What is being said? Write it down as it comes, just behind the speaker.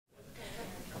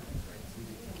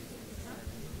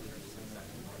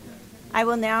I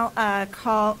will now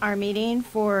call our meeting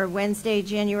for Wednesday,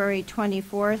 January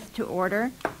 24th to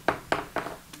order.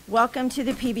 Welcome to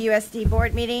the PBUSD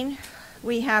board meeting.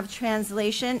 We have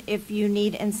translation if you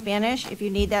need in Spanish. If you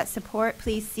need that support,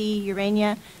 please see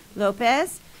Urania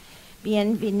Lopez.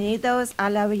 Bienvenidos a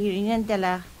la reunión de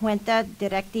la Junta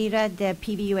Directiva de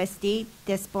PBUSD.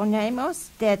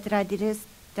 Disponemos de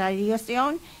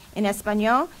traducción en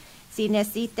español. Si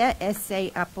necesita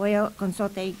ese apoyo,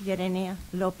 consulte Urania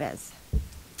Lopez.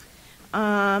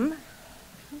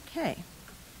 Okay.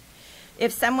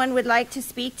 If someone would like to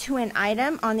speak to an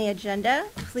item on the agenda,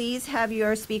 please have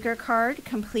your speaker card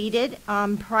completed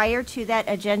prior to that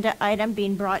agenda item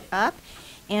being brought up,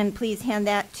 and please hand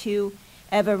that to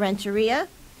Eva Renteria,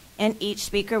 and each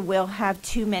speaker will have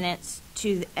 2 minutes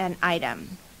to an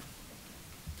item.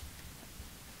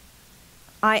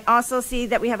 I also see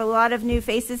that we have a lot of new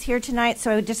faces here tonight,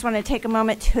 so I just want to take a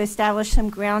moment to establish some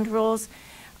ground rules.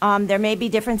 There may be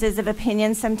differences of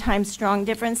opinion, sometimes strong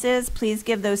differences. Please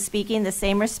give those speaking the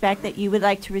same respect that you would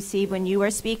like to receive when you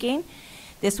are speaking.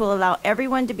 This will allow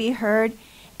everyone to be heard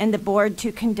and the board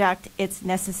to conduct its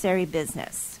necessary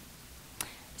business.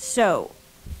 So,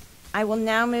 I will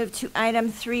now move to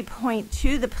item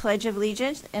 3.2, the Pledge of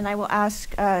Allegiance, and I will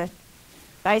ask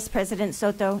Vice President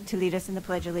Soto to lead us in the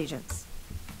Pledge of Allegiance.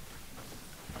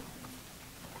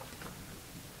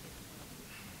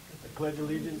 I pledge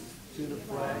allegiance to the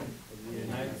flag of the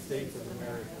United States of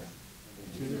America,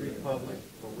 and to the republic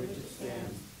for which it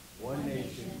stands, one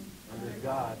nation, under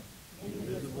God,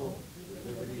 indivisible, with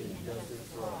liberty and justice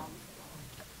for all.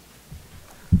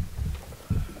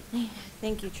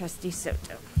 Thank you, Trustee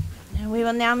Soto. And we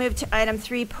will now move to item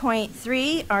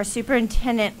 3.3, our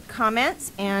superintendent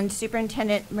comments, and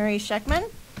Superintendent Murray Scheckman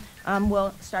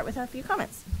will start with a few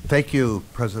comments. Thank you,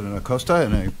 President Acosta,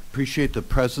 and I appreciate the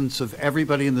presence of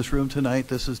everybody in this room tonight.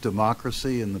 This is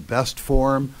democracy in the best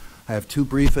form. I have 2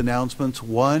 brief announcements.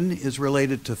 One is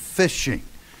related to phishing,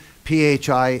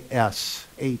 P-H-I-S-H-I-N-G,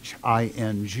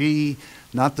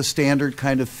 not the standard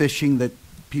kind of phishing that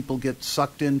people get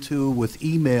sucked into with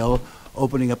email,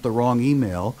 opening up the wrong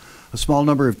email. A small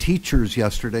number of teachers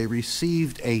yesterday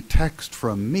received a text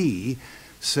from me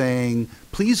saying,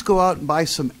 please go out and buy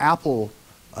some Apple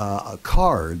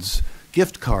cards,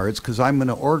 gift cards, because I'm going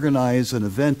to organize an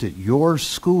event at your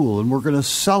school and we're going to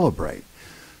celebrate.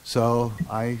 So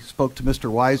I spoke to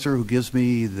Mr. Weiser, who gives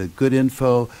me the good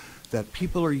info that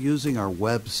people are using our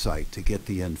website to get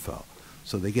the info.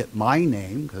 So they get my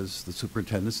name, because the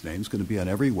superintendent's name is going to be on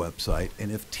every website,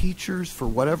 and if teachers, for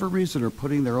whatever reason, are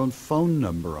putting their own phone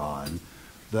number on,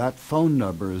 that phone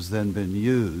number has then been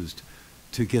used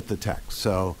to get the text.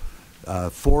 So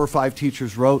 4 or 5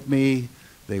 teachers wrote me.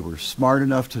 They were smart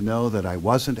enough to know that I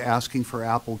wasn't asking for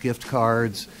Apple gift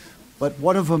cards, but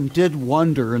one of them did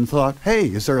wonder and thought, hey,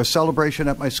 is there a celebration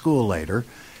at my school later?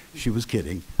 She was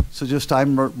kidding. So just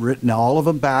I've written all of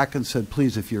them back and said,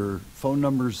 please, if your phone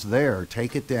number's there,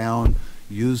 take it down,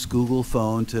 use Google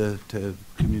Phone to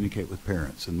communicate with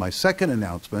parents. And my second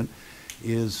announcement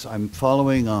is I'm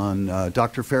following on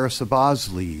Dr. Farah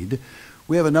Sabah's lead.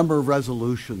 We have a number of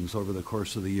resolutions over the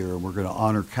course of the year, and we're going to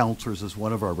honor counselors as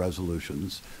one of our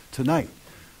resolutions tonight.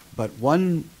 But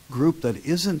one group that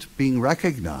isn't being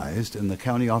recognized, and the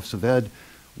County Office of Ed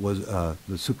was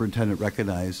the superintendent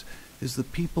recognized, is the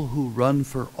people who run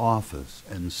for office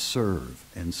and serve.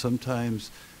 And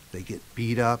sometimes they get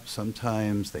beat up,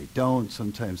 sometimes they don't,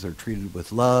 sometimes they're treated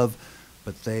with love,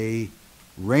 but they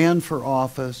ran for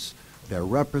office. They're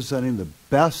representing the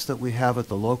best that we have at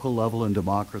the local level in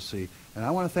democracy. And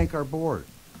I want to thank our board,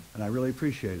 and I really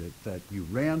appreciate it, that you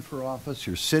ran for office.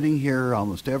 You're sitting here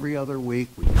almost every other week.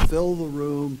 We fill the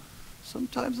room.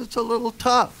 Sometimes it's a little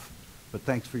tough, but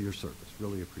thanks for your service.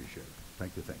 Really appreciate it.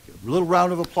 Thank you, thank you. A little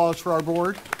round of applause for our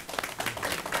board.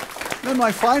 Then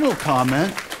my final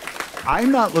comment,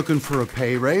 I'm not looking for a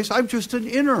pay raise. I'm just an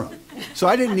interim. So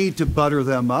I didn't need to butter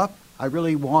them up. I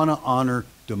really want to honor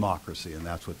democracy, and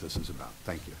that's what this is about.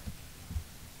 Thank you.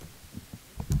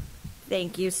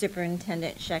 Thank you,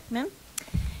 Superintendent Scheckman.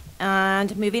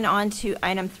 And moving on to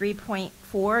item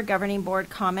 3.4, Governing Board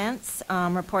Comments,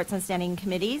 Reports on Standing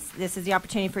Committees. This is the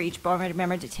opportunity for each board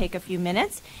member to take a few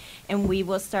minutes, and we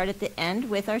will start at the end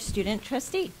with our student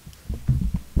trustee.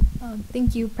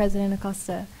 Thank you, President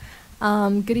Acosta.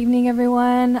 Good evening,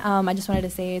 everyone. I just wanted to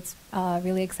say it's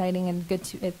really exciting and good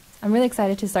to. I'm really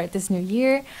excited to start this new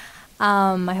year.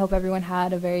 I hope everyone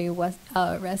had a very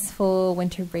restful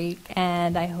winter break,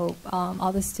 and I hope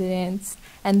all the students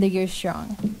end the year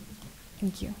strong.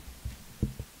 Thank you.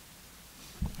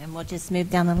 And we'll just move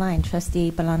down the line.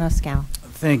 Trustee Bolano-Scow.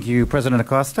 Thank you, President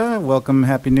Acosta. Welcome,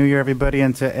 Happy New Year, everybody,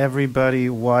 and to everybody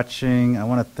watching. I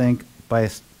want to thank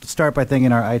start by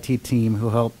thanking our IT team who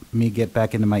helped me get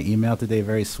back into my email today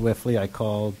very swiftly. I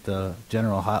called the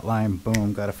general hotline,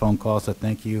 boom, got a phone call, so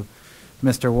thank you,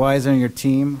 Mr. Weiser and your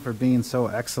team for being so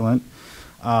excellent.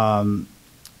 I'm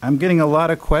getting a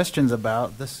lot of questions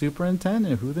about the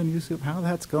superintendent, who the new how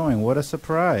that's going. What a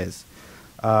surprise.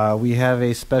 We have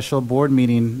a special board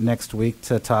meeting next week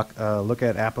to look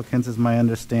at applicants, is my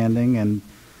understanding, and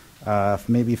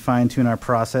maybe fine-tune our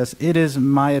process. It is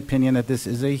my opinion that this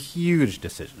is a huge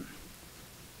decision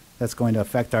that's going to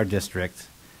affect our district,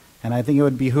 and I think it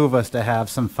would behoove us to have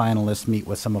some finalists meet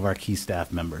with some of our key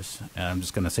staff members. And I'm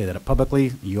just going to say that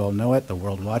publicly. You all know it, the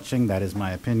world watching. That is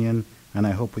my opinion, and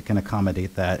I hope we can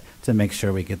accommodate that to make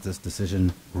sure we get this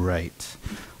decision right.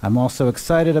 I'm also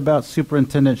excited about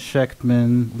Superintendent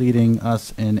Schechtman leading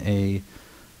us in a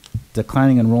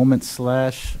declining enrollment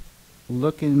 /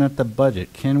 looking at the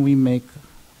budget. Can we make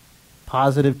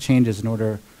positive changes in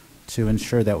order to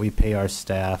ensure that we pay our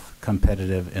staff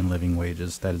competitive and living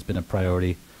wages? That has been a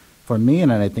priority for me,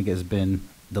 and I think has been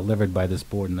delivered by this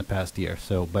board in the past year.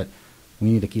 But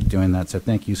we need to keep doing that. So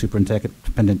thank you,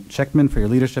 Superintendent Schechtman, for your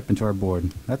leadership, and to our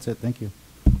board. That's it. Thank you.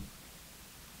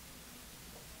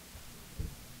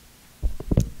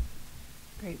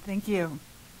 Great, thank you.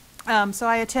 So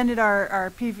I attended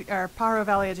our Pajaro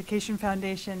Valley Education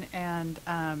Foundation and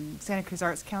Santa Cruz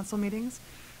Arts Council meetings.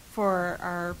 For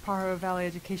our Pajaro Valley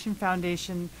Education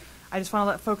Foundation, I just want to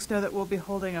let folks know that we'll be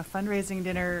holding a fundraising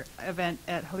dinner event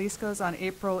at Jalisco's on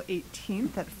April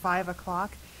 18th at 5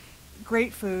 o'clock.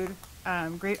 Great food,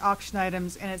 great auction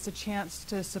items, and it's a chance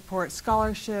to support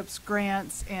scholarships,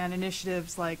 grants, and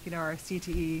initiatives like our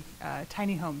CTE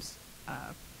tiny homes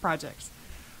projects.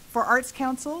 For Arts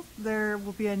Council, there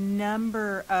will be a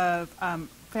number of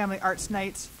family arts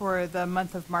nights for the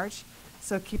month of March,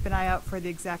 so keep an eye out for the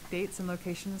exact dates and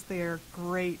locations. They are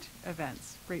great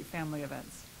events, great family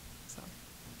events. So.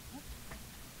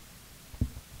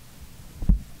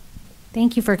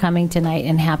 Thank you for coming tonight,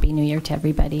 and Happy New Year to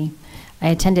everybody. I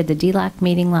attended the DLAC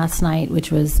meeting last night,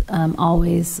 which was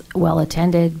always well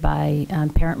attended by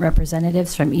parent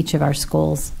representatives from each of our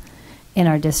schools in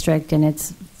our district, and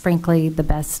it's frankly the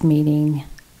best meeting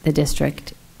the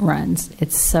district runs.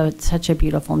 It's such a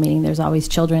beautiful meeting. There's always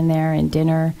children there and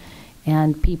dinner,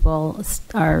 and people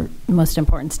are most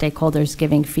important stakeholders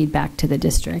giving feedback to the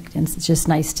district, and it's just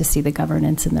nice to see the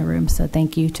governance in the room. So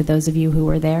thank you to those of you who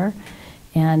were there,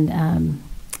 and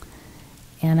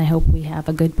I hope we have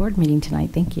a good board meeting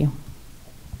tonight. Thank you.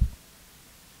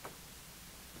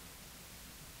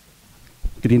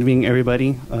 Good evening,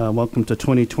 everybody. Welcome to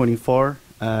 2024.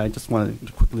 I just wanted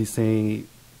to quickly say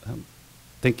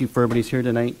thank you for everybody's here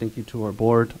tonight. Thank you to our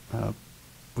board.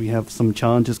 We have some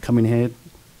challenges coming ahead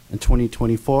in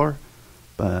 2024,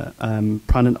 but I'm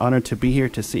proud and honored to be here,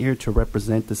 to sit here to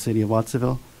represent the city of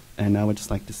Watsonville, and I would just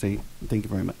like to say thank you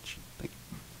very much. Thank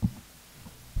you.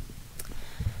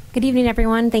 Good evening,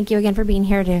 everyone. Thank you again for being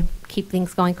here to keep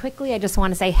things going quickly. I just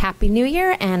want to say Happy New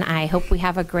Year, and I hope we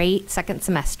have a great second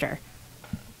semester.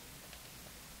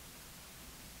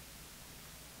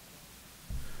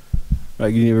 All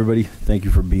right, good evening, everybody. Thank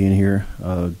you for being here.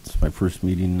 It's my first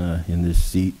meeting in this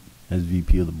seat as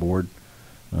VP of the board.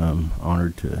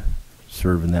 Honored to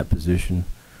serve in that position.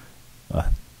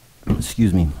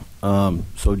 Excuse me.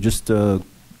 So just a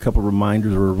couple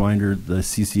reminders. A reminder: the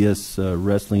CCS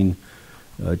wrestling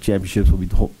championships will be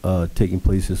taking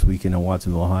place this weekend at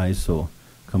Watsonville High. So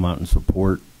come out and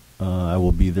support. I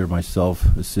will be there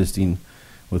myself, assisting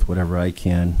with whatever I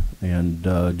can. And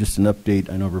just an update.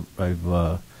 I know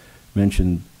I've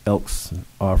mentioned Elks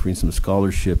offering some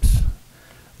scholarships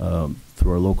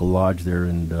through our local lodge there,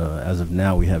 and as of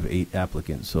now we have 8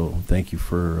 applicants. So thank you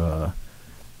for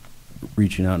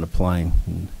reaching out and applying.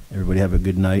 And everybody have a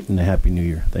good night and a Happy New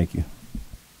Year. Thank you.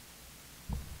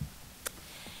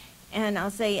 And I'll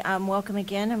say welcome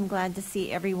again. I'm glad to see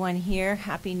everyone here.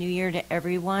 Happy New Year to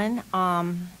everyone.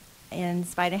 In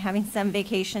spite of having some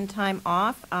vacation time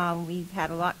off, we've had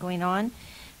a lot going on.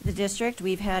 The district.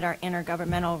 We've had our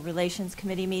Intergovernmental Relations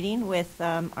Committee meeting with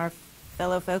our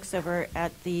fellow folks over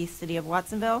at the City of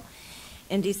Watsonville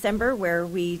in December, where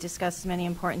we discussed many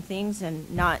important things, and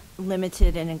not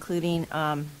limited and including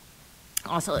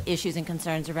also issues and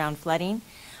concerns around flooding,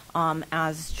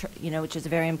 which is a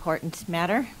very important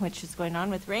matter, which is going on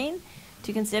with rain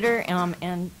to consider.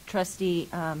 And Trustee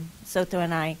Soto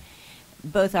and I,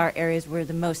 both our areas were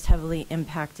the most heavily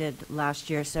impacted last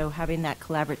year. So having that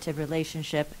collaborative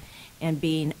relationship and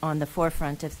being on the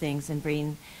forefront of things and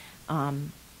being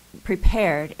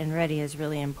prepared and ready is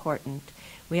really important.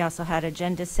 We also had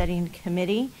agenda setting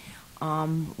committee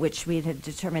which we had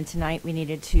determined tonight we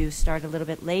needed to start a little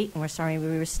bit late, and we're sorry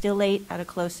we were still late at a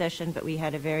closed session, but we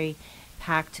had a very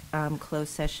packed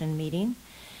closed session meeting.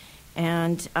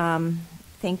 And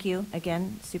thank you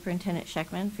again, Superintendent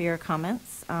Scheckman, for your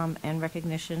comments and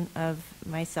recognition of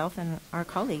myself and our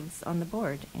colleagues on the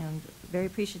board, and very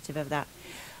appreciative of that.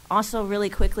 Also, really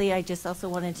quickly, I just also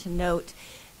wanted to note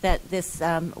that this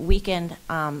weekend,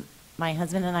 my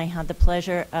husband and I had the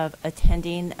pleasure of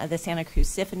attending the Santa Cruz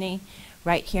Symphony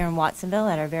right here in Watsonville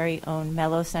at our very own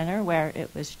Mello Center, where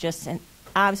it was just an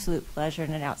absolute pleasure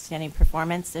and an outstanding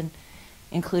performance, and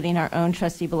including our own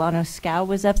trustee Bolano Scow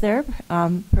was up there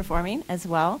performing as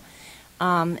well.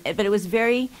 But it was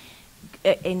an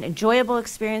enjoyable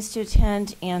experience to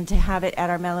attend and to have it at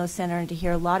our Mello Center, and to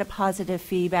hear a lot of positive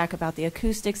feedback about the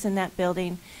acoustics in that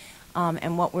building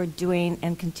and what we're doing,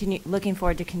 and looking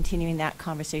forward to continuing that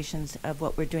conversations of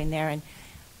what we're doing there. And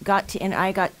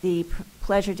I got the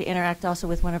pleasure to interact also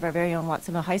with one of our very own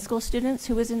Watsonville High School students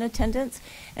who was in attendance,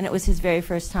 and it was his very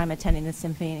first time attending the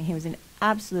symphony, and he was in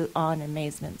absolute awe and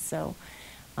amazement. So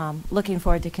looking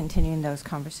forward to continuing those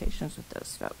conversations with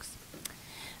those folks.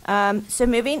 So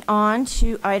moving on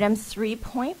to item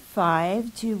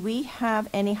 3.5, do we have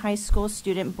any high school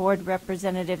student board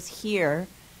representatives here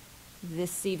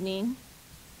this evening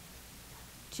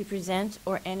to present,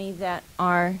 or any that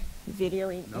are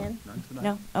videoing in? None tonight.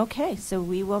 No? Okay, so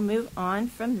we will move on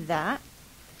from that.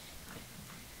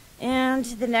 And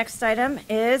the next item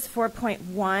is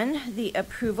 4.1, the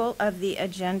approval of the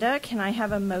agenda. Can I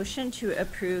have a motion to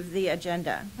approve the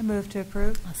agenda? I move to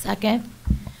approve. I'll second.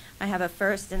 I have a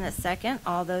first and a second.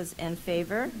 All those in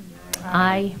favor?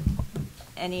 Aye.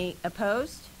 Any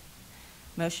opposed?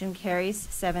 Motion carries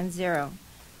 7-0.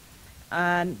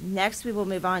 Next, we will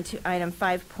move on to item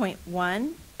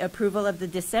 5.1, approval of the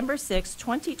December 6,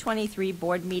 2023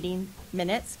 board meeting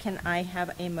minutes. Can I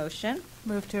have a motion?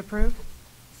 Move to approve.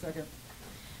 Second.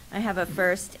 I have a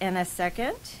first and a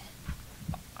second.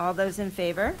 All those in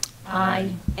favor?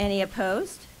 Aye. Any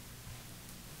opposed?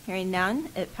 Hearing none,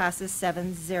 it passes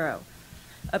 7-0.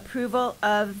 Approval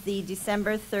of the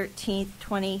December 13th,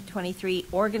 2023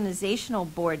 organizational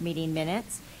board meeting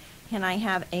minutes. Can I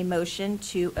have a motion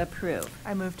to approve?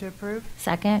 I move to approve.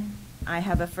 Second. I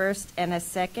have a first and a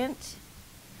second.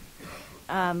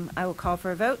 I will call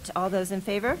for a vote. All those in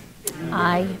favor?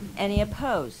 Aye. Any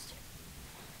opposed?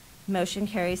 Motion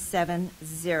carries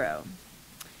 7-0.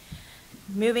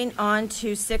 Moving on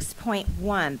to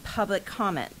 6.1, public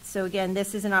comment. So again,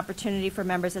 this is an opportunity for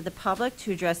members of the public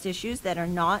to address issues that are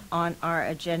not on our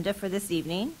agenda for this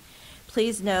evening.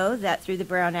 Please know that through the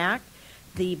Brown Act,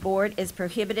 the board is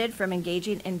prohibited from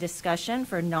engaging in discussion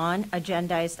for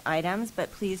non-agendized items, but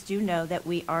please do know that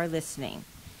we are listening.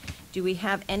 Do we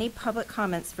have any public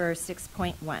comments for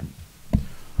 6.1?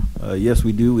 Yes,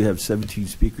 we do. We have 17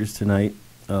 speakers tonight.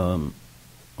 We'll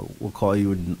call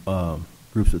you in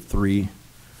groups of 3.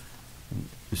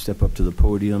 You step up to the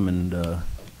podium and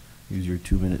use your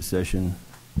 2-minute session.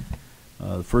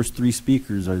 The first 3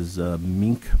 speakers is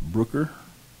Mink Brooker.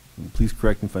 Please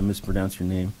correct me if I mispronounce your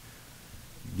name.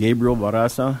 Gabriel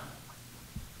Barraza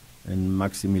and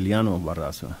Maximiliano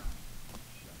Barraza.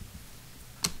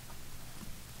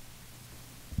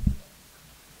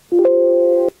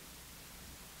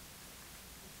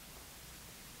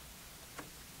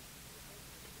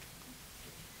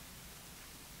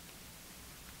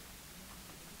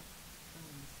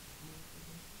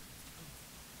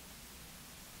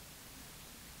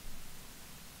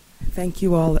 Thank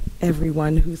you all,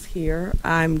 everyone who's here.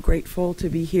 I'm grateful to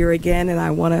be here again, and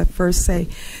I want to first say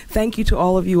thank you to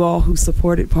all of you all who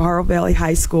supported Pajaro Valley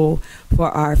High School for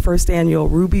our first annual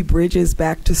Ruby Bridges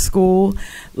Back to School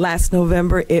last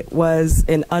November. It was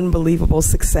an unbelievable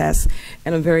success,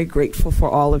 and I'm very grateful for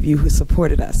all of you who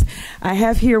supported us. I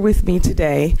have here with me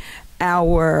today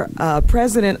our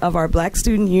president of our Black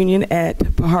Student Union at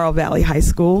Pajaro Valley High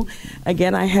School.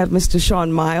 Again, I have Mr.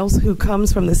 Sean Miles, who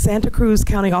comes from the Santa Cruz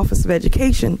County Office of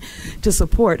Education to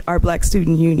support our Black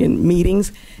Student Union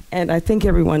meetings. And I think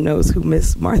everyone knows who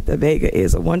Miss Martha Vega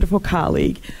is, a wonderful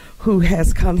colleague who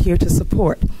has come here to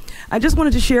support. I just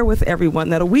wanted to share with everyone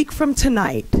that a week from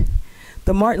tonight,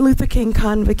 the Martin Luther King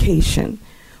Convocation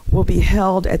will be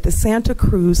held at the Santa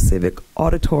Cruz Civic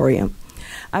Auditorium.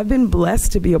 I've been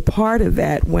blessed to be a part of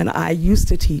that when I used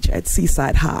to teach at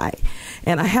Seaside High.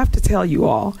 And I have to tell you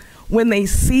all, when they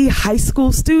see high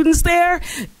school students there,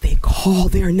 they call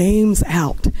their names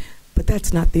out. But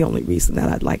that's not the only reason that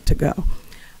I'd like to go.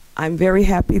 I'm very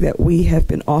happy that we have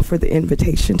been offered the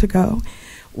invitation to go.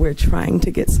 We're trying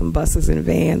to get some buses and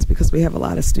vans because we have a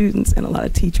lot of students and a lot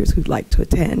of teachers who'd like to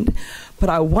attend. But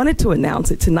I wanted to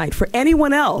announce it tonight for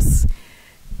anyone else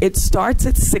It starts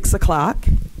at 6 o'clock.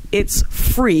 It's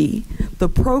free. The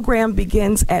program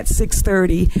begins at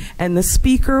 6:30, and the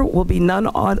speaker will be none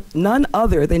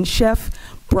other than Chef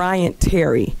Bryant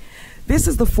Terry. This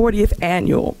is the 40th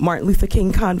annual Martin Luther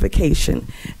King Convocation,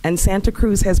 and Santa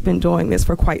Cruz has been doing this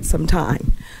for quite some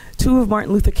time. Two of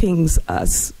Martin Luther King's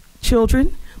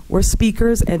children were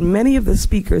speakers, and many of the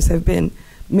speakers have been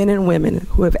men and women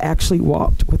who have actually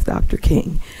walked with Dr.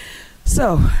 King.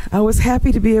 So I was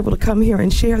happy to be able to come here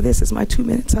and share this. Is my 2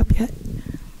 minutes up yet?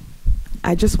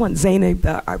 I just want Zainab,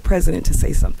 our president, to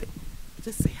say something.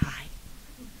 Just say hi.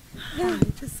 Hi.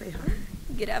 Just say hi.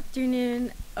 Good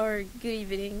afternoon or good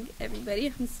evening,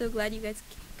 everybody. I'm so glad you guys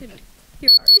could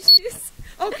hear our issues.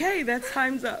 Okay, that's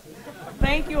time's up.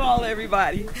 Thank you all,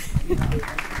 everybody.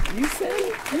 You said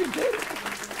it. You did it.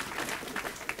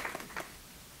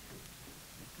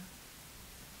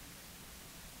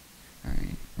 All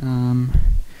right.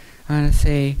 I want to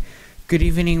say good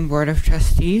evening, Board of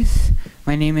Trustees.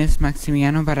 My name is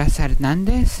Maximiano Barraza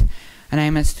Hernandez, and I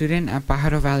am a student at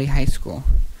Pajaro Valley High School.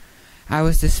 I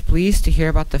was displeased to hear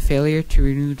about the failure to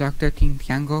renew Dr.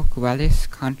 Tintiango Cubales'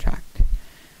 contract.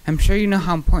 I'm sure you know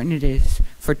how important it is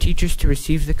for teachers to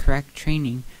receive the correct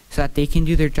training so that they can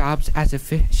do their jobs as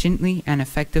efficiently and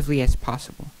effectively as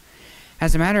possible.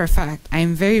 As a matter of fact, I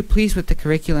am very pleased with the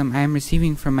curriculum I am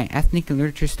receiving from my Ethnic and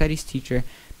Literature Studies teacher,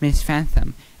 Ms.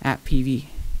 Fantham, at PV.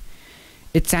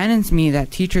 It saddens me that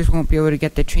teachers won't be able to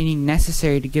get the training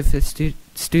necessary to give the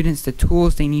students the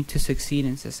tools they need to succeed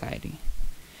in society.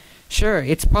 Sure,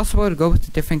 it's possible to go with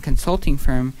a different consulting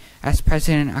firm, as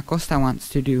President Acosta wants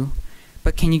to do,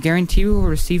 but can you guarantee we will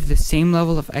receive the same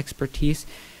level of expertise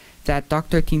that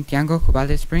Dr. Tintiango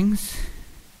Cubales brings?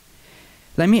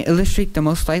 Let me illustrate the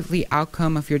most likely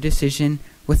outcome of your decision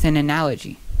with an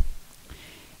analogy.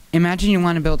 Imagine you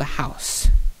want to build a house.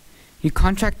 You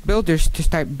contract builders to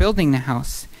start building the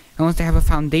house, and once they have a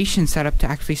foundation set up to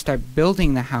actually start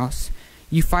building the house,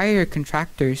 you fire your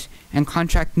contractors and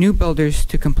contract new builders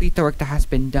to complete the work that has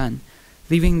been done,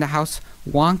 leaving the house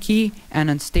wonky and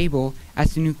unstable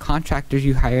as the new contractors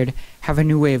you hired have a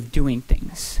new way of doing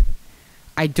things.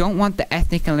 I don't want the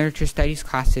Ethnic and Literature Studies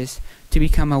classes to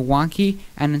become a wonky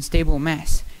and unstable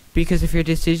mess because of your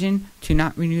decision to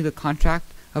not renew the contract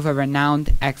of a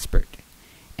renowned expert.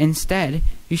 Instead,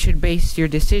 you should base your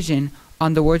decision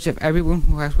on the words of everyone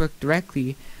who has worked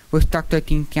directly with Dr.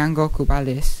 Tintiango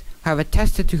Cubales, who have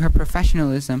attested to her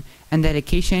professionalism and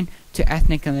dedication to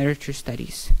Ethnic and Literature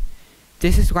Studies.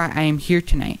 This is why I am here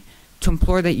tonight, to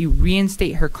implore that you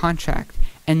reinstate her contract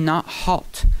and not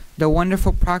halt the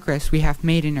wonderful progress we have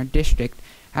made in our district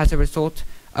as a result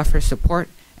of her support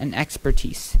and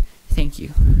expertise. Thank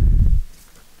you.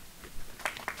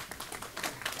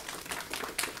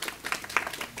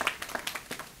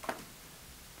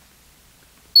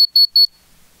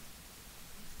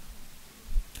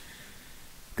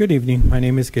 Good evening. My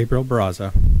name is Gabriel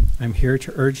Barraza. I'm here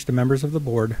to urge the members of the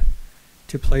board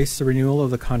to place the renewal of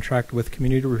the contract with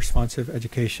Community Responsive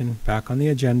Education back on the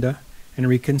agenda and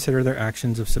reconsider their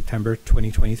actions of September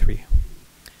 2023.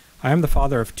 I am the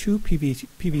father of two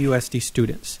PVUSD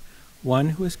students, one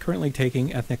who is currently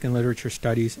taking Ethnic and Literature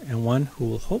Studies and one who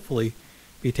will hopefully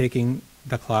be taking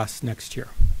the class next year.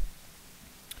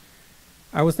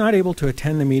 I was not able to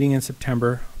attend the meeting in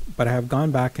September, but I have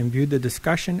gone back and viewed the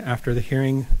discussion after the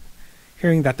hearing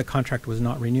that the contract was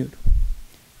not renewed.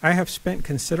 I have spent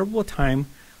considerable time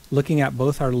looking at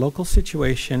both our local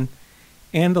situation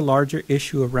and the larger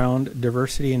issue around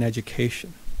diversity in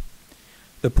education.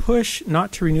 The push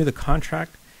not to renew the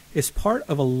contract is part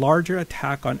of a larger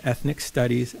attack on ethnic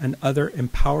studies and other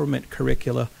empowerment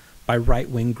curricula by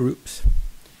right-wing groups,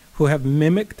 who have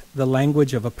mimicked the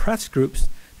language of oppressed groups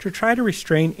to try to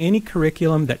restrain any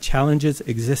curriculum that challenges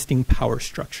existing power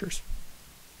structures.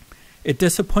 It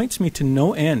disappoints me to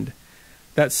no end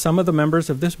that some of the members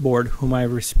of this board, whom I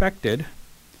respected,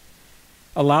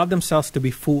 allowed themselves to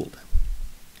be fooled.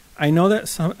 I know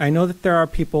that there are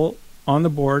people on the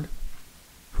board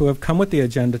who have come with the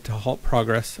agenda to halt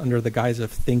progress under the guise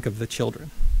of think of the children.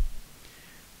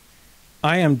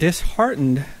 I am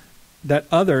disheartened that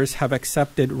others have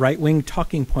accepted right-wing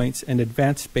talking points and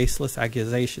advanced baseless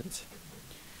accusations.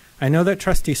 I know that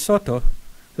Trustee Soto,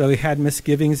 though he had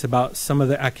misgivings about some of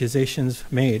the accusations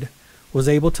made, was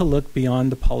able to look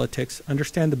beyond the politics,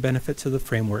 understand the benefits of the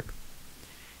framework,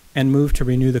 and move to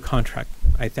renew the contract.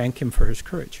 I thank him for his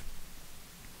courage.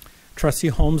 Trustee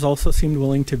Holmes also seemed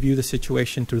willing to view the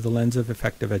situation through the lens of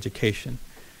effective education.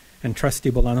 And Trustee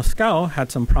Bolano-Scow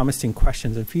had some promising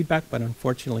questions and feedback, but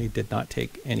unfortunately did not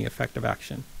take any effective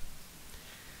action.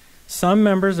 Some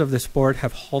members of this board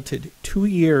have halted 2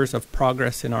 years of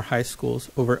progress in our high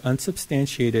schools over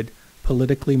unsubstantiated,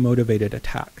 politically motivated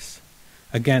attacks.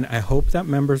 Again, I hope that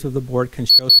members of the board can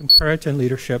show some courage and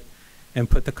leadership and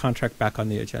put the contract back on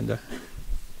the agenda.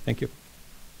 Thank you.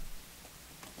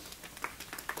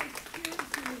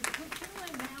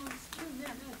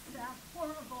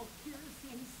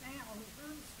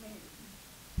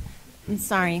 I'm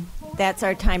sorry, that's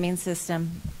our timing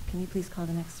system. Can you please call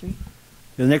the next three?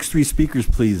 The next three speakers,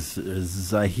 please.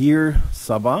 Zahir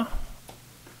Sabah,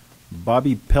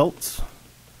 Bobby Peltz,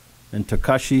 and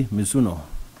Takashi Mizuno.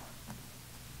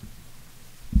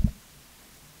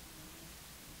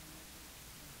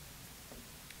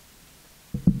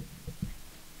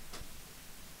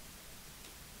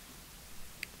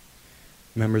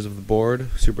 Members of the board,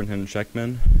 Superintendent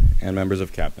Scheckman, and members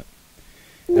of cabinet.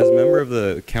 As a member of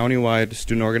the countywide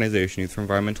student organization Youth for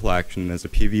Environmental Action and as a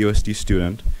PVUSD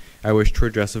student, I wish to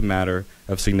address a matter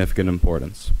of significant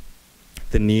importance: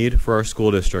 the need for our school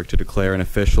district to declare an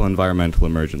official environmental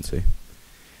emergency.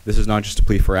 This is not just a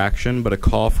plea for action, but a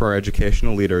call for our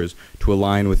educational leaders to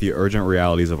align with the urgent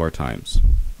realities of our times.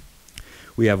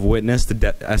 We have witnessed the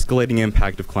escalating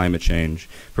impact of climate change,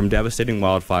 from devastating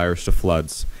wildfires to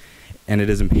floods, and it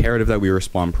is imperative that we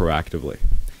respond proactively.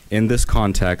 In this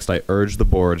context, I urge the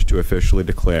board to officially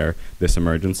declare this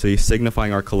emergency,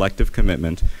 signifying our collective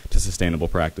commitment to sustainable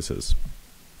practices.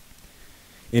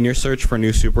 In your search for a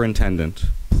new superintendent,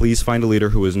 please find a leader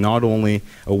who is not only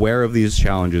aware of these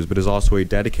challenges, but is also a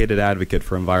dedicated advocate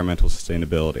for environmental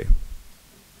sustainability.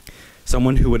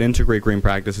 Someone who would integrate green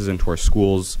practices into our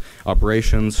schools,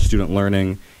 operations, student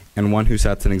learning, and one who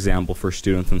sets an example for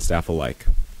students and staff alike.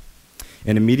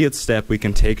 An immediate step we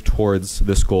can take towards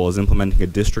this goal is implementing a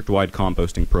district-wide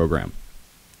composting program.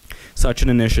 Such an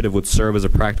initiative would serve as a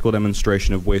practical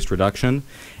demonstration of waste reduction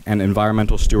and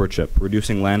environmental stewardship,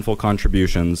 reducing landfill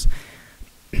contributions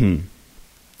and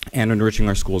enriching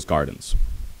our schools' gardens.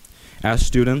 As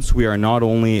students, we are not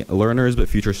only learners but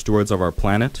future stewards of our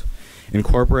planet.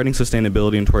 Incorporating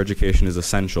sustainability into our education is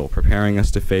essential, preparing us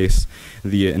to face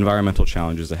the environmental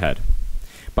challenges ahead.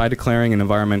 By declaring an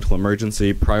environmental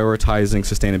emergency, prioritizing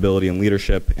sustainability and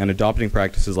leadership, and adopting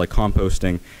practices like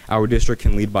composting, our district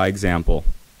can lead by example,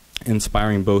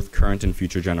 inspiring both current and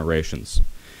future generations.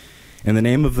 In the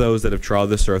name of those that have trod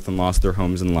this earth and lost their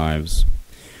homes and lives,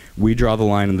 we draw the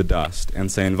line in the dust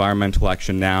and say environmental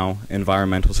action now,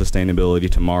 environmental sustainability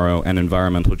tomorrow, and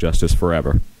environmental justice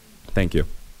forever. Thank you.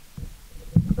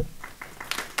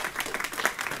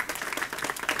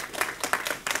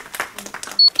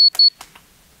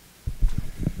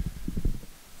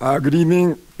 Good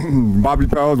evening. Bobby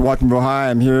Peltz, Watsonville High.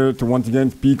 I'm here to once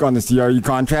again speak on the CRE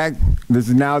contract. This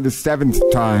is now the 7th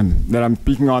time that I'm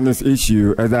speaking on this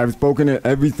issue, as I've spoken at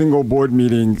every single board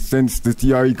meeting since the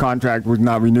CRE contract was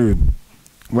not renewed.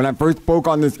 When I first spoke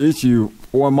on this issue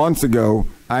 4 months ago,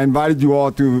 I invited you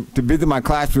all to visit my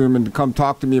classroom and to come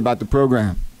talk to me about the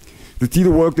program, to see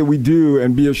the work that we do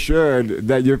and be assured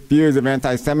that your fears of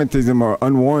anti-Semitism are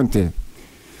unwarranted.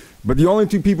 But the only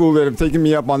two people that have taken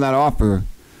me up on that offer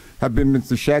have been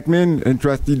Mr. Scheckman and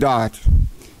Trustee Dodge.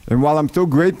 And while I'm so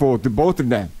grateful to both of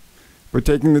them for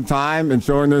taking the time and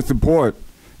showing their support,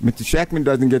 Mr. Scheckman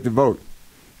doesn't get to vote,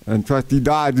 and Trustee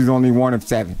Dodge is only one of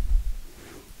 7.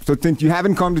 So since you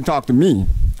haven't come to talk to me,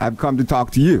 I've come to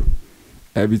talk to you.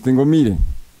 Every single meeting,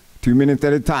 2 minutes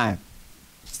at a time,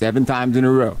 7 times in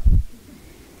a row.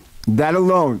 That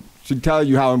alone should tell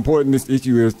you how important this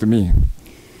issue is to me.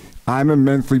 I'm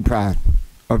immensely proud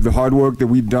of the hard work that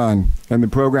we've done and the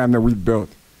program that we've built.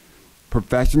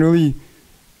 Professionally,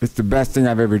 it's the best thing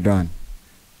I've ever done.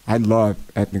 I love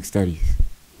ethnic studies.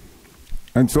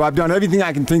 And so I've done everything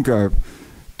I can think of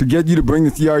to get you to bring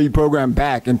the CRE program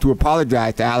back and to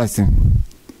apologize to Allison,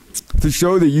 to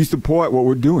show that you support what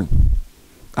we're doing.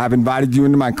 I've invited you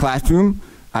into my classroom.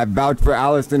 I've vouched for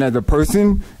Allison as a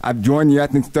person. I've joined the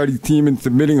ethnic studies team in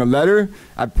submitting a letter.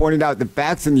 I've pointed out the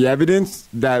facts and the evidence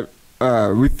that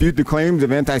refute the claims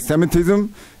of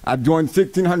anti-Semitism. I've joined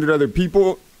 1,600 other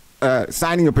people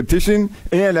signing a petition,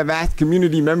 and I've asked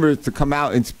community members to come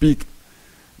out and speak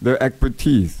their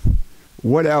expertise.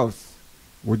 What else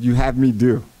would you have me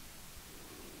do?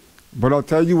 But I'll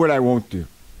tell you what I won't do.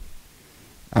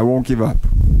 I won't give up.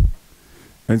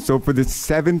 And so for the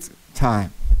 7th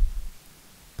time,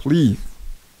 please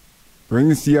bring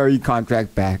the CRE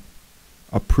contract back,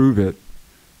 approve it,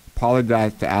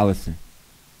 apologize to Allison,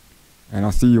 and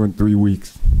I'll see you in 3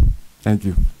 weeks. Thank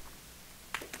you.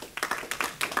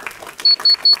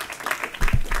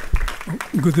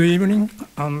 Good evening.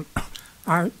 I'm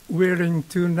wearing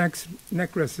 2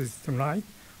 necklaces tonight.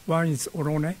 One is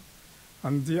Orone,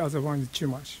 and the other one is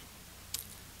Chumash.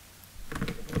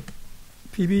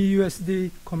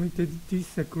 PBUSD committed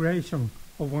desecration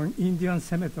of an Indian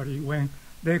cemetery when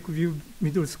Lakeview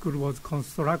Middle School was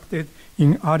constructed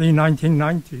in early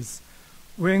 1990s.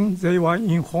 When they were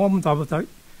informed about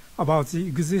the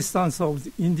existence of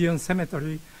the Indian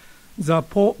cemetery, the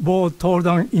board told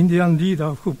an Indian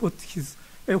leader who put his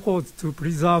efforts to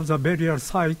preserve the burial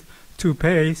site to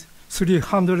pay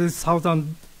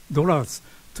 $300,000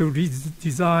 to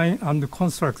redesign and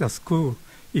construct a school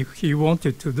if he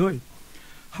wanted to do it.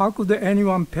 How could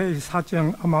anyone pay such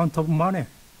an amount of money?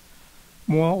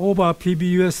 Moreover,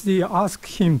 PBUSD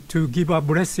asked him to give a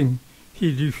blessing.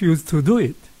 He refused to do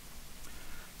it.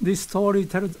 This story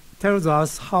tells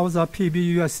us how the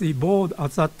PBUSD board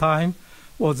at that time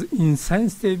was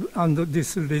insensitive and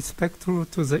disrespectful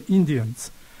to the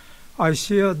Indians. I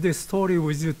share this story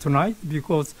with you tonight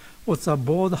because what the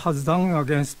board has done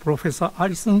against Professor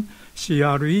Allison,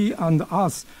 CRE, and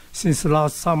us since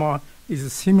last summer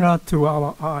is similar to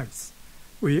our eyes.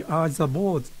 We urge the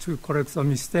board to correct the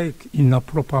mistake in a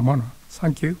proper manner.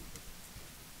 Thank you.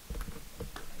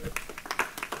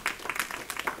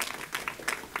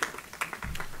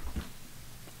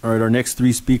 All right, our next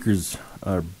three speakers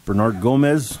are Bernard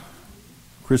Gomez,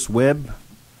 Chris Webb,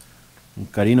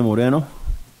 and Karina Moreno.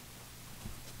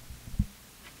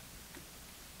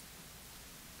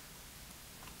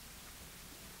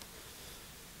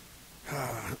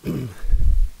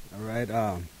 All right.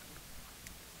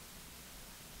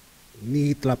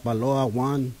 Ni tlapaloa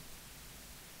Juan,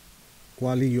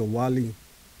 Kuali Yowali,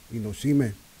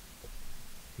 Inoshime,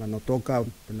 Manotoka,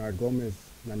 Bernard Gomez,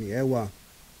 Naniewa,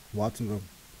 Watsonville.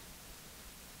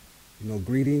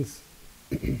 Greetings,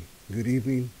 good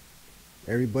evening,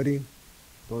 everybody.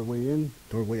 Doorway in,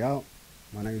 doorway out.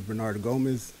 My name is Bernard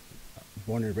Gomez,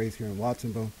 born and raised here in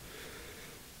Watsonville.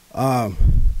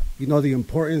 The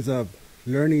importance of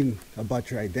learning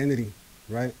about your identity,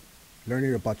 right?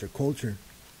 Learning about your culture.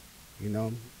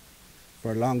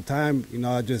 For a long time,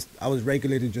 I was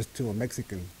regulated just to a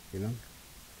Mexican,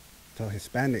 to a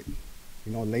Hispanic,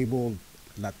 labeled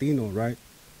Latino, right?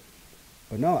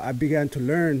 But no, I began to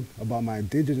learn about my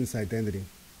indigenous identity,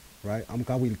 right? I'm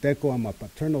Cahuilteco on my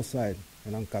paternal side,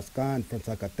 and I'm Cascan from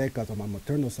Zacatecas on my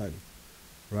maternal side,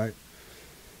 right?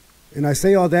 And I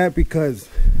say all that because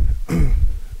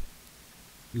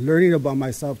learning about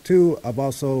myself too, I've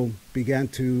also began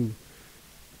to,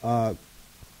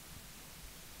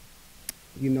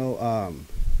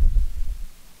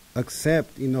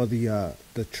 accept, the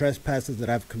trespasses that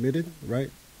I've committed, right,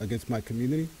 against my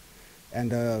community,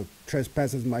 and the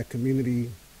trespasses my community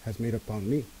has made upon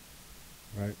me,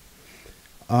 right?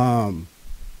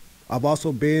 I've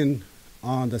also been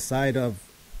on the side of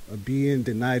being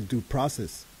denied due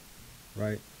process,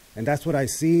 right? And that's what I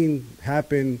seen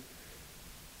happen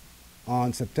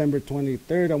on September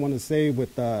 23rd, I want to say,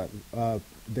 with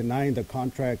denying the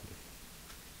contract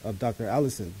of Dr.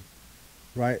 Allison,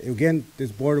 right? Again,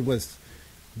 this board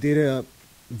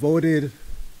voted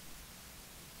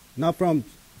not from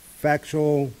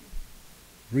factual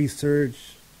research,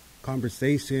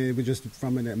 conversation, it was just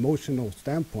from an emotional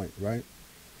standpoint, right?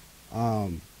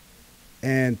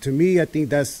 And to me, I think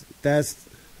that's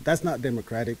not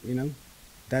democratic,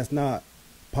 That's not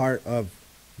part of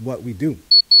what we do.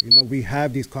 We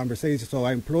have these conversations. So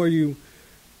I implore you,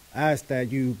 ask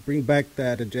that you bring back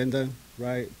that agenda,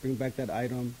 right? Bring back that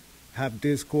item, have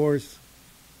discourse,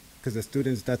 because the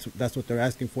students, that's what they're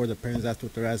asking for. The parents, that's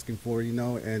what they're asking for,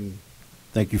 and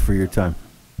thank you for your time.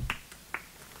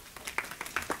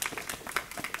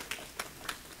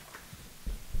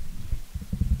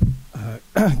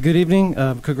 Good evening.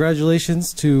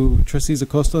 Congratulations to Trustees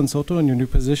Acosta and Soto in your new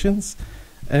positions.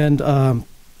 And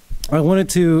I wanted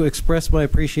to express my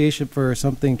appreciation for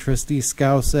something Trustee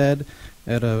Scow said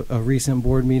at a recent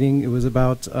board meeting. It was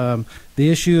about the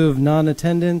issue of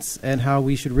non-attendance and how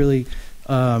we should really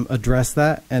address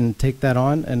that and take that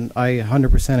on. And I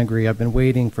 100% agree. I've been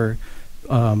waiting for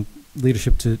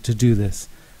leadership to do this.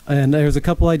 And there's a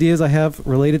couple ideas I have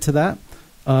related to that.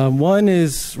 One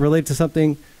is related to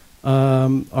something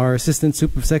our assistant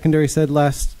soup of secondary said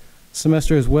last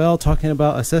semester as well, talking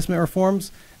about assessment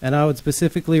reforms. And I would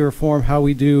specifically reform how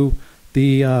we do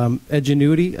the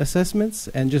Edgenuity assessments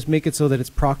and just make it so that it's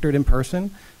proctored in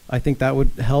person. I think that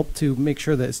would help to make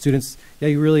sure that students,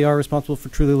 you really are responsible for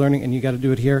truly learning, and you got to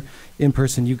do it here in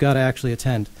person. You got to actually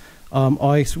attend.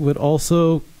 I would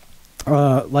also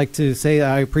like to say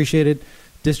I appreciated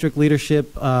district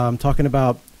leadership talking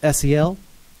about SEL.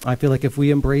 I feel like if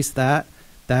we embrace that,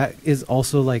 that is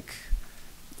also like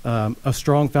a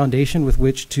strong foundation with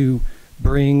which to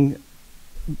bring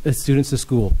students to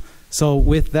school. So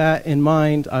with that in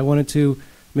mind, I wanted to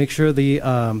make sure the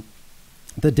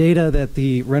the data that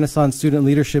the Renaissance Student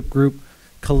Leadership Group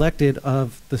collected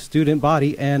of the student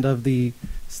body and of the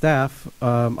staff.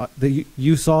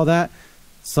 You saw that,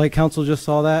 Site Council just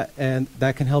saw that, and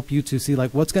that can help you to see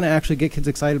like what's going to actually get kids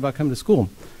excited about coming to school.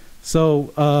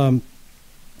 So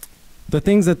the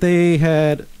things that they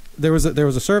had, there was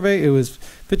a survey. It was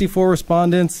 54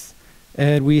 respondents,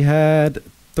 and we had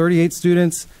 38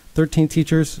 students, 13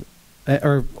 teachers,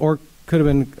 or could have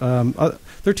been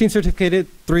 13 certificated,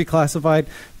 3 classified.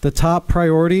 The top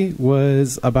priority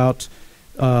was about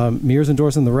mirrors and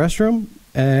doors in the restroom,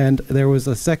 and there was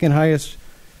a second highest.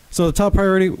 So the top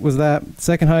priority was that.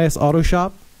 Second highest, auto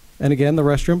shop, and again, the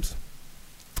restrooms.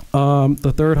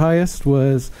 The third highest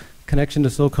was connection to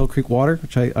Soquel Creek water,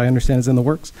 which I understand is in the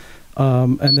works.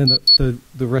 And then the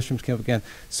restrooms came up again.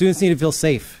 Students need to feel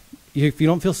safe. If you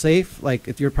don't feel safe, like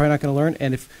if you're probably not going to learn,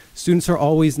 and if students are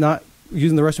always not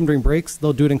using the restroom during breaks,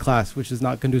 they'll do it in class, which is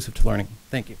not conducive to learning.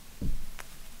 Thank you.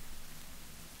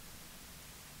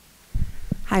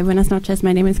 Hi, buenas noches.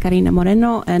 My name is Karina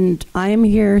Moreno, and I am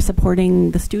here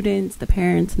supporting the students, the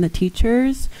parents, and the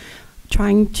teachers,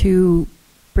 trying to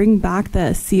bring back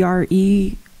the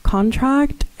CRE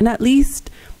contract and at least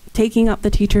taking up the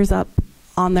teachers up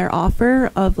on their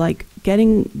offer of like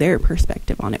getting their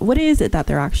perspective on it. What is it that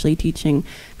they're actually teaching?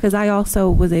 Because I also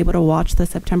was able to watch the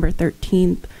September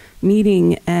 13th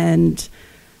meeting, and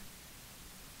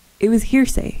it was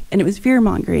hearsay and it was fear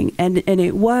mongering, and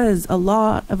it was a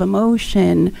lot of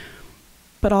emotion.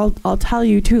 But I'll tell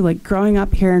you too, like growing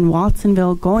up here in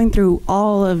Watsonville, going through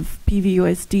all of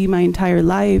PVUSD my entire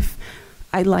life,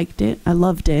 I liked it, I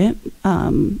loved it,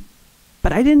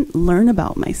 but I didn't learn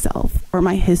about myself or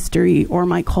my history or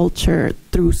my culture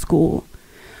through school.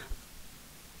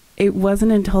 It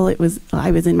wasn't until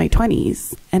I was in my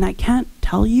 20s, and I can't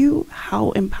tell you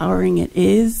how empowering it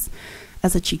is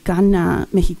as a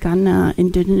Chicana, Mexicana,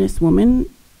 indigenous woman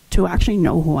to actually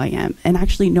know who I am and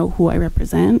actually know who I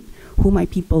represent, who my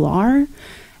people are,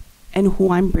 and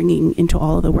who I'm bringing into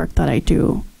all of the work that I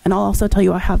do. And I'll also tell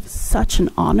you, I have such an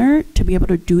honor to be able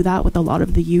to do that with a lot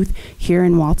of the youth here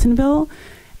in Watsonville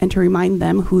and to remind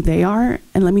them who they are.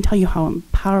 And let me tell you how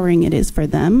empowering it is for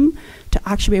them to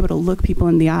actually be able to look people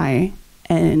in the eye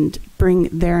and bring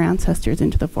their ancestors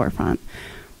into the forefront.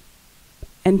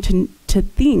 And to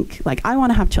think, like, I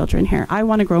want to have children here. I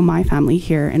want to grow my family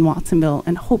here in Watsonville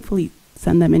and hopefully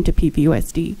send them into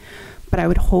PVUSD. But I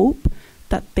would hope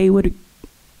that they would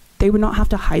not have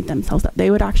to hide themselves, that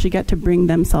they would actually get to bring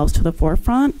themselves to the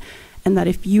forefront, and that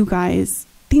if you guys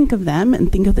think of them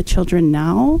and think of the children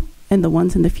now and the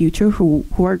ones in the future who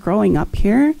are growing up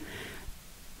here,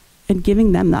 and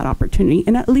giving them that opportunity,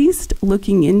 and at least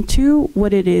looking into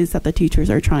what it is that the teachers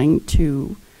are trying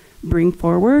to bring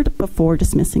forward before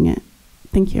dismissing it.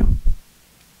 Thank you.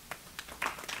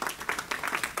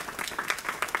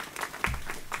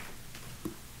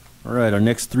 All right, our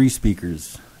next 3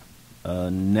 speakers,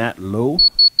 Nat Lowe,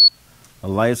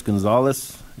 Elias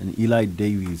Gonzalez, and Eli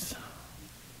Davies.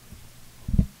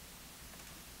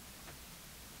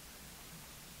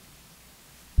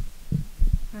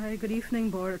 Hi, good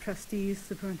evening, Board of Trustees,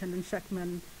 Superintendent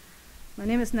Sheckman. My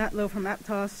name is Nat Lowe from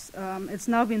Aptos. It's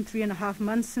now been 3.5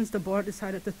 months since the board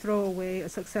decided to throw away a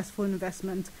successful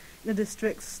investment in the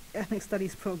district's ethnic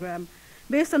studies program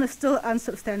based on a still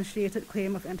unsubstantiated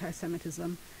claim of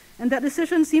anti-Semitism. And that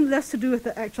decision seemed less to do with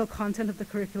the actual content of the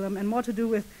curriculum and more to do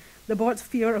with the board's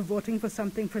fear of voting for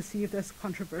something perceived as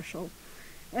controversial.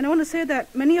 And I want to say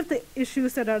that many of the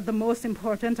issues that are the most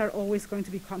important are always going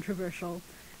to be controversial.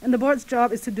 And the board's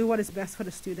job is to do what is best for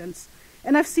the students.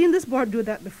 And I've seen this board do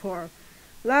that before.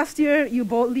 Last year, you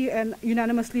boldly and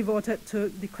unanimously voted to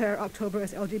declare October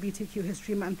as LGBTQ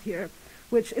History Month here,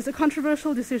 which is a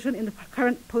controversial decision in the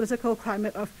current political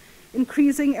climate of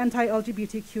increasing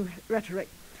anti-LGBTQ rhetoric.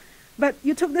 But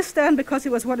you took this stand because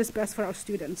it was what is best for our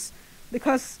students.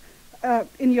 Because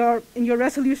in your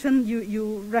resolution,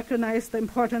 you recognize the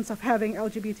importance of having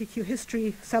LGBTQ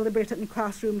history celebrated in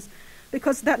classrooms,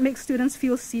 because that makes students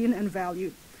feel seen and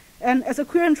valued. And as a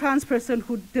queer and trans person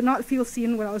who did not feel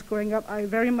seen when I was growing up, I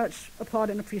very much applaud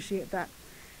and appreciate that.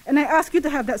 And I ask you to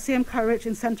have that same courage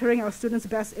in centering our students'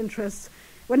 best interests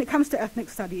when it comes to ethnic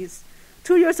studies.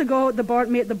 2 years ago, the board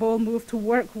made the bold move to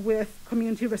work with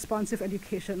community responsive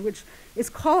education, which is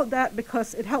called that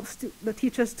because it helps the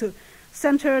teachers to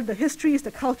center the histories,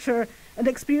 the culture, and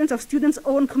the experience of students'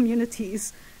 own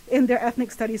communities in their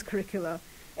ethnic studies curricula.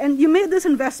 And you made this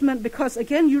investment because,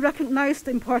 again, you recognize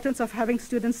the importance of having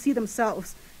students see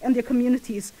themselves and their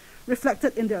communities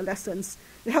reflected in their lessons.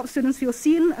 It helps students feel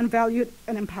seen and valued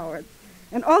and empowered.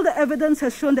 And all the evidence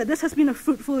has shown that this has been a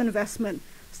fruitful investment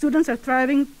Students are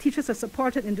thriving, teachers are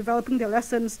supported in developing their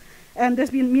lessons, and there's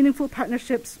been meaningful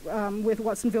partnerships with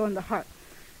Watsonville and the Heart.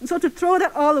 And so to throw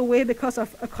that all away because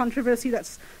of a controversy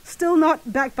that's still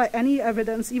not backed by any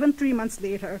evidence, even 3 months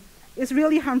later, is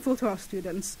really harmful to our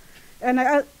students. And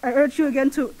I urge you again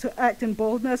to act in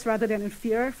boldness rather than in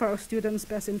fear for our students'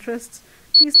 best interests.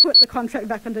 Please put the contract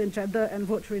back on the agenda and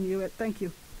vote to renew it. Thank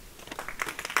you.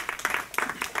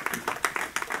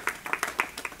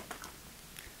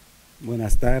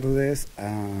 Buenas tardes.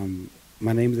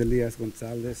 My name is Elias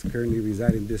Gonzalez, currently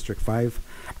reside in District 5.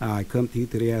 I come to you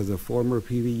today as a former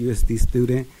PVUSD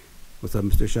student. What's up,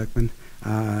 Mr. Sheckman?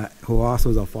 Who also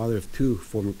is a father of 2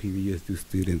 former PVUSD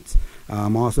students.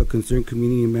 I'm also a concerned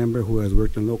community member who has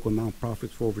worked in local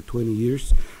nonprofits for over 20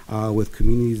 years with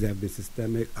communities that have been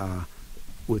systemic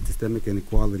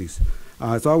inequalities.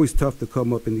 It's always tough to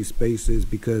come up in these spaces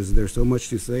because there's so much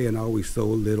to say and always so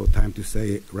little time to say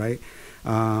it, right?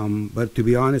 But to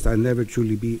be honest, I never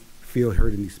truly feel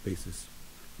heard in these spaces,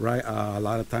 right? A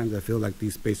lot of times I feel like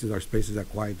these spaces are spaces that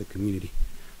quiet the community.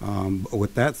 But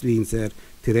with that being said,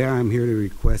 today I'm here to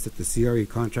request that the CRE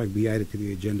contract be added to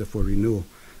the agenda for renewal.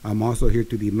 I'm also here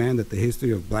to demand that the history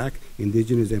of Black,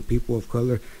 Indigenous, and people of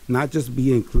color not just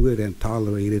be included and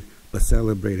tolerated, but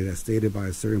celebrated, as stated by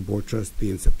a certain board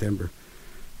trustee in September.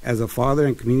 As a father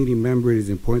and community member, it is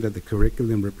important that the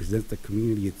curriculum represents the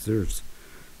community it serves.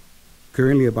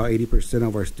 Currently, about 80%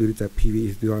 of our students at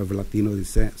PVUSD are of Latino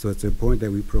descent, so it's important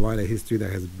that we provide a history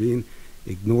that has been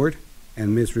ignored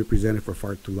and misrepresented for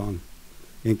far too long.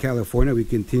 In California, we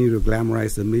continue to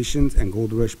glamorize the missions and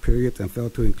gold rush periods and fail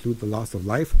to include the loss of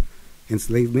life,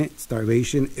 enslavement,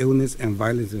 starvation, illness, and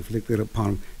violence inflicted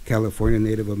upon California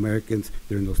Native Americans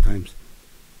during those times.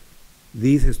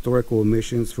 These historical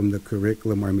omissions from the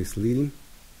curriculum are misleading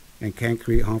and can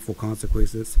create harmful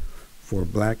consequences for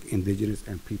Black, Indigenous,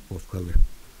 and people of color.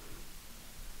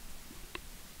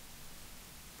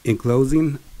 In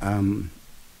closing,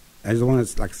 I just want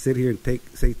to sit here and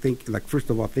say thank you. First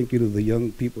of all, thank you to the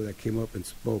young people that came up and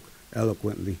spoke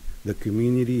eloquently, the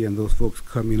community and those folks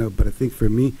coming up. But I think for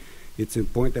me, it's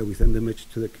important that we send a message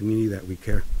to the community that we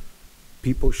care.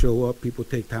 People show up, people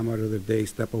take time out of their day,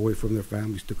 step away from their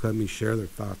families to come and share their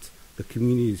thoughts. The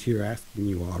community is here asking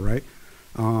you all, right?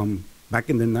 Back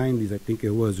in the 90s, I think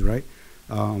it was, right?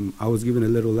 I was given a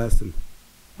little lesson.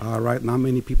 Right, not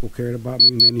many people cared about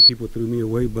me, many people threw me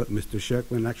away, but Mr.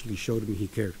 Sheckman actually showed me he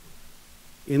cared.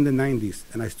 In the 90s,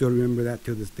 and I still remember that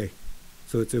to this day.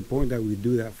 So it's important that we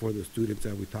do that for the students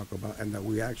that we talk about and that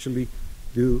we actually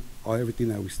do everything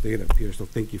that we state up here. So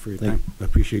thank you for your time. I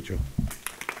appreciate you.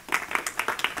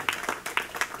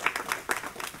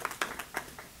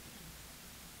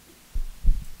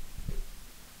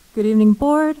 Good evening,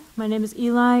 board. My name is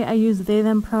Eli. I use they,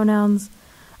 them pronouns.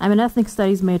 I'm an ethnic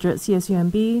studies major at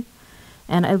CSUMB,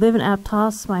 and I live in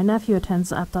Aptos. My nephew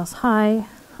attends Aptos High.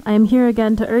 I am here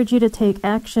again to urge you to take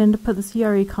action to put the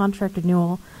CRE contract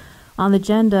renewal on the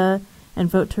agenda and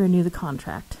vote to renew the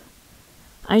contract.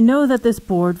 I know that this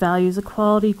board values a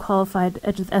quality, qualified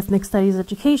ethnic studies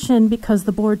education because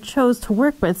the board chose to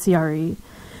work with CRE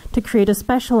to create a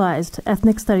specialized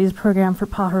ethnic studies program for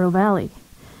Pajaro Valley.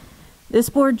 This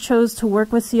board chose to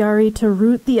work with CRE to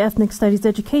root the ethnic studies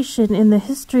education in the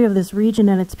history of this region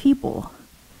and its people.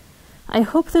 I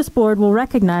hope this board will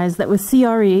recognize that with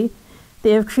CRE,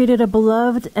 they have created a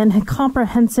beloved and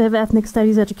comprehensive ethnic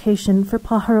studies education for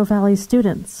Pajaro Valley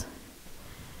students.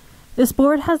 This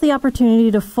board has the opportunity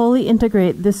to fully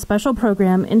integrate this special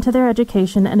program into their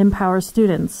education and empower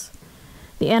students.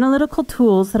 The analytical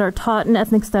tools that are taught in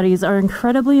ethnic studies are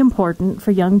incredibly important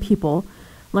for young people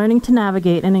learning to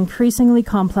navigate an increasingly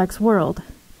complex world.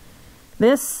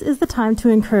 This is the time to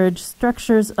encourage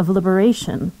structures of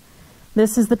liberation.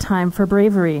 This is the time for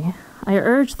bravery. I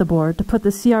urge the board to put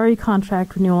the CRE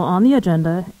contract renewal on the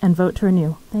agenda and vote to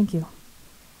renew. Thank you.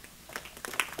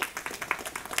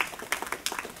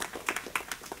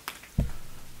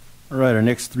 All right, our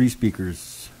next 3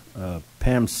 speakers,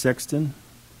 Pam Sexton,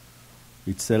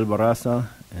 Itzel Barraza,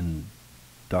 and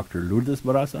Dr. Lourdes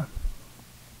Barraza.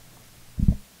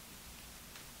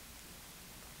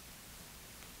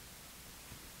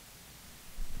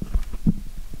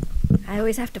 I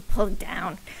always have to pull it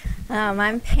down.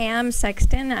 I'm Pam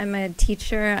Sexton. I'm a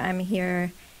teacher. I'm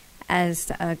here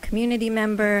as a community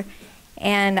member,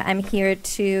 and I'm here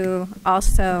to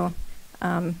also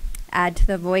add to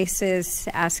the voices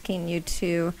asking you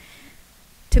to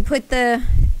put the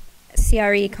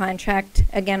CRE contract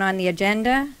again on the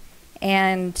agenda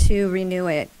and to renew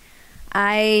it.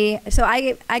 I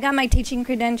got my teaching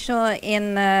credential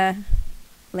in the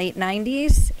late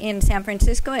 90s in San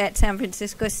Francisco at San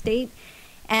Francisco State,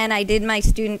 and I did my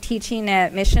student teaching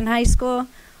at Mission High School,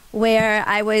 where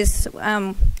I was,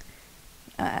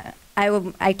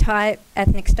 I taught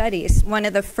ethnic studies, one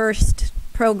of the first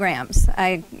programs.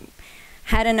 I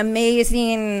had an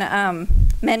amazing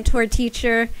mentor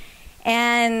teacher,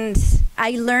 and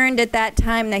I learned at that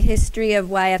time the history of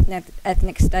why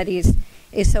ethnic studies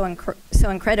is so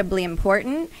incredibly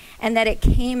important, and that it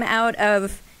came out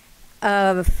of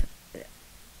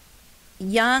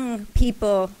young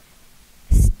people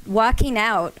walking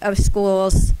out of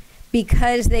schools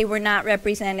because they were not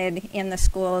represented in the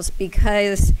schools,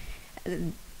 because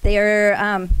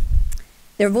their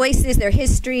voices, their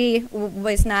history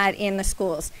was not in the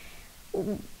schools.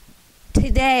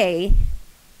 Today,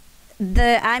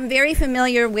 I'm very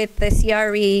familiar with the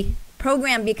CRE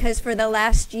program because for the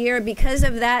last year, because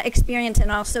of that experience,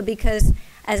 and also because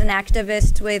as an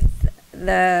activist with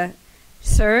the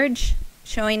Surge,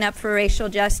 showing up for racial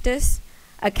justice,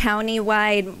 a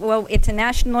county-wide, well, it's a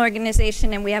national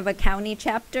organization and we have a county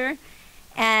chapter,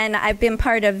 and I've been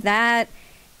part of that,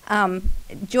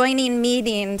 joining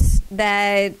meetings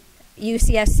that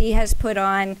UCSC has put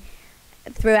on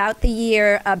throughout the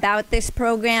year about this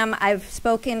program. I've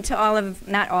spoken to all of,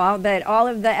 not all, but all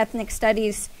of the ethnic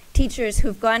studies teachers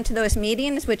who've gone to those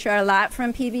meetings, which are a lot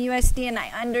from PVUSD, and I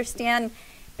understand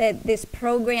that this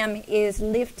program is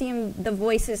lifting the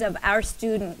voices of our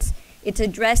students. It's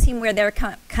addressing where they're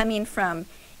coming from.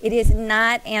 It is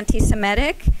not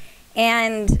anti-Semitic,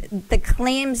 and the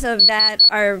claims of that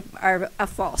are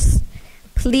false.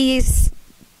 Please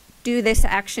do this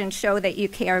action, show that you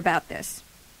care about this.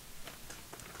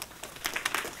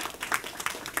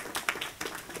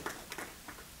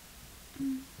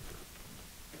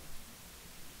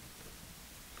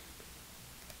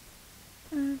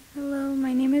 Hello,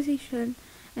 my name is Ishun,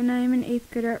 and I am an 8th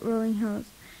grader at Rolling Hills.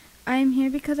 I am here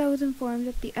because I was informed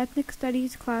that the ethnic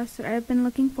studies class that I have been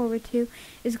looking forward to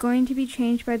is going to be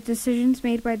changed by decisions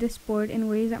made by this board in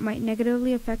ways that might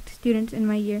negatively affect students in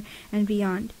my year and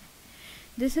beyond.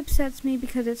 This upsets me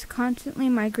because it's constantly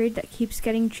my grade that keeps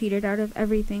getting cheated out of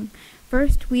everything.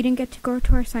 First, we didn't get to go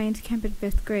to our science camp in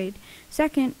 5th grade.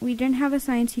 Second, we didn't have a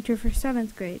science teacher for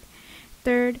 7th grade.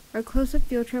 Third, our close-up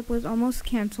field trip was almost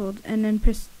canceled and then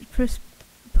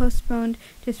postponed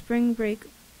to spring break,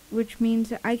 which means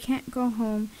that I can't go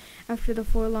home after the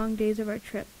 4 long days of our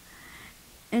trip.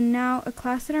 And now, a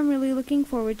class that I'm really looking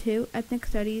forward to, ethnic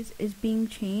studies, is being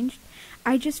changed.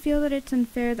 I just feel that it's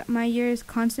unfair that my year is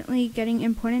constantly getting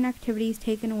important activities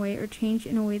taken away or changed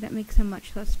in a way that makes them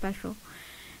much less special.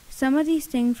 Some of these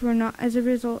things were not as a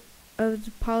result of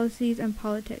policies and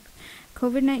politics.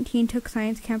 COVID-19 took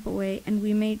science camp away, and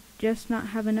we may just not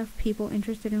have enough people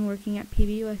interested in working at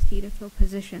PVUSD to fill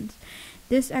positions.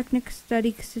 This ethnic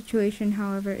study situation,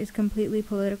 however, is completely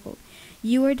political.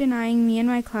 You are denying me and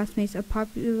my classmates a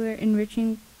popular,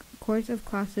 enriching course of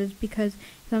classes because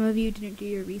some of you didn't do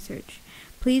your research.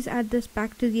 Please add this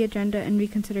back to the agenda and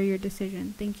reconsider your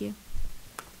decision. Thank you.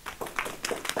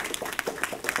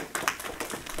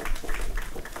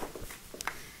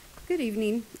 Good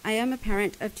evening. I am a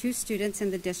parent of 2 students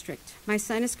in the district. My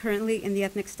son is currently in the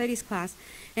ethnic studies class,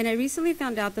 and I recently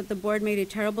found out that the board made a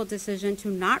terrible decision to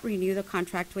not renew the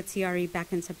contract with CRE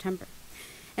back in September.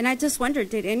 And I just wondered,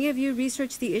 did any of you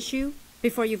research the issue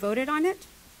before you voted on it?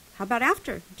 How about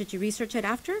after? Did you research it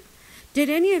after? Did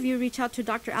any of you reach out to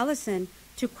Dr. Allison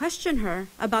to question her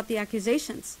about the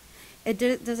accusations? It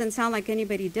doesn't sound like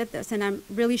anybody did this, and I'm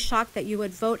really shocked that you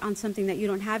would vote on something that you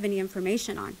don't have any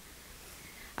information on.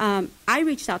 I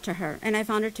reached out to her, and I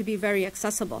found her to be very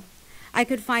accessible. I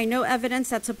could find no evidence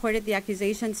that supported the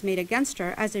accusations made against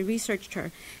her as I researched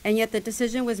her, and yet the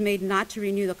decision was made not to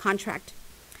renew the contract.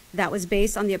 That was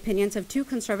based on the opinions of 2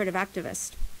 conservative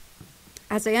activists.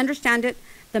 As I understand it,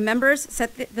 the members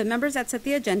that set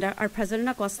the agenda are President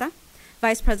Acosta,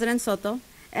 Vice President Soto,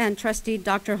 and Trustee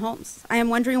Dr. Holmes. I am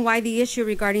wondering why the issue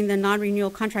regarding the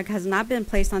non-renewal contract has not been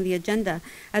placed on the agenda,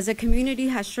 as the community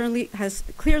has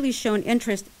clearly shown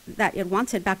interest that it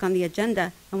wants it back on the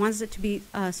agenda and wants it to be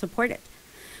supported.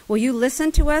 Will you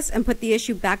listen to us and put the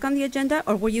issue back on the agenda,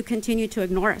 or will you continue to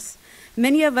ignore us?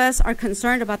 Many of us are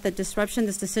concerned about the disruption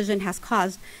this decision has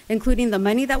caused, including the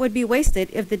money that would be wasted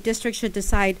if the district should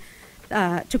decide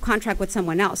to contract with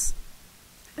someone else.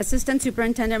 Assistant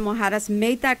Superintendent Mojadas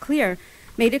made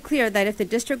it clear that if the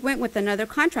district went with another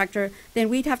contractor, then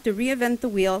we'd have to reinvent the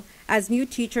wheel, as new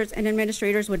teachers and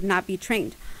administrators would not be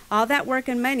trained. All that work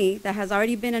and money that has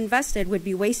already been invested would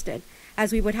be wasted,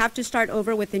 as we would have to start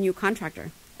over with a new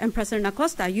contractor. And President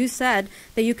Acosta, you said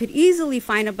that you could easily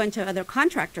find a bunch of other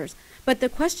contractors, but the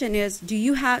question is,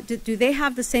 do they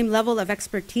have the same level of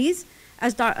expertise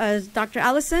as Dr.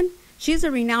 Allison? She's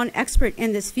a renowned expert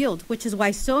in this field, which is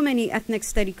why so many ethnic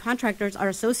study contractors are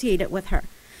associated with her.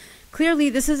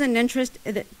 Clearly, there is an interest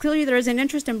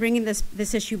in bringing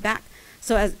this issue back.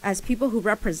 So as people who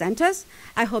represent us,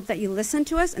 I hope that you listen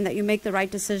to us and that you make the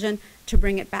right decision to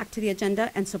bring it back to the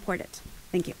agenda and support it.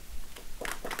 Thank you.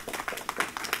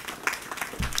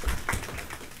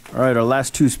 All right, our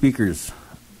last two speakers,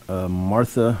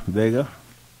 Martha Vega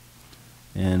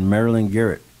and Marilyn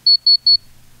Garrett.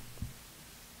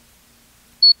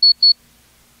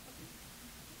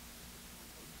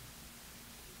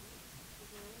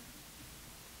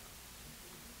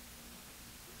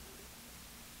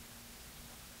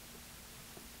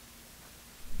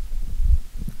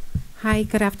 Hi,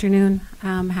 good afternoon.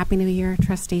 Happy New Year,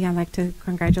 Trustee. I'd like to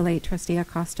congratulate Trustee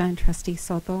Acosta and Trustee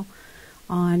Soto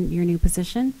on your new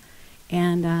position,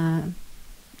 and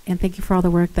thank you for all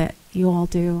the work that you all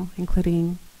do,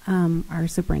 including our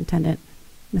superintendent,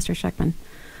 Mr. Scheckman.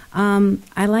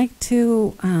 I'd like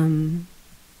to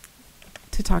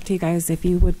talk to you guys if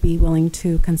you would be willing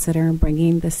to consider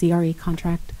bringing the CRE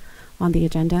contract on the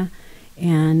agenda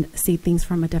and see things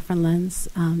from a different lens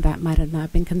that might have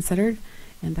not been considered.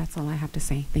 And that's all I have to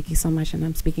say. Thank you so much. And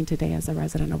I'm speaking today as a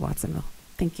resident of Watsonville.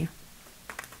 Thank you.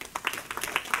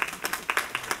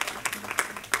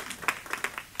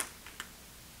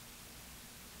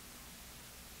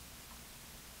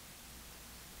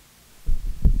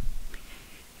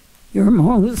 Your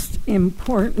most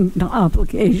important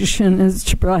obligation is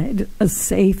to provide a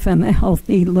safe and a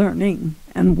healthy learning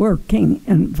and working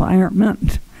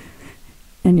environment.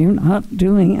 And you're not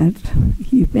doing it.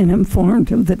 You've been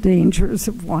informed of the dangers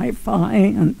of Wi-Fi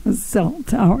and the cell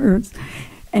towers,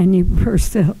 and you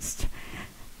persist.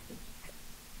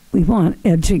 We want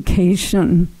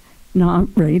education, not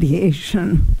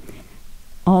radiation.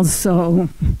 Also,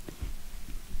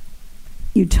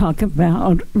 you talk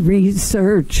about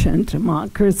research and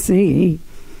democracy.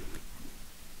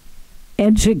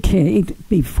 Educate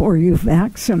before you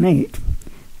vaccinate.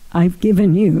 I've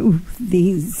given you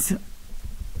these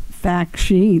fact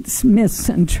sheets, myths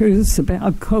and truths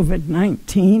about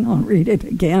COVID-19. I'll read it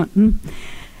again.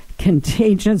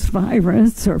 Contagious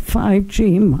virus or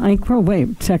 5G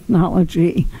microwave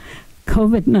technology,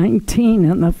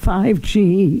 COVID-19 and the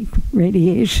 5G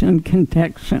radiation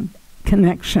connection.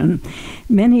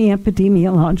 Many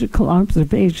epidemiological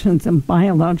observations and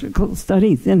biological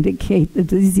studies indicate the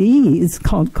disease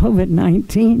called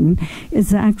COVID-19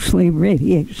 is actually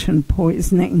radiation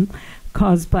poisoning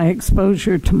caused by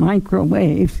exposure to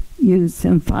microwaves used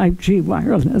in 5G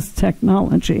wireless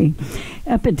technology.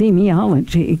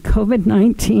 Epidemiology.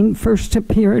 COVID-19 first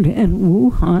appeared in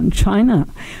Wuhan, China,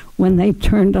 when they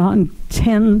turned on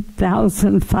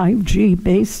 10,000 5G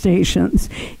base stations.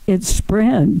 It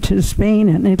spread to Spain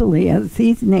and Italy as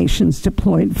these nations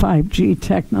deployed 5G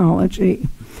technology.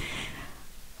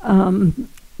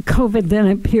 COVID then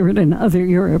appeared in other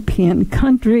European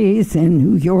countries, in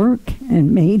New York,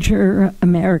 and major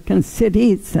American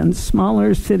cities, and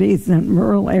smaller cities and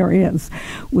rural areas,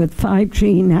 with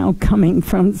 5G now coming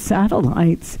from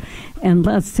satellites, and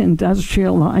less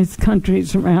industrialized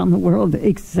countries around the world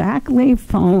exactly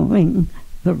following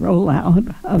the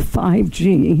rollout of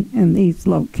 5G in these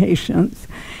locations.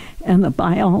 And the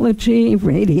biology,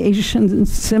 radiation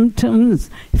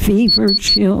symptoms, fever,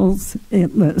 chills,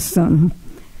 it lists them.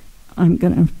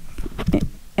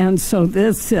 And so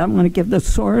this, I'm going to give the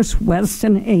source,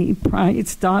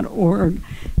 WestonAPrice.org,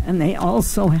 and they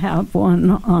also have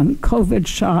one on COVID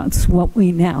shots, what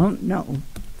we now know,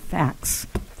 facts.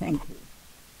 Thank you.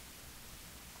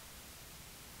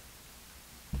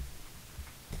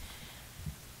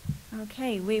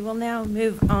 Okay, we will now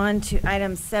move on to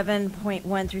items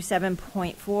 7.1 through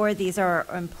 7.4. These are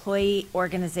our employee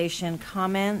organization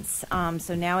comments.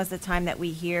 So now is the time that we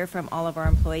hear from all of our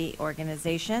employee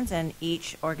organizations, and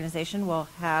each organization will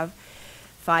have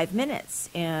 5 minutes.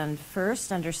 And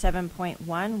first, under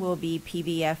 7.1, will be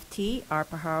PVFT, our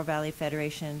Pajaro Valley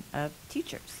Federation of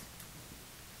Teachers.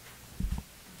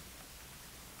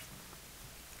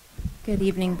 Good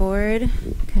evening, board.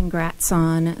 Congrats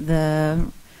on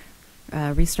the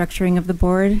restructuring of the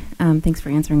board. Thanks for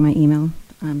answering my email,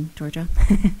 Georgia.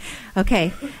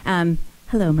 Okay.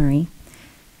 Hello, Marie.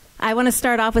 I want to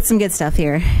start off with some good stuff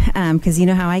here, because you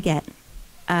know how I get.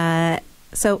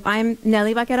 So I'm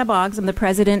Nelly Vaquera Boggs. I'm the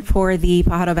president for the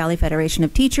Pajaro Valley Federation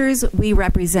of Teachers. We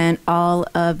represent all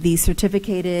of the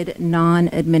certificated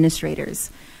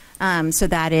non-administrators. So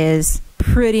that is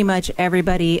pretty much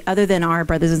everybody other than our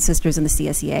brothers and sisters in the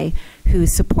CSEA who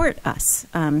support us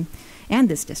and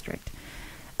this district.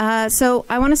 So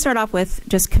I want to start off with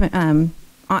just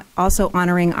also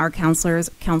honoring our counselors.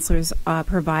 Counselors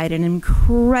provide an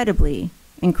incredibly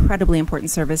important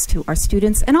service to our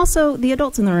students and also the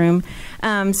adults in the room.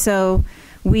 So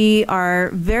we are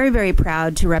very, very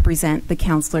proud to represent the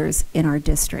counselors in our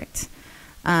district.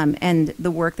 And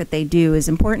the work that they do is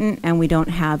important, and we don't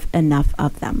have enough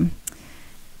of them.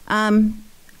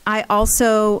 I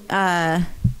also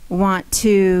want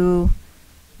to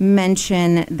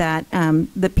mention that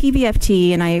the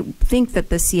PVFT, and I think that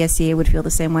the CSEA would feel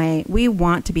the same way, we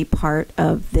want to be part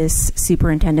of this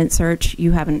superintendent search.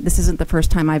 This isn't the first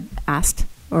time I've asked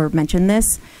or mentioned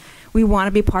this. We want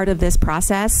to be part of this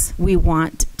process. We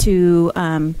want to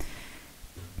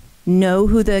know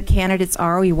who the candidates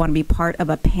are. We want to be part of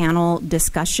a panel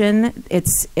discussion.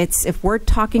 It's if we're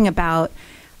talking about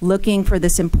looking for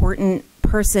this important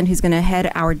person who's going to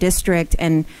head our district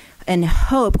and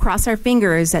hope, cross our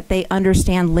fingers, that they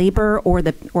understand labor or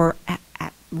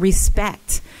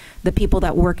respect the people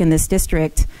that work in this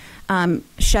district,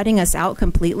 shutting us out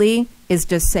completely is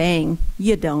just saying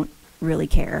you don't really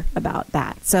care about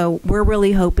that. So we're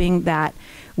really hoping that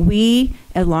we,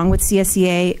 along with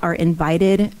CSEA, are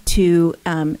invited to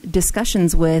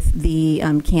discussions with the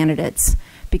candidates,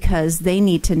 because they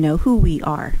need to know who we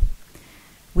are.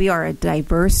 We are a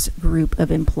diverse group of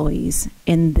employees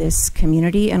in this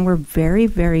community, and we're very,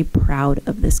 very proud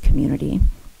of this community.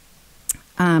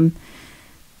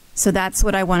 So that's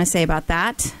what I want to say about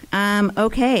that.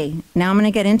 Okay, now I'm going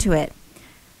to get into it.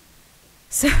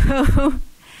 So,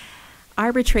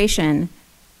 arbitration.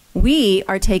 We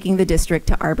are taking the district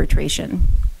to arbitration.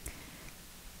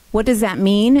 What does that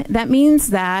mean? That means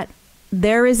that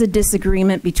there is a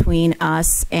disagreement between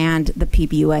us and the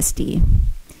PBUSD.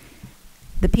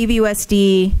 The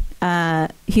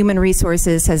PBUSD Human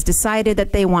Resources has decided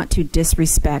that they want to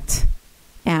disrespect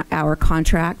our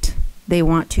contract. They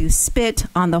want to spit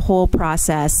on the whole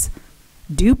process,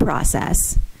 due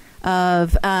process,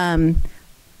 of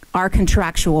our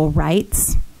contractual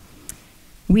rights.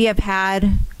 We have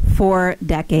had for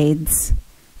decades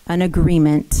an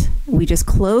agreement. We just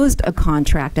closed a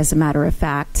contract, as a matter of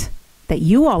fact, that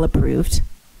you all approved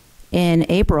in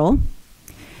April.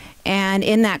 And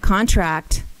in that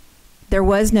contract, there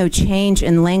was no change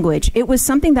in language. It was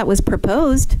something that was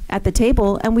proposed at the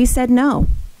table, and we said no.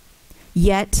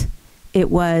 Yet,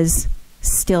 it was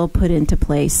still put into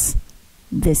place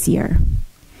this year.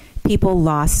 People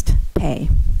lost pay.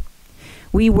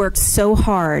 We worked so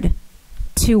hard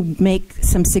to make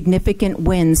some significant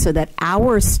wins so that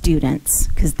our students,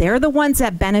 because they're the ones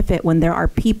that benefit when there are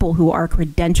people who are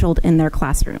credentialed in their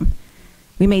classroom.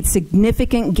 We made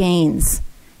significant gains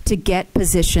to get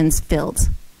positions filled.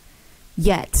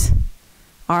 Yet,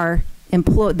 the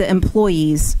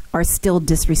employees are still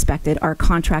disrespected. Our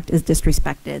contract is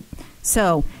disrespected.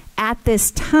 So, at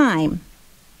this time,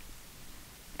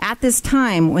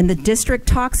 when the district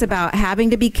talks about having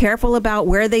to be careful about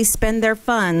where they spend their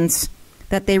funds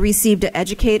that they receive to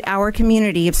educate our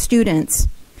community of students,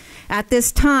 at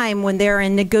this time when they're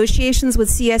in negotiations with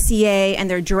CSEA and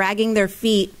they're dragging their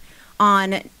feet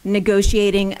on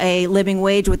negotiating a living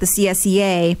wage with the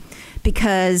CSEA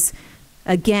because,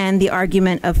 again, the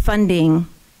argument of funding,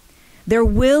 they're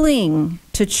willing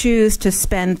to choose to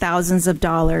spend thousands of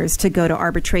dollars to go to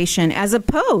arbitration, as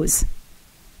opposed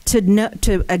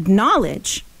to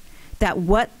acknowledge that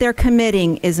what they're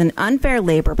committing is an unfair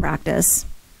labor practice,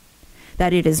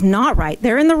 that it is not right.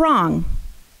 They're in the wrong.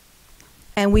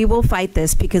 And we will fight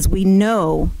this, because we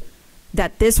know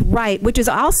that this right, which is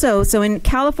also, so in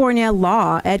California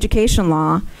law, education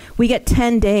law, we get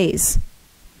 10 days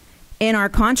in our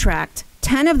contract.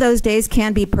 10 of those days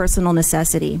can be personal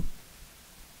necessity.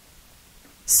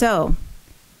 So,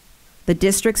 the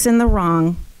district's in the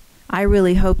wrong. I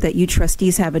really hope that you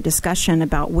trustees have a discussion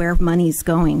about where money's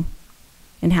going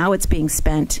and how it's being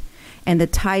spent and the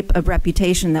type of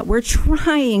reputation that we're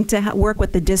trying to work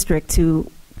with the district to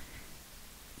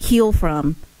heal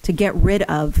from, to get rid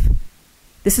of.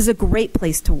 This is a great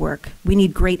place to work. We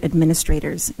need great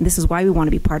administrators, and this is why we want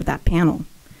to be part of that panel.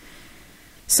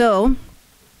 So,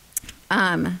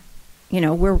 you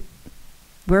know,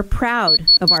 we're proud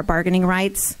of our bargaining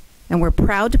rights, and we're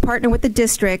proud to partner with the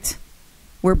district.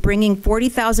 We're bringing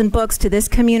 40,000 books to this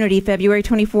community February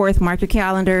 24th. Mark your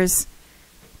calendars.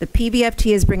 The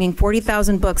PBFT is bringing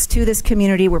 40,000 books to this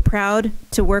community. We're proud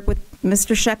to work with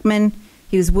Mr. Scheckman.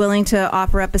 He was willing to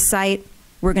offer up a site.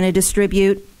 We're going to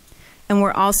distribute. And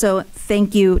we're also,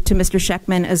 thank you to Mr.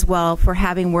 Scheckman as well for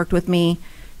having worked with me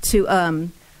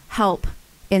to help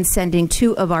in sending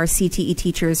 2 of our CTE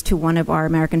teachers to one of our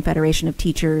American Federation of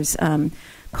Teachers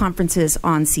conferences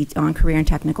on career and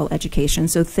technical education.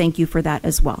 So thank you for that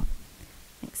as well.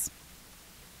 Thanks.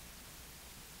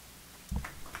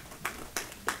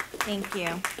 Thank you.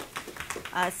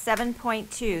 7.2,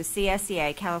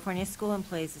 CSEA, California School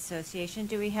Employees Association.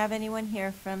 Do we have anyone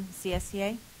here from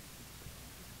CSEA?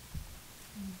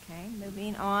 Okay,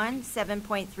 moving on.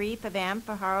 7.3, PAVAM,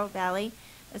 Pajaro Valley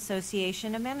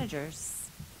Association of Managers.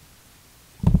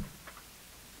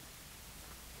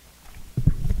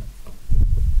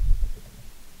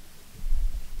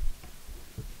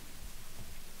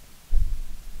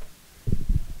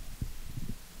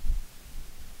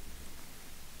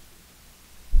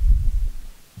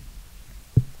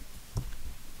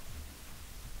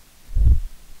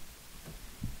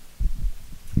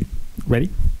 Ready?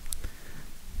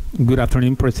 Good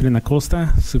afternoon, President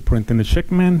Acosta, Superintendent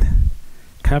Sheckman,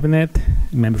 Cabinet,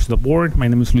 members of the board. My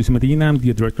name is Luis Medina. I'm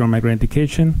the Director of Migrant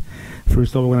Education.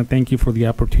 First of all, I want to thank you for the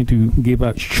opportunity to give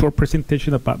a short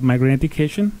presentation about migrant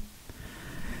education.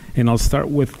 And I'll start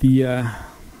with the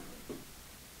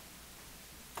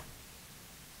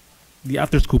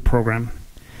after-school program.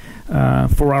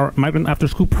 For our migrant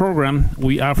after-school program,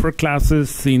 we offer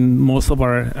classes in most of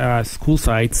our school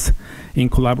sites in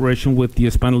collaboration with the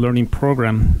Hispanic Learning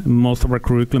Program. Most of our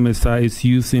curriculum is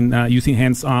using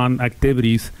hands-on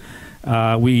activities.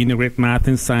 We integrate math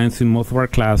and science in most of our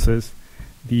classes.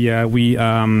 We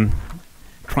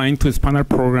trying to expand our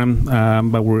program,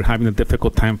 but we're having a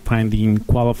difficult time finding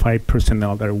qualified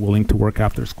personnel that are willing to work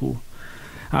after school.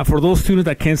 For those students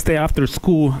that can't stay after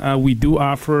school, we do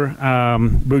offer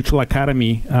virtual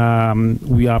academy.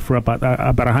 We offer about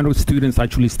 100 students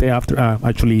actually stay after.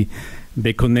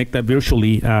 They connect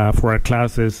virtually for our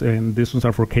classes, and these ones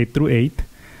are for K through 8.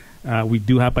 We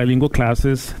do have bilingual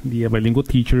classes, the bilingual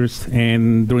teachers,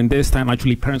 and during this time,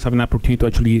 actually, parents have an opportunity to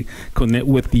actually connect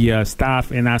with the staff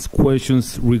and ask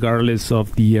questions regardless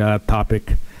of the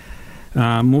topic.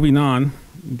 Moving on,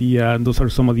 those are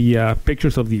some of the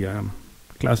pictures of the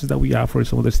classes that we offer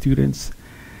some of the students.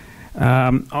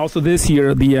 Also this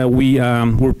year,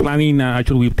 we're planning.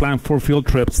 We plan 4 field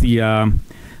trips.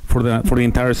 For the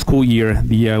entire school year.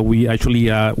 We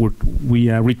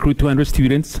recruit 200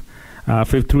 students,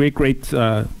 5th through 8th grade.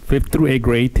 5th through 8th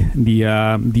grade.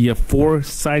 The 4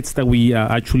 sites that we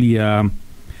actually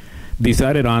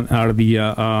decided on are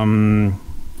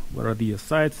what are the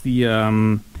sites?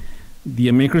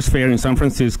 The Makers Fair in San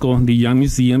Francisco, the Young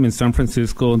Museum in San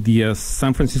Francisco, the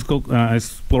San Francisco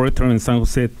Exploratory and San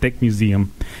Jose Tech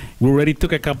Museum. We already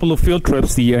took a couple of field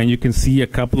trips here, and you can see a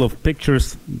couple of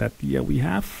pictures that we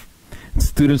have.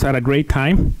 Students had a great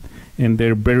time, and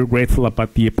they're very grateful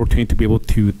about the opportunity to be able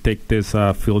to take these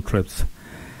field trips.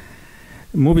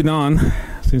 Moving on,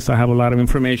 since I have a lot of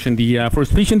information, for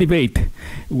speech and debate,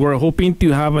 we're hoping to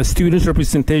have a students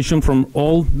representation from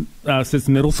all 6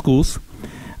 middle schools.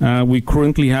 We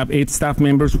currently have 8 staff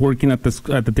members working at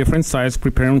the different sites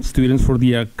preparing students for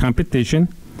the competition.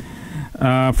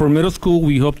 For middle school,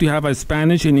 we hope to have a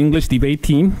Spanish and English debate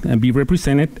team and be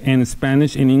represented, and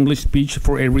Spanish and English speech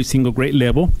for every single grade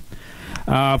level.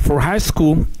 For high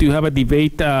school, to have a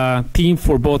debate team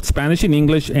for both Spanish and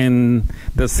English, and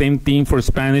the same team for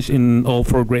Spanish in all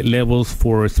 4 grade levels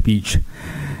for speech.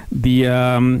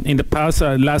 In the past,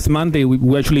 last Monday,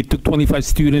 we actually took 25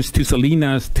 students to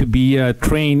Salinas to be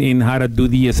trained in how to do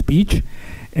the speech.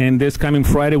 And this coming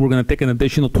Friday, we're going to take an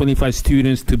additional 25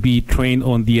 students to be trained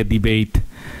on the debate.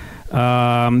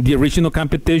 The original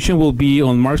competition will be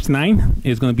on March 9.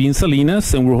 It's going to be in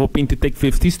Salinas, and we're hoping to take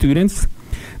 50 students.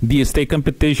 The state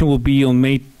competition will be on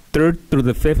May 3rd through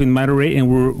the 5th in Monterey, and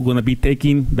we're going to be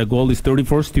taking, the goal is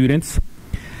 34 students.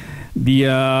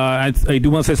 I do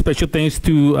want to say special thanks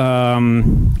to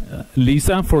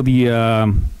Lisa for the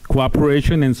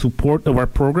cooperation and support of our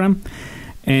program,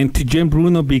 and to Jen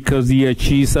Bruno because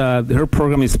her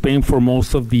program is paying for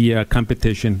most of the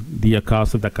competition, the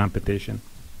cost of the competition.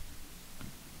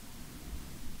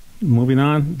 Moving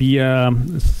on,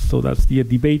 so that's the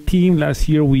debate team. Last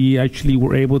year, we actually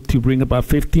were able to bring about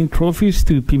 15 trophies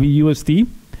to PVUSD.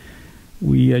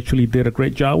 We actually did a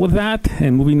great job with that.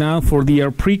 And moving on for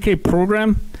the pre-K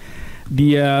program,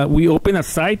 we opened a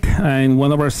site in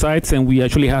one of our sites, and we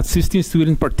actually had 16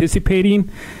 students participating.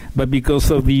 But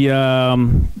because of the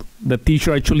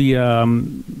teacher actually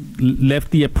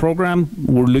left the program,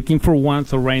 we're looking for one.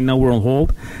 So right now we're on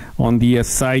hold on the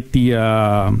site, the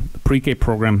pre-K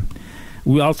program.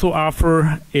 We also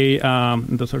offer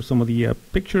those are some of the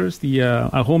pictures,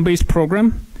 a home-based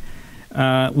program.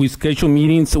 We schedule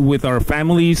meetings with our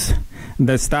families.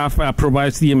 The staff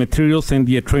provides the materials and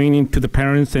the training to the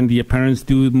parents, and the parents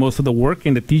do most of the work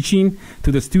and the teaching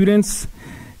to the students.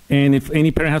 And if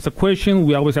any parent has a question,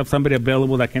 we always have somebody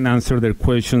available that can answer their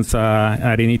questions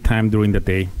at any time during the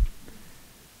day.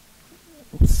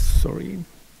 Oops, sorry.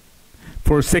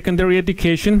 For secondary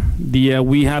education,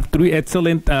 we have 3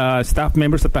 excellent staff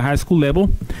members at the high school level.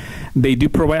 They do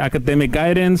provide academic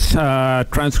guidance,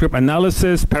 transcript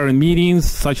analysis, parent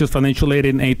meetings, such as financial aid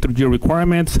and A through G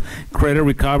requirements, credit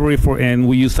recovery and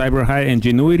we use Cyber High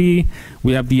Ingenuity.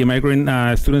 We have the Migrant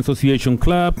Student Association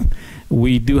Club.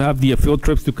 We do have the field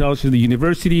trips to colleges and the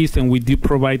universities, and we do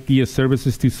provide the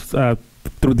services to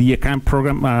through the account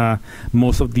program,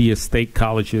 most of the state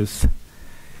colleges.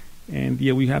 And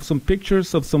we have some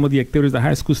pictures of some of the activities that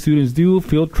high school students do,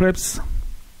 field trips.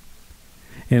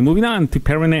 And moving on to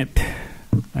ParentNet,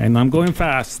 and I'm going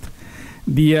fast.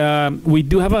 We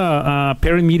do have a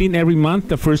parent meeting every month,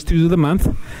 the first Tuesday of the month.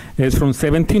 It's from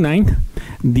 7 to 9.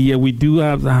 We do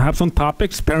have some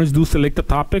topics. Parents do select the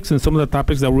topics, and some of the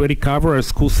topics that we already cover are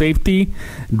school safety,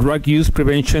 drug use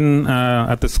prevention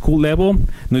at the school level,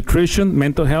 nutrition,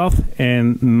 mental health,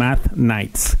 and math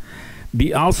nights.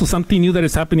 Also something new that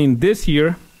is happening this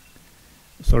year.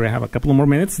 Sorry, I have a couple of more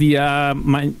minutes.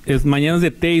 Mañanas de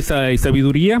Té y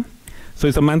Sabiduría. So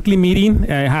it's a monthly meeting.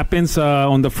 It happens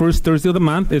on the first Thursday of the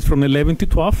month. It's from 11 to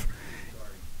 12.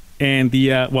 And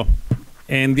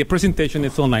the presentation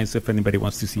is online, so if anybody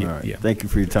wants to see it. Right. Yeah. Thank you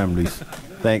for your time, Luis.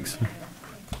 Thanks.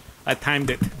 I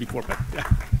timed it before, but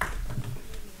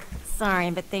Sorry,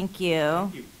 but thank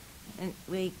you. And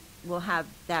we will have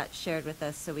that shared with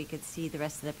us so we could see the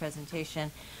rest of the presentation.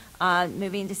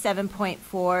 Moving to 7.4,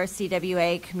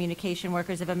 CWA, Communication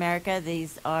Workers of America.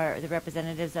 These are the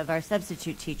representatives of our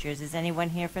substitute teachers. Is anyone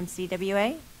here from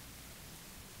CWA?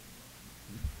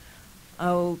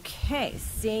 Okay,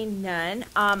 seeing none.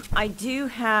 I do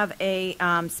have a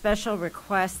special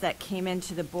request that came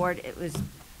into the board. It was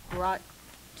brought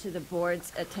to the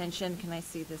board's attention. Can I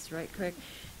see this right quick?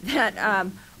 That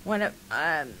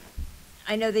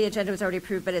I know the agenda was already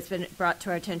approved, but it's been brought to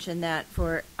our attention that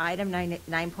for item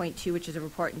 9.2, which is a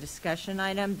report and discussion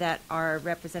item, that our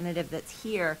representative that's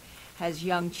here has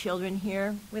young children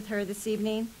here with her this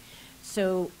evening.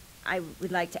 So I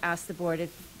would like to ask the board if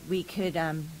we could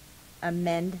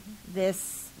amend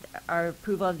this, our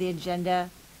approval of the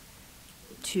agenda,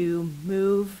 to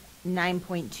move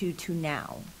 9.2 to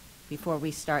now, before we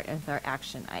start with our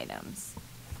action items.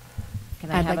 Can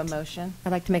I have a motion?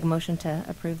 I'd like to make a motion to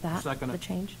approve that, the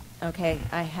change. Okay,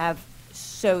 I have,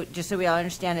 so just so we all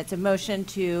understand, it's a motion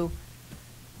to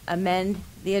amend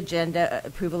the agenda,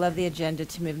 approval of the agenda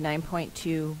to move 9.2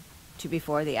 to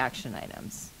before the action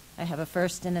items. I have a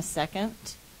first and a second.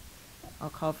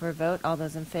 I'll call for a vote. All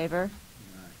those in favor?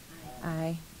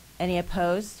 Aye. Any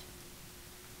opposed?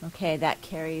 Okay, that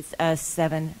carries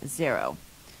 7-0.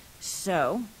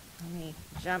 So, let me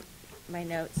jump my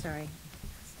notes, sorry.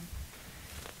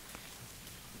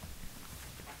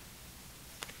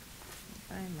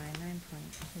 My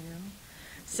 9.2.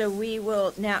 So we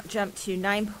will now jump to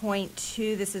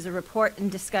 9.2. This is a report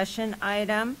and discussion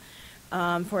item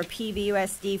for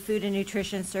PVUSD Food and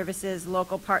Nutrition Services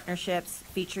local partnerships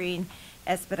featuring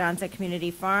Esperanza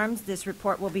Community Farms. This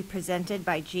report will be presented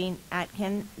by Jean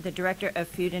Atkin, the Director of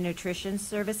Food and Nutrition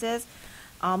Services,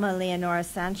 Alma Leonora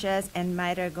Sanchez, and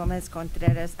Mayra Gomez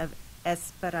Contreras of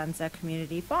Esperanza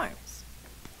Community Farms.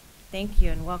 Thank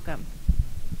you and welcome.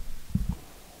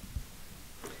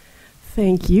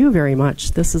 Thank you very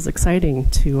much. This is exciting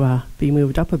to be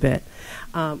moved up a bit.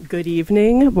 Good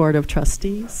evening, Board of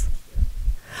Trustees.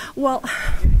 Well,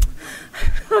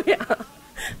 oh yeah,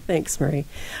 thanks, Marie.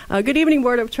 Good evening,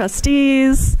 Board of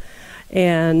Trustees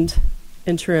and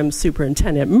Interim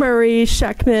Superintendent Murray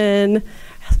Scheckman.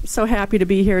 So happy to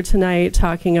be here tonight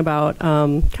talking about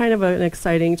kind of an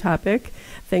exciting topic.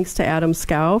 Thanks to Adam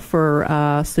Scow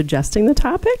for suggesting the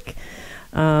topic.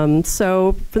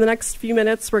 So for the next few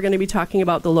minutes, we're going to be talking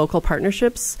about the local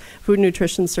partnerships Food and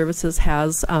Nutrition Services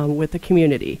has with the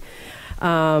community.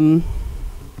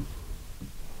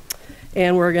 And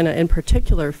we're going to, in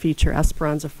particular, feature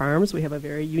Esperanza Farms. We have a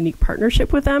very unique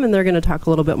partnership with them, and they're going to talk a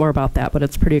little bit more about that, but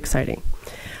it's pretty exciting.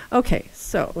 Okay,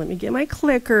 so let me get my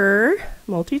clicker.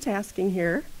 Multitasking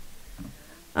here.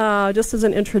 Just as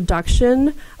an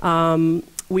introduction,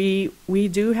 we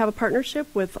do have a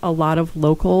partnership with a lot of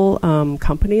local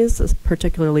companies,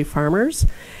 particularly farmers,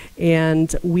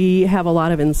 and we have a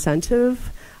lot of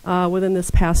incentive within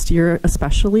this past year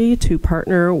especially to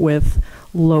partner with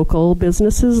local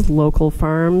businesses, local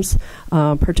farms,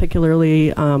 particularly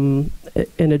in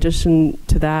addition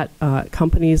to that,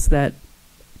 companies that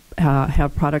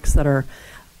have products that are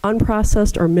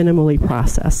unprocessed or minimally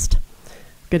processed.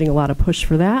 Getting a lot of push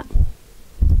for that.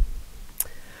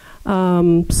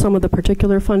 Some of the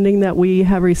particular funding that we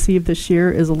have received this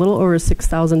year is a little over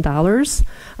 $6,000,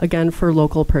 again, for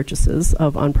local purchases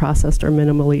of unprocessed or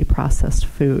minimally processed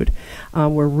food.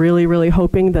 We're really, really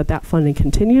hoping that that funding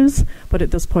continues, but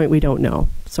at this point we don't know.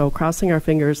 So crossing our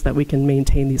fingers that we can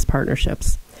maintain these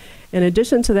partnerships. In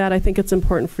addition to that, I think it's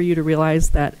important for you to realize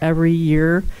that every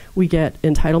year we get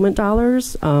entitlement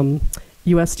dollars,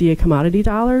 USDA commodity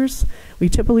dollars. We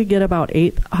typically get about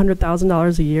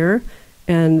 $800,000 a year.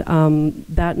 And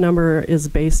that number is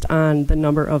based on the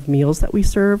number of meals that we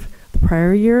serve the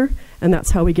prior year, and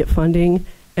that's how we get funding.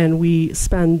 And we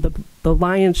spend the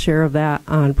lion's share of that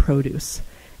on produce.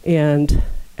 And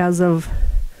as of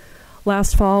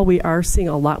last fall, we are seeing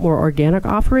a lot more organic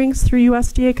offerings through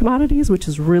USDA commodities, which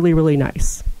is really, really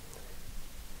nice.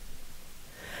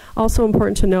 Also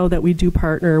important to know that we do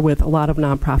partner with a lot of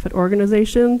nonprofit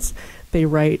organizations. They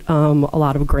write a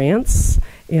lot of grants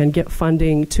and get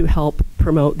funding to help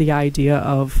promote the idea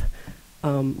of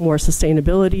more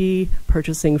sustainability,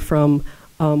 purchasing from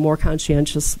more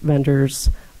conscientious vendors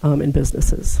and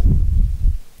businesses.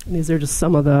 And these are just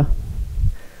some of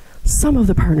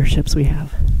the partnerships we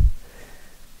have.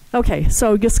 Okay,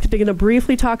 so just going to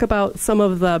briefly talk about some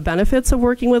of the benefits of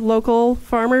working with local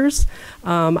farmers.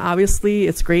 Obviously,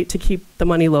 it's great to keep the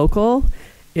money local.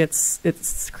 It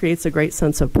creates a great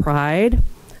sense of pride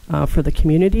for the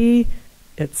community.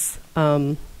 It's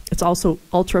also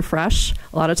ultra fresh.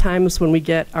 A lot of times when we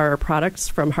get our products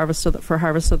from Harvest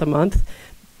of the Month,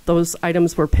 those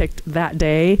items were picked that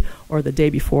day or the day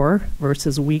before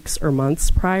versus weeks or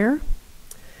months prior.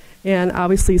 And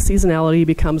obviously seasonality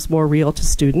becomes more real to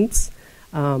students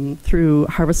through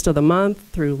Harvest of the Month,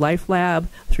 through Life Lab,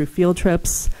 through field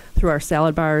trips, through our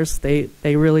salad bars. They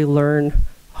really learn,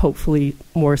 hopefully,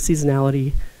 more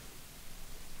seasonality.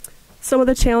 Some of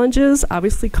the challenges,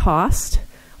 obviously cost.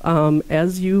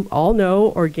 As you all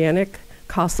know, organic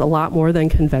costs a lot more than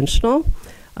conventional,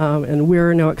 and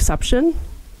we're no exception.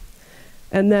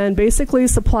 And then basically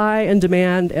supply and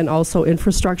demand and also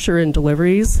infrastructure and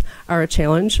deliveries are a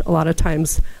challenge. A lot of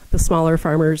times the smaller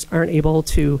farmers aren't able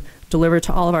to deliver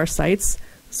to all of our sites,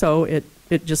 so it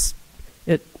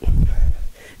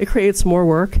creates more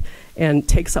work and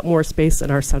takes up more space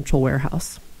in our central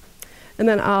warehouse. And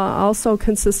then also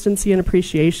consistency and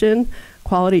appreciation.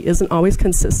 Quality isn't always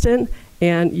consistent,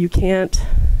 and you can't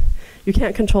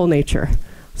control nature.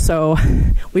 So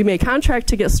we may contract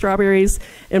to get strawberries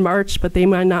in March, but they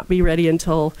might not be ready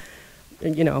until,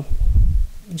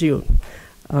 June.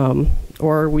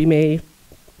 Or we may,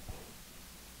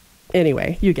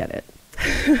 anyway, you get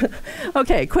it.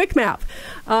 Okay, quick map.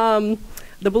 The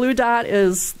blue dot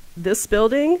is this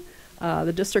building,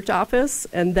 the district office,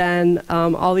 and then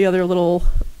all the other little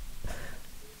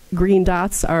green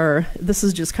dots are, this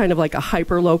is just kind of like a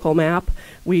hyper-local map.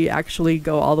 We actually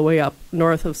go all the way up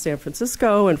north of San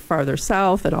Francisco and farther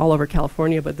south and all over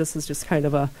California, but this is just kind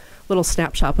of a little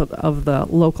snapshot of the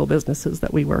local businesses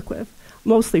that we work with,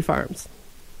 mostly farms.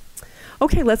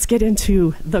 Okay, let's get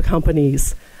into the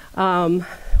companies.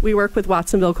 We work with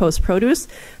Watsonville Coast Produce.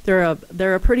 They're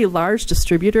a pretty large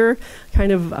distributor,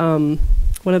 kind of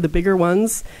one of the bigger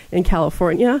ones in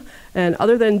California. And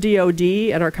other than DOD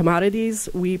and our commodities,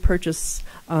 we purchase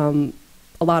a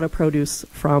lot of produce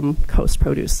from Coast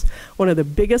Produce. One of the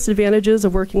biggest advantages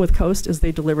of working with Coast is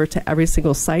they deliver to every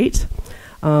single site,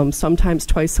 sometimes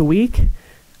twice a week,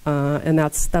 and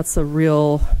that's a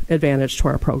real advantage to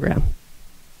our program.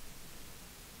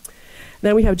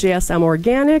 Then we have JSM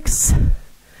Organics,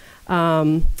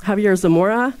 Javier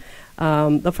Zamora.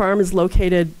 The farm is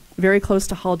located very close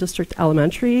to Hall District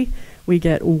Elementary. We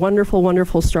get wonderful,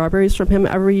 wonderful strawberries from him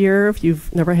every year. If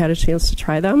you've never had a chance to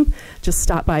try them, just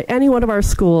stop by any one of our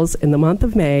schools in the month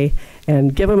of May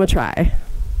and give them a try.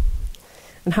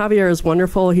 And Javier is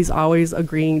wonderful. He's always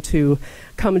agreeing to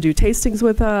come and do tastings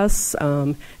with us.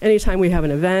 Anytime we have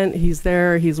an event, he's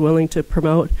there. He's willing to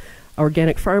promote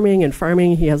organic farming and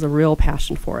farming. He has a real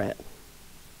passion for it.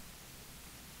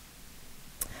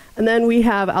 And then we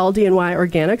have LD&Y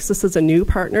Organics. This is a new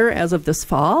partner as of this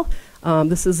fall.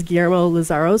 This is Guillermo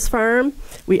Lazaro's farm.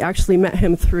 We actually met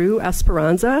him through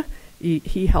Esperanza.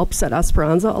 He helps at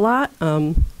Esperanza a lot.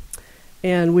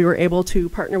 And we were able to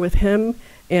partner with him,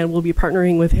 and we'll be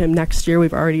partnering with him next year.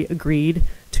 We've already agreed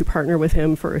to partner with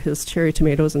him for his cherry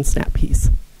tomatoes and snap peas.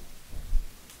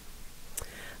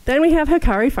 Then we have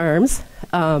Hikari Farms.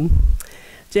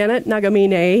 Janet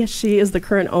Nagamine, she is the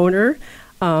current owner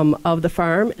of the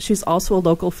farm. She's also a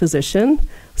local physician,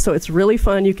 so it's really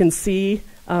fun. You can see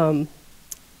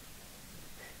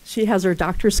she has her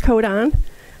doctor's coat on,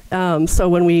 So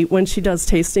when she does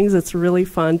tastings, it's really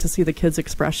fun to see the kids'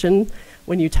 expression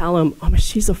when you tell them, oh,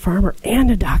 she's a farmer and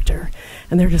a doctor.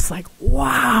 And they're just like,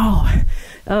 wow.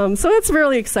 So it's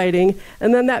really exciting.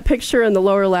 And then that picture in the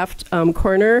lower left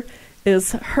corner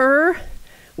is her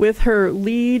with her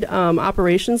lead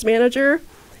operations manager,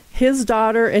 his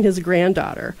daughter and his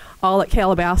granddaughter, all at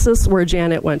Calabasas, where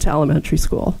Janet went to elementary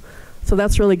school. So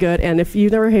that's really good. And if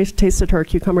you've never tasted her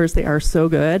cucumbers, they are so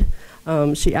good.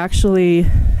 She actually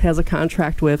has a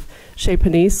contract with Chez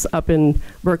Panisse up in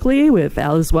Berkeley with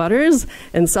Alice Waters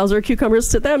and sells her cucumbers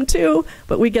to them too,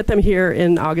 but we get them here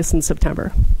in August and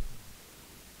September.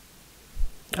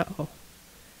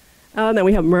 And then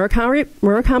we have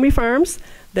Murakami Farms.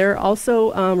 They're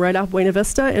also right off Buena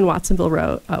Vista in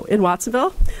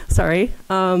Watsonville, sorry.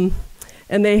 And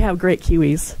they have great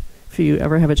kiwis. If you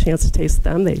ever have a chance to taste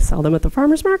them, they sell them at the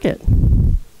farmer's market.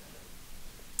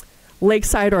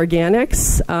 Lakeside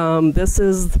Organics. This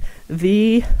is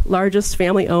the largest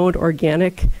family-owned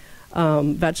organic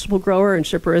vegetable grower and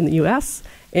shipper in the U.S.,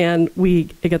 and we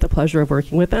get the pleasure of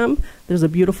working with them. There's a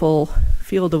beautiful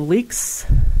field of leeks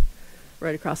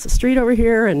right across the street over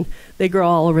here, and they grow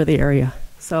all over the area.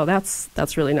 So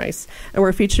that's really nice. And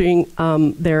we're featuring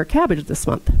their cabbage this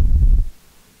month.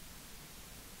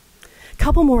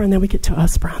 Couple more, and then we get to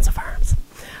Esperanza Farms.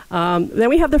 Then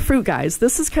we have the Fruit Guys.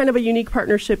 This is kind of a unique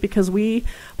partnership because we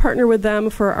partner with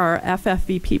them for our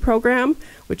FFVP program,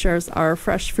 which is our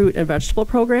fresh fruit and vegetable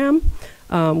program.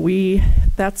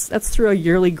 That's through a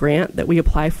yearly grant that we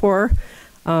apply for,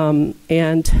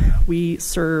 and we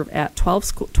serve at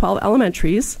 12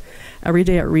 elementaries every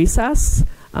day at recess.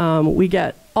 We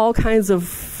get all kinds of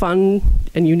fun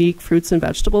and unique fruits and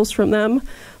vegetables from them.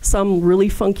 Some really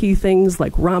funky things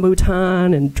like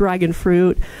rambutan and dragon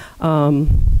fruit,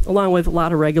 along with a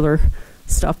lot of regular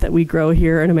stuff that we grow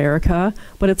here in America.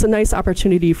 But it's a nice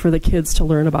opportunity for the kids to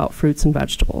learn about fruits and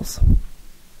vegetables.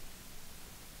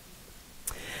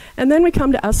 And then we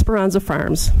come to Esperanza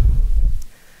Farms.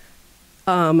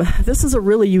 This is a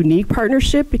really unique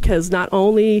partnership because not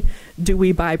only do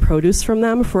we buy produce from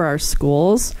them for our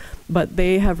schools, but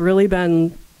they have really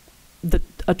been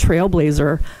a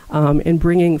trailblazer in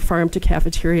bringing farm to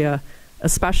cafeteria,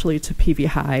 especially to PV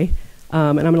High.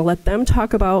 And I'm going to let them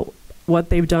talk about what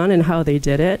they've done and how they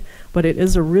did it. But it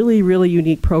is a really, really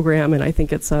unique program, and I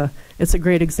think it's a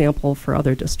great example for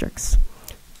other districts.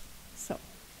 So,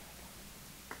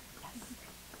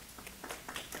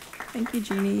 thank you,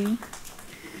 Jeannie.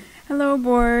 Hello,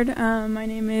 board. My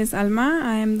name is Alma.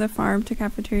 I am the Farm to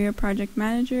Cafeteria Project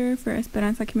Manager for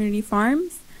Esperanza Community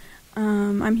Farms.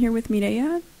 I'm here with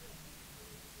Mireya.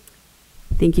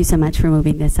 Thank you so much for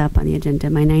moving this up on the agenda.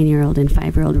 My 9-year-old and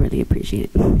 5-year-old really appreciate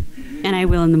it. And I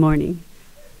will in the morning.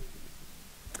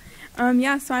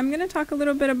 Yeah, so I'm going to talk a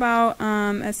little bit about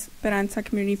Esperanza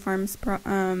Community Farms,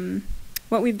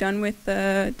 what we've done with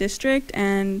the district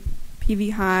and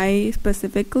PV High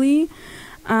specifically.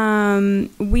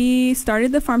 We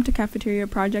started the Farm to Cafeteria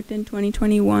project in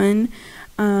 2021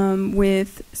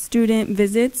 with student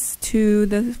visits to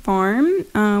the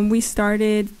farm. We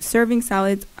started serving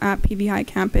salads at PV High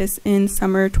campus in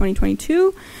summer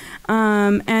 2022.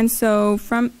 And so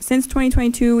since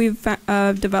 2022, we've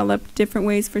developed different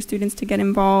ways for students to get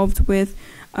involved with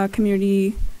a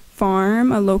community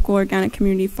farm, a local organic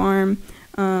community farm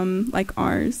like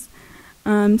ours.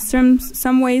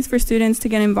 Some ways for students to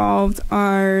get involved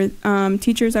are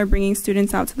teachers are bringing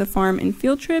students out to the farm in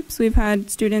field trips. We've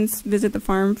had students visit the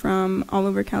farm from all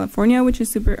over California, which is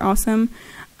super awesome,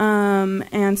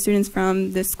 and students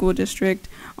from this school district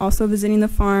also visiting the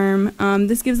farm.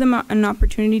 This gives them an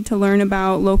opportunity to learn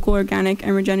about local organic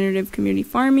and regenerative community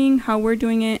farming, how we're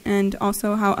doing it, and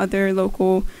also how other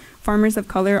local farmers of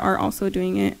color are also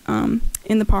doing it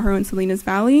in the Pajaro and Salinas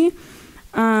Valley.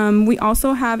 We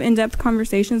also have in-depth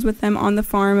conversations with them on the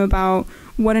farm about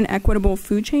what an equitable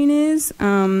food chain is,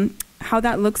 how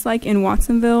that looks like in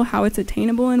Watsonville, how it's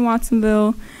attainable in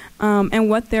Watsonville, and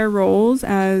what their roles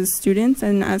as students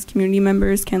and as community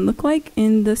members can look like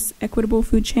in this equitable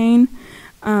food chain,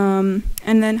 and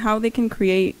then how they can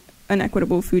create an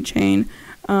equitable food chain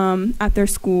at their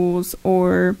schools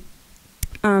or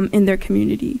in their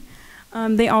community.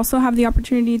 They also have the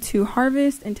opportunity to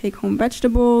harvest and take home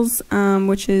vegetables,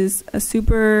 which is a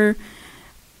super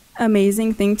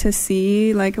amazing thing to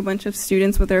see, like a bunch of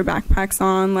students with their backpacks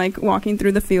on, like walking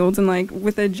through the fields and like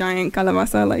with a giant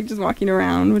calabaza, like just walking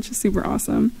around, which is super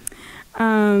awesome.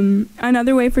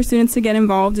 Another way for students to get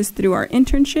involved is through our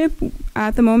internship.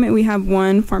 At the moment, we have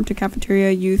one Farm to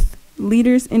Cafeteria Youth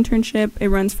Leaders internship. It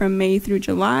runs from May through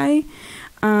July.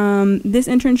 This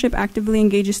internship actively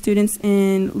engages students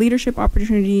in leadership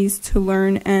opportunities to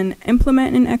learn and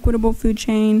implement an equitable food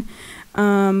chain.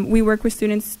 We work with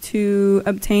students to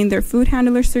obtain their food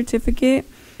handler certificate.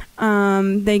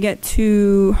 They get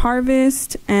to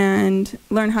harvest and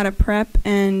learn how to prep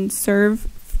and serve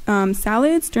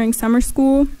salads during summer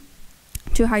school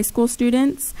to high school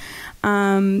students.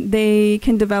 They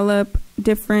can develop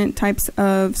different types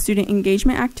of student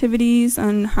engagement activities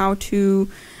on how to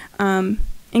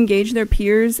engage their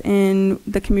peers in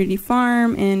the community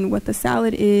farm and what the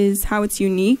salad is, how it's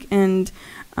unique and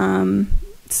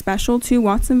special to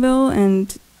Watsonville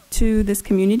and to this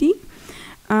community.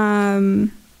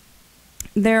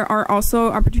 There are also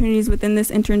opportunities within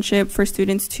this internship for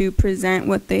students to present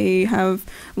what they have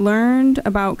learned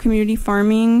about community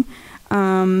farming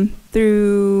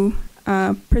through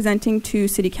presenting to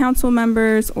city council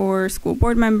members or school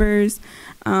board members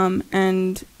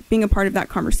and being a part of that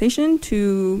conversation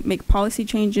to make policy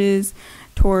changes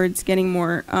towards getting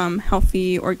more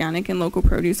healthy, organic, and local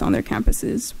produce on their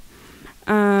campuses.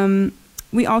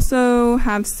 We also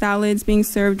have salads being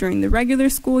served during the regular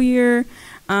school year.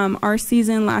 Our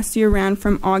season last year ran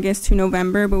from August to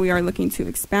November, but we are looking to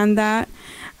expand that.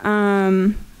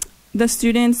 The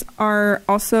students are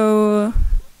also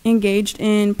engaged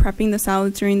in prepping the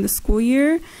salads during the school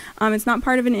year. It's not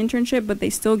part of an internship, but they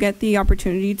still get the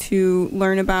opportunity to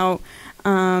learn about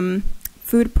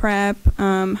food prep,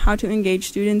 how to engage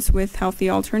students with healthy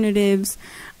alternatives.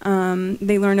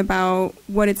 They learn about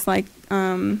what it's like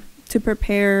to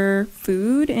prepare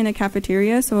food in a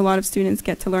cafeteria. So a lot of students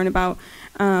get to learn about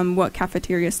what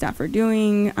cafeteria staff are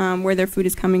doing, where their food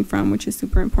is coming from, which is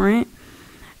super important.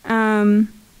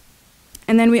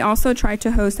 And then we also try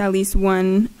to host at least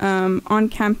one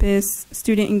on-campus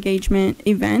student engagement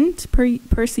event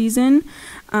per season.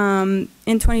 In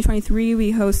 2023,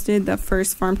 we hosted the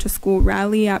first Farm to School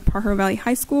rally at Pajaro Valley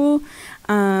High School.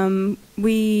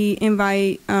 We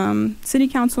invite city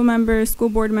council members, school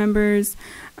board members,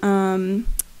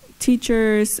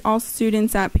 teachers, all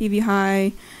students at PV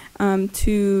High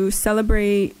to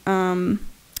celebrate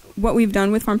what we've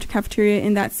done with Farm to Cafeteria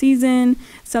in that season,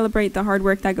 celebrate the hard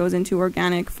work that goes into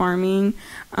organic farming,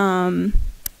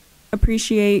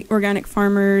 appreciate organic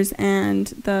farmers and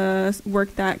the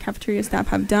work that cafeteria staff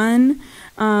have done,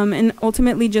 and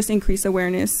ultimately just increase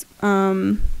awareness,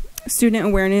 student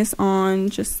awareness on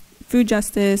just food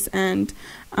justice and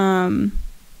how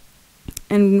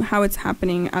it's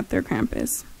happening at their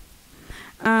campus.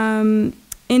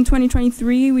 In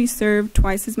 2023, we served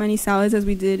twice as many salads as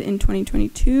we did in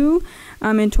 2022.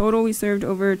 In total, we served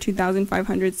over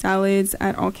 2,500 salads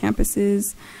at all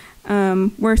campuses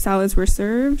where salads were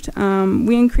served.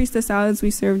 We increased the salads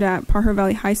we served at Pajaro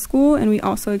Valley High School, and we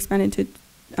also expanded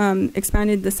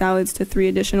the salads to 3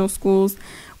 additional schools,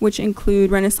 which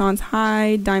include Renaissance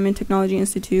High, Diamond Technology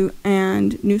Institute,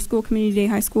 and New School Community Day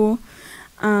High School.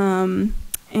 And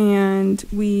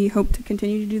we hope to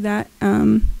continue to do that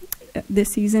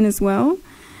this season as well.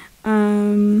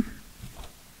 Some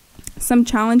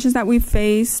challenges that we've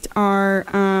faced are,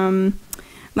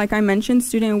 like I mentioned,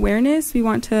 student awareness. We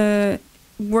want to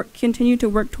continue to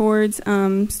work towards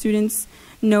students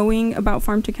knowing about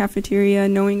Farm to Cafeteria,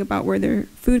 knowing about where their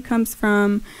food comes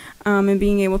from, and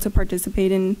being able to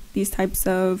participate in these types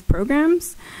of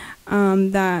programs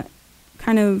that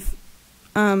kind of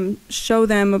show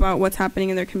them about what's happening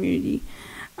in their community.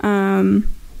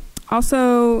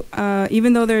 Also,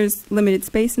 even though there's limited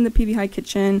space in the PV High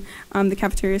kitchen, the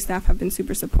cafeteria staff have been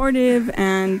super supportive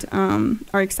and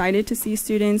are excited to see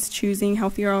students choosing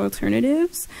healthier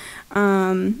alternatives,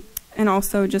 and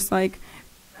also just like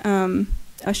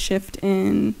a shift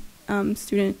in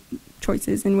student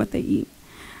choices in what they eat.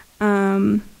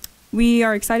 We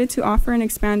are excited to offer and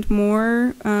expand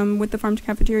more with the Farm to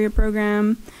Cafeteria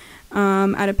program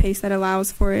at a pace that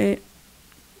allows for it.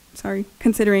 Sorry,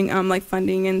 considering like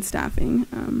funding and staffing.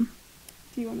 Do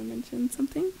you want to mention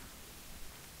something?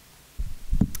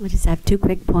 I just have 2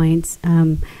 quick points.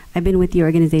 I've been with the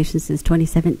organization since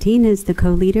 2017 as the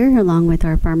co-leader, along with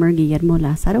our farmer Guillermo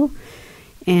Lázaro.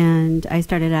 And I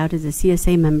started out as a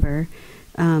CSA member.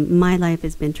 My life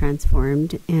has been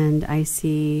transformed, and I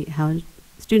see how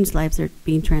students' lives are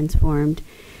being transformed.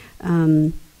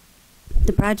 The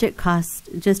project costs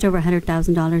just over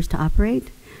 $100,000 to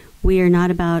operate. We are not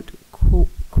about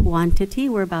quantity,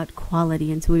 we're about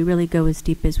quality, and so we really go as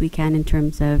deep as we can in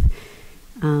terms of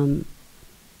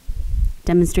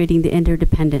demonstrating the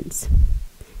interdependence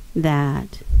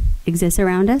that exists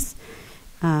around us.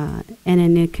 And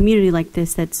in a community like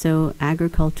this that's so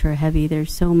agriculture heavy,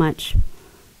 there's so much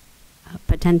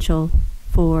potential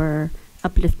for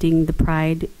uplifting the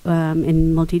pride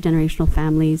in multi-generational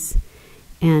families,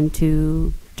 and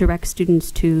to direct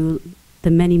students to the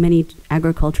many, many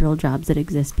agricultural jobs that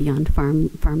exist beyond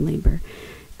farm labor.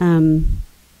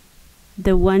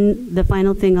 The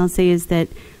final thing I'll say is that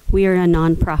we are a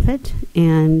nonprofit,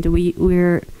 and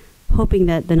we're hoping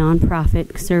that the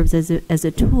nonprofit serves as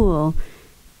a tool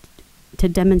to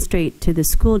demonstrate to the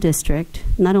school district,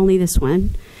 not only this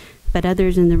one, but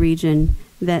others in the region,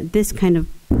 that this kind of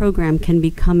program can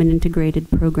become an integrated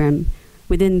program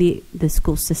within the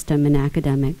school system and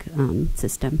academic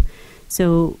system.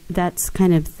 So that's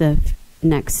kind of the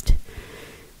next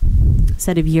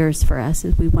set of years for us.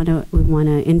 Is we want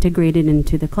to integrate it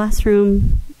into the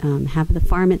classroom, have the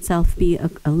farm itself be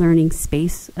a learning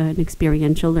space, an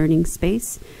experiential learning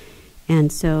space,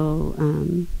 and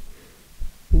so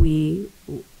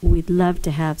we'd love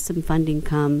to have some funding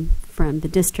come from the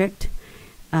district.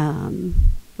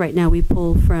 Right now we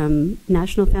pull from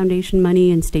National Foundation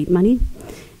money and state money.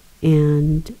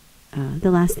 And the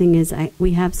last thing is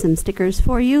we have some stickers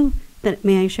for you.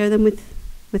 May I share them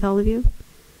with all of you?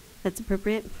 That's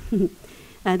appropriate.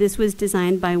 This was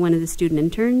designed by one of the student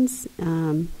interns.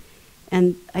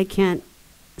 And I can't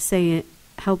say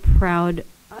how proud,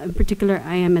 in particular,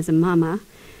 I am as a mama.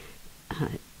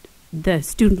 The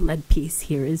student-led piece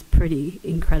here is pretty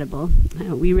incredible.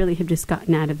 We really have just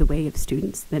gotten out of the way of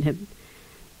students that have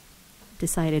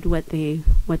decided what they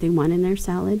want in their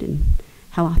salad and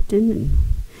how often.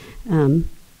 And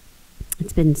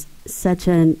it's been such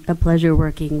a pleasure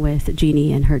working with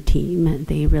Jeannie and her team.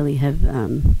 They really have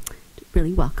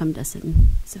really welcomed us, and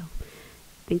so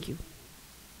thank you.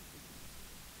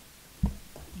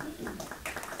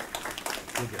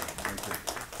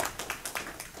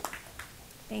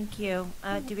 Thank you.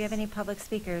 Do we have any public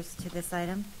speakers to this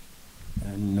item?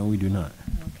 No, we do not.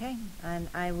 Okay, and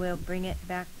I will bring it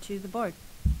back to the board.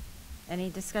 Any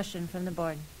discussion from the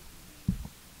board?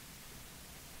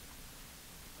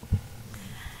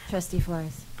 Trustee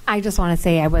Flores. I just want to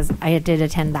say I did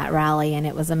attend that rally, and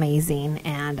it was amazing,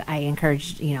 and I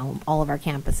encouraged all of our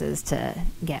campuses to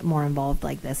get more involved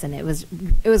like this, and it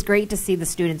was great to see the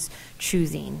students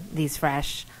choosing these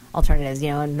fresh alternatives,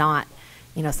 not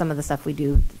some of the stuff we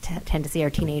do tend to see our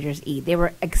teenagers eat. They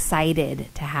were excited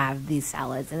to have these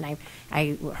salads, and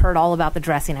I heard all about the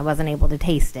dressing. I wasn't able to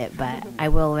taste it, but I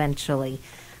will eventually.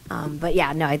 But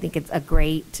yeah, no, I think it's a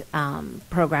great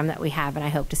program that we have, and I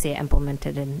hope to see it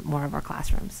implemented in more of our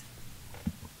classrooms.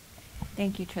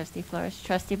 Thank you, Trustee Flores.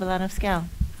 Trustee Bolano-Scal.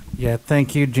 Yeah,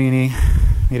 thank you, Jeannie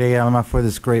Mireya, for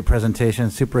this great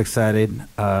presentation. Super excited.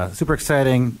 Super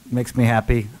exciting. Makes me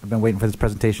happy. I've been waiting for this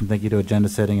presentation. Thank you to Agenda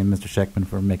Setting and Mr. Scheckman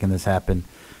for making this happen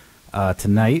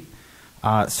tonight.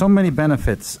 So many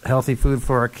benefits. Healthy food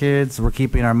for our kids. We're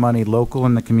keeping our money local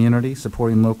in the community,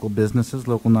 supporting local businesses,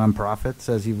 local nonprofits,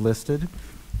 as you've listed.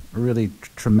 Really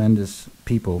tremendous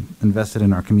people invested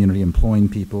in our community, employing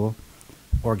people.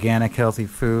 Organic, healthy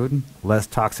food. Less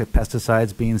toxic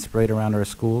pesticides being sprayed around our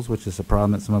schools, which is a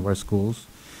problem at some of our schools.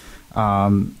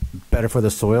 Better for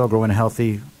the soil, growing a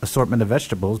healthy assortment of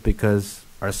vegetables, because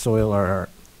our soil,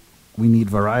 we need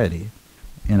variety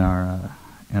in our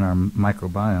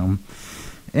microbiome.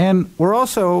 And we're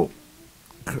also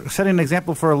setting an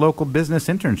example for a local business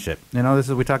internship.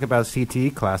 We talk about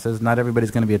CTE classes. Not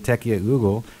everybody's going to be a techie at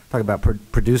Google. Talk about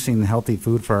producing healthy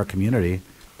food for our community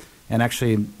and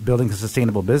actually building a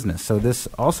sustainable business. So this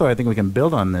also, I think we can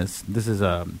build on this. This is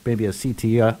maybe a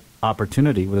CTE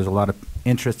opportunity where there's a lot of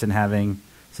interest in having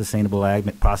sustainable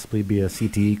ag, possibly be a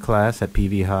CTE class at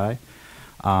PV High.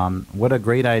 What a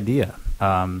great idea.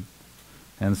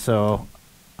 And so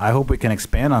I hope we can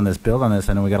expand on this, build on this.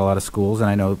 I know we got a lot of schools,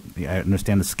 and I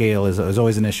understand the scale is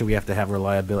always an issue. We have to have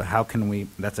reliability. How can we,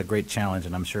 that's a great challenge,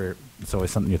 and I'm sure it's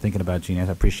always something you're thinking about, Jeannie. I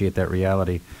appreciate that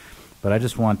reality. But I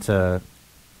just want to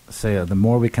say the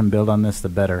more we can build on this, the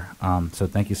better. So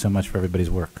thank you so much for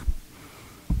everybody's work.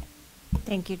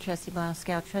 Thank you, Trustee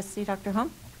Bolano-Scal. Trustee Dr.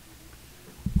 Holm?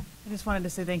 I just wanted to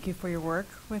say thank you for your work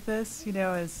with this, with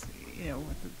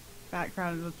the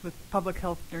background with public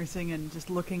health nursing and just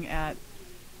looking at,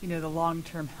 the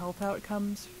long-term health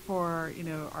outcomes for,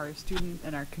 our students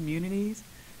and our communities.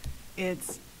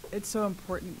 It's so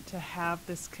important to have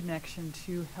this connection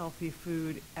to healthy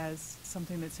food as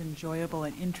something that's enjoyable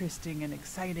and interesting and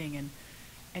exciting,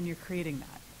 and you're creating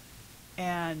that.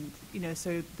 And,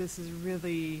 so this is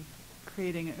really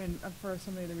creating, and for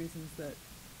so many of the reasons that,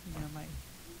 my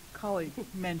colleague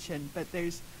mentioned, but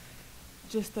there's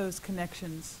just those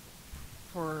connections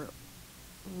for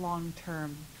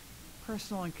long-term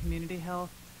personal and community health.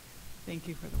 Thank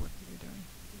you for the work that you're doing.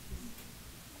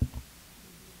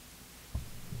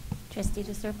 Trustee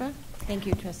DeSerpa? Thank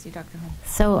you, Trustee Dr. Holm.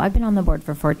 So I've been on the board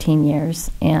for 14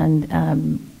 years, and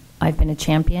I've been a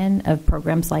champion of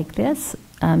programs like this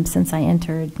since I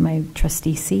entered my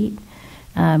trustee seat.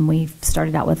 We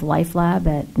started out with Life Lab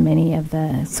at many of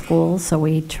the schools, so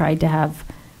we tried to have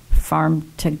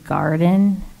farm to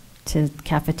garden to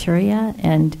cafeteria,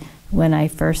 and when I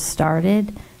first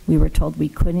started, we were told we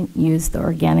couldn't use the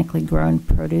organically grown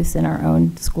produce in our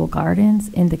own school gardens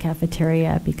in the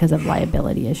cafeteria because of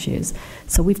liability issues.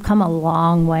 So we've come a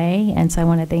long way, and so I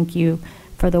want to thank you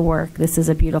for the work. This is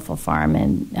a beautiful farm,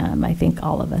 and I think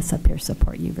all of us up here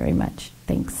support you very much.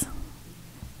 Thanks.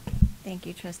 Thank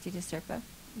you, Trustee DeSerpa.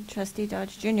 Trustee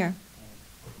Dodge Jr.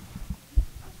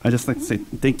 I'd just like to say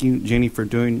thank you, Janie, for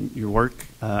doing your work.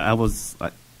 I was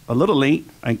a little late,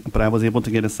 but I was able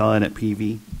to get a salad at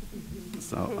PV.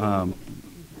 So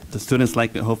the students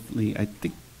like it. Hopefully, I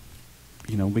think,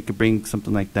 we could bring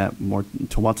something like that more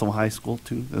to Watsonville High School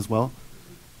too, as well,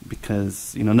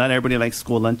 because not everybody likes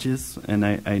school lunches, and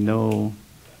I know,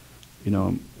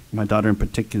 my daughter in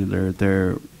particular,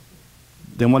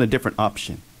 they want a different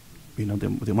option.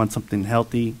 They want something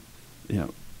healthy.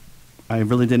 I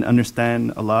really didn't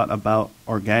understand a lot about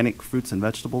organic fruits and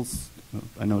vegetables.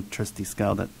 I know Trustee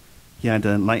Scal that he had to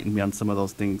enlighten me on some of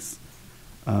those things,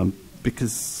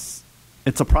 because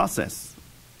it's a process.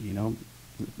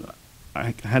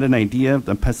 I had an idea of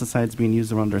the pesticides being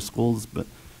used around our schools, but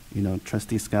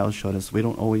Trustee Scal showed us we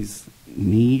don't always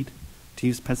need to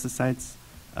use pesticides.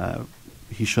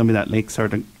 He showed me that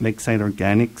Lakeside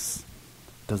Organics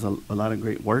does a lot of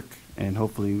great work, and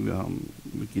hopefully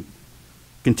we could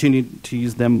continue to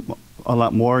use them a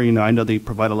lot more. I know they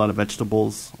provide a lot of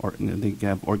vegetables, or they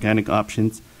have organic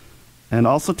options, and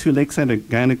also to Lakeside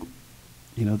Organic,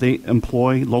 they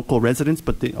employ local residents,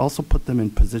 but they also put them in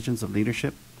positions of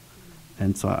leadership,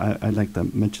 and so I'd like to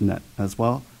mention that as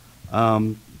well.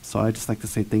 So I'd just like to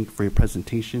say thank you for your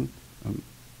presentation.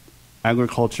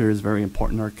 Agriculture is very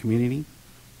important in our community.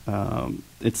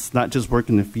 It's not just work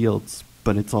in the fields,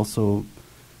 but it's also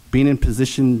being in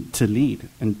position to lead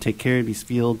and take care of these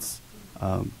fields.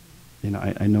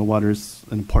 I know water's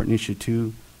an important issue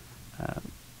too.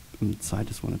 And so I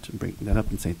just wanted to bring that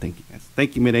up and say thank you, guys.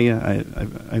 Thank you,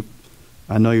 Mireya.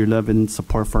 I know your love and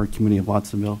support for our community of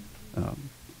Watsonville.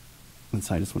 And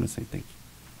so I just want to say thank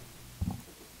you.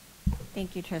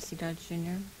 Thank you, Trustee Dodge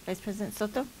Jr. Vice President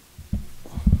Soto?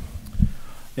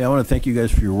 Yeah, I want to thank you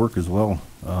guys for your work as well.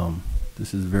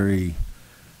 This is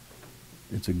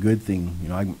it's a good thing.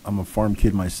 I'm a farm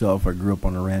kid myself. I grew up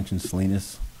on a ranch in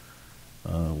Salinas.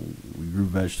 We grew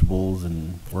vegetables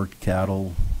and worked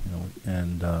cattle,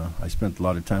 and I spent a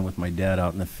lot of time with my dad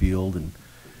out in the field, and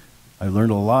I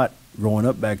learned a lot growing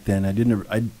up back then.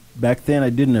 Back then I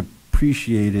didn't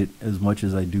appreciate it as much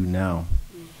as I do now,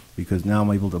 because now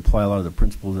I'm able to apply a lot of the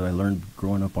principles that I learned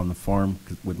growing up on the farm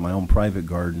with my own private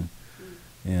garden.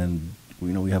 And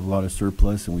we have a lot of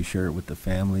surplus, and we share it with the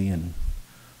family, and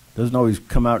it doesn't always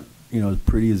come out as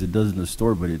pretty as it does in the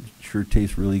store, but it sure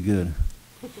tastes really good.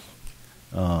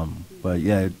 But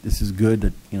yeah, this is good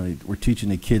that we're teaching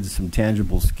the kids some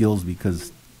tangible skills,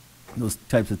 because those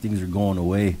types of things are going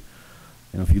away.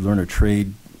 If you learn a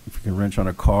trade, if you can wrench on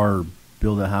a car, or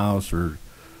build a house, or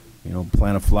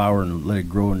plant a flower and let it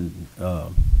grow and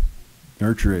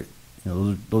nurture it,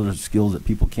 those are skills that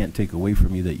people can't take away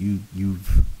from you, that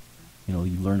you've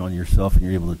learned on yourself, and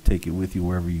you're able to take it with you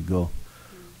wherever you go.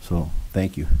 So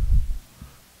thank you.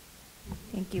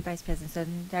 Thank you, Vice President.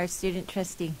 So our student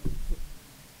trustee.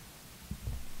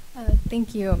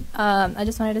 Thank you. I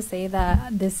just wanted to say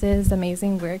that this is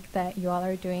amazing work that you all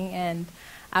are doing, and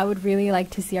I would really like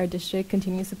to see our district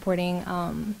continue supporting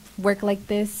work like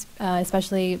this,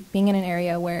 especially being in an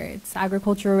area where it's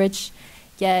agriculture rich,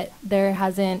 yet there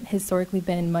hasn't historically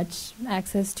been much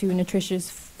access to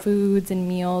nutritious foods and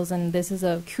meals, and this is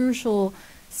a crucial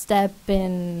step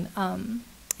in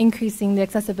increasing the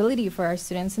accessibility for our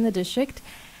students in the district,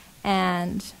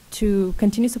 and to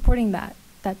continue supporting that.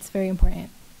 That's very important.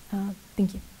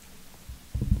 Thank you.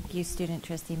 Thank you, Student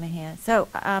Trustee Mejia. So,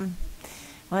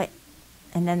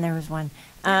 and then there was one.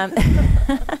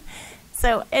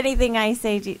 So anything I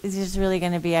say is just really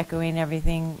going to be echoing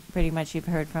everything pretty much you've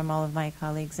heard from all of my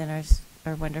colleagues and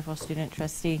our wonderful student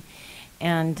trustee.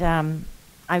 And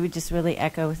I would just really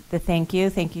echo the thank you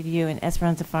to you and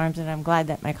Esperanza Farms, and I'm glad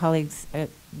that my colleagues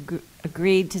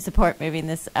agreed to support moving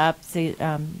this up.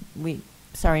 So,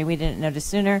 sorry we didn't notice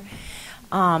sooner.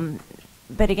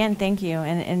 But again, thank you.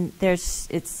 And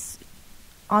it's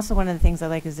also one of the things I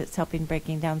like is it's helping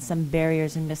breaking down some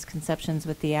barriers and misconceptions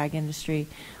with the ag industry,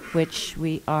 which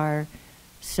we are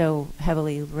so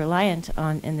heavily reliant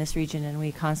on in this region, and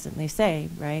we constantly say,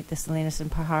 right, the Salinas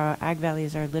and Pajaro ag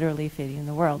valleys are literally feeding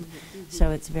the world.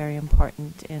 So it's very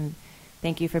important, and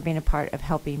thank you for being a part of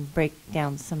helping break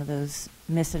down some of those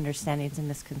misunderstandings and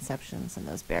misconceptions and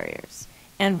those barriers.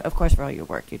 And of course for all your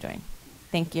work you're doing.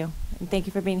 Thank you. And thank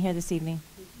you for being here this evening.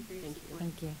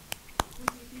 Thank you.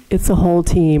 It's a whole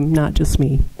team, not just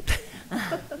me.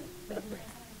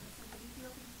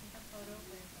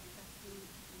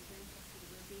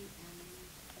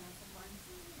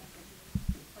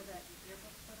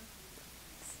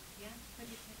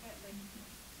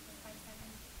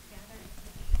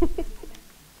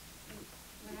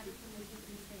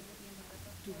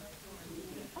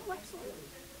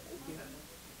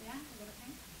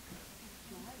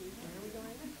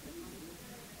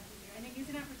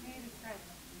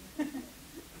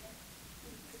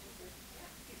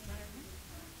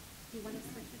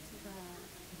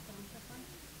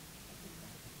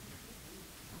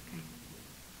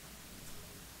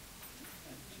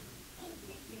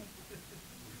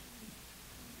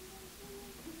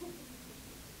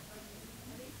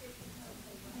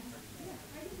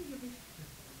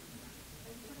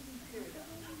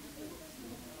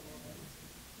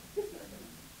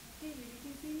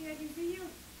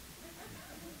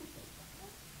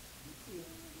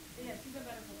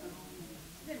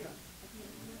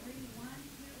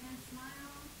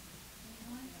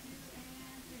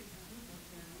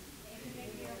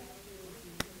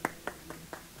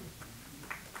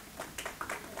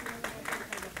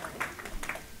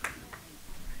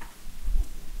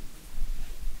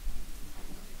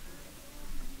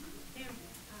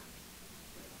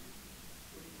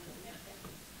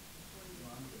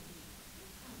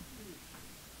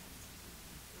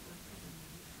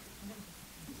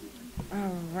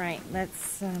 All right,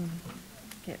 let's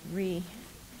get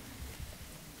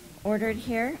reordered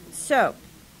here. So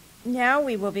now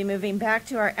we will be moving back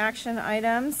to our action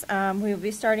items. We will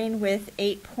be starting with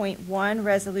 8.1,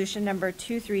 resolution number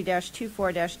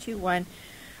 23-24-21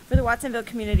 for the Watsonville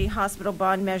Community Hospital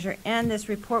bond measure, and this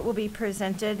report will be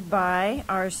presented by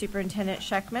our Superintendent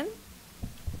Scheckman.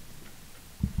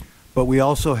 But we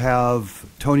also have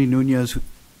Tony Nunez.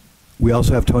 We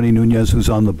also have Tony Nunez, who's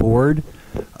on the board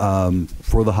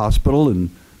for the hospital, and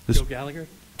this Joe Gallagher.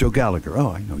 Joe Gallagher.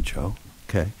 Oh, I know Joe.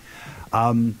 Okay.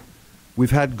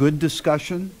 We've had good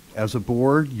discussion as a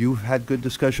board. You've had good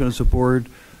discussion as a board.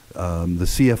 The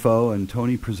CFO and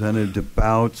Tony presented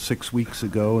about 6 weeks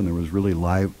ago, and there was really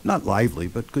not lively,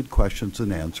 but good questions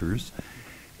and answers.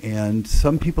 And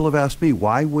some people have asked me,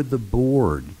 why would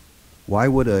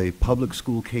a public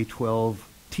school K-12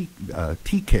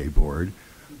 TK board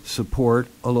support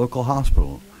a local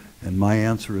hospital? And my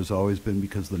answer has always been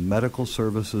because the medical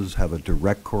services have a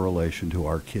direct correlation to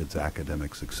our kids'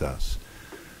 academic success.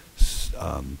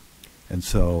 And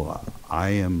so I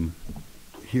am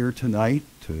here tonight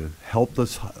to help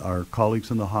our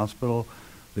colleagues in the hospital.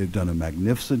 They've done a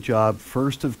magnificent job,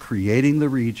 first of creating the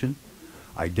region,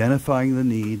 identifying the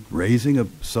need, raising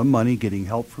some money, getting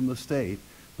help from the state,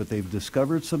 but they've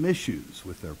discovered some issues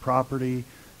with their property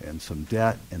and some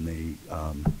debt, and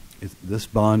this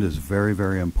bond is very,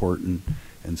 very important,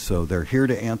 and so they're here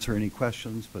to answer any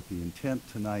questions, but the intent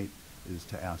tonight is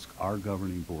to ask our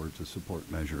governing board to support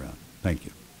Measure N. Thank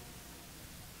you.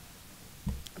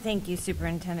 Thank you,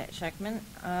 Superintendent Scheckman.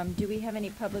 Do we have any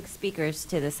public speakers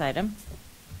to this item?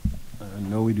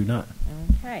 No, we do not.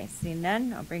 Okay, seeing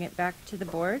none, I'll bring it back to the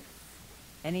board.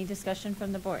 Any discussion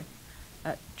from the board?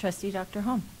 Trustee Dr.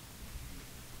 Holm.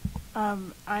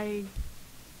 I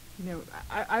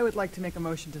would like to make a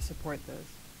motion to support this.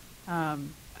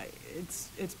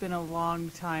 It's been a long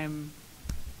time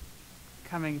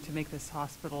coming to make this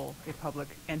hospital a public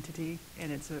entity,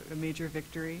 and it's a major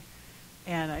victory.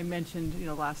 And I mentioned,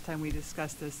 last time we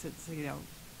discussed this, it's,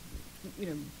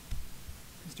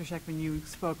 Mr. Scheckman, you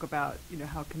spoke about,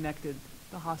 how connected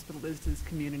the hospital is to this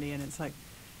community, and it's like,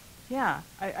 yeah,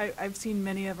 I've seen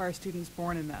many of our students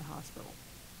born in that hospital.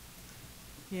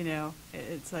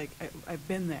 It's like, I've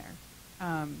been there.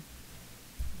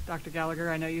 Dr. Gallagher,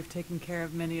 I know you've taken care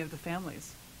of many of the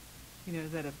families,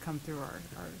 that have come through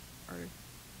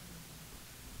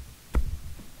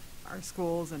our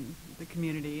schools and the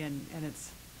community, and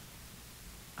it's,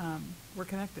 we're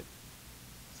connected.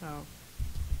 So.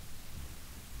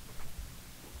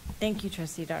 Thank you,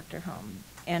 Trustee Dr. Holm.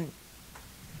 And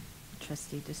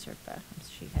Trustee DeSerpa,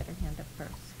 she had her hand up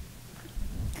first.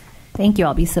 Thank you.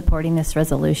 I'll be supporting this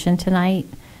resolution tonight.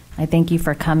 I thank you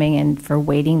for coming and for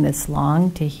waiting this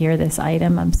long to hear this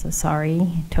item. I'm so sorry.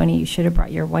 Tony, you should have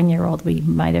brought your 1-year-old. We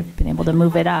might have been able to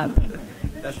move it up.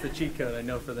 That's the cheat code I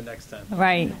know for the next time.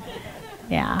 Right.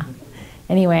 Yeah.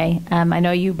 anyway, I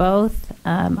know you both.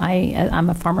 I'm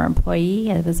a former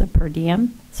employee. I was a per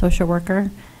diem social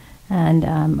worker, and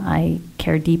I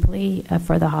care deeply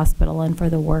for the hospital and for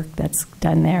the work that's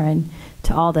done there, and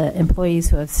to all the employees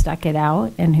who have stuck it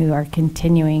out and who are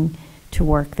continuing to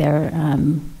work there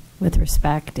with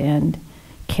respect and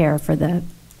care for the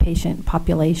patient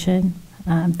population.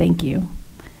 Thank you.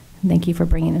 Thank you for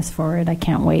bringing this forward. I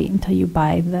can't wait until you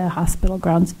buy the hospital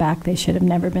grounds back. They should have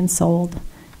never been sold.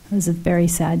 It was a very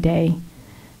sad day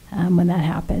when that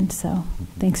happened. So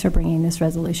thanks for bringing this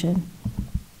resolution.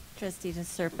 Trustee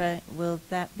DeSerpa, will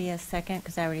that be a second?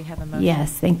 Because I already have a motion.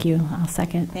 Yes, thank you. I'll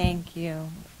second. Thank you.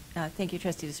 Thank you,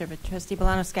 Trustee DeSerpa. Trustee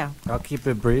Bolano-Scow. I'll keep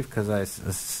it brief because I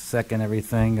second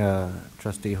everything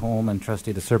Trustee Holm and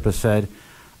Trustee DeSerpa said.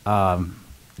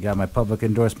 You got my public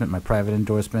endorsement, my private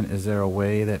endorsement. Is there a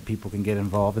way that people can get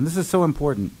involved? And this is so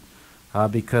important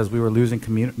because we were losing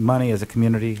money as a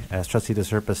community. As Trustee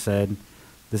DeSerpa said,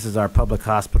 this is our public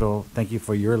hospital. Thank you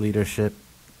for your leadership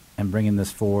and bringing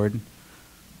this forward.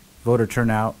 Voter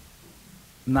turnout,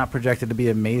 not projected to be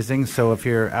amazing. So if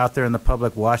you're out there in the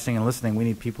public watching and listening, we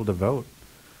need people to vote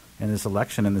in this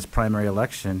election, in this primary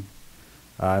election.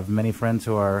 I have many friends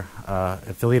who are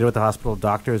affiliated with the hospital,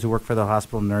 doctors who work for the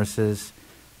hospital, nurses.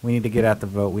 We need to get out the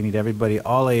vote. We need everybody,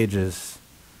 all ages,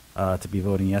 to be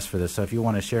voting yes for this. So if you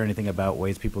want to share anything about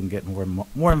ways people can get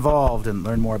more involved and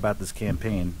learn more about this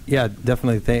campaign. Yeah,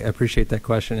 definitely. I appreciate that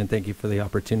question, and thank you for the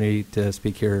opportunity to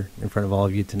speak here in front of all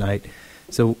of you tonight.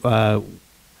 So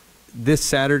this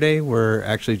Saturday, we're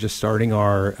actually just starting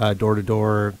our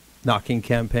door-to-door knocking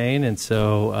campaign, and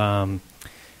so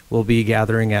we'll be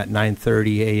gathering at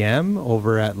 9:30 a.m.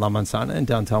 over at La Manzana in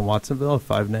downtown Watsonville,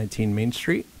 519 Main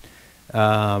Street.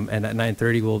 And at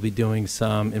 9:30, we'll be doing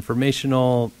some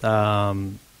informational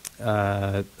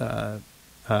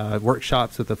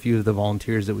workshops with a few of the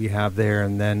volunteers that we have there.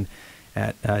 And then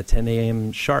at 10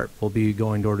 a.m. sharp, we'll be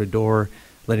going door to door,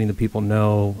 letting the people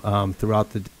know throughout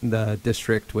the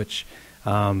district, which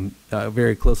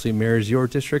very closely mirrors your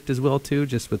district as well, too,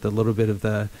 just with a little bit of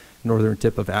the northern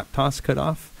tip of Aptos cut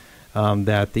off,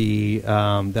 that the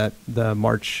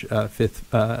March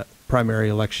 5th primary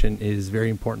election is very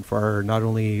important for not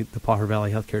only the Pajaro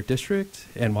Valley Healthcare District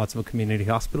and Watsonville Community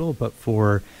Hospital, but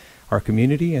for our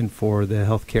community and for the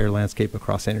healthcare landscape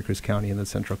across Santa Cruz County and the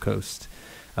Central Coast.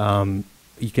 You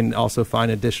can also find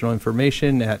additional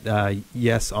information at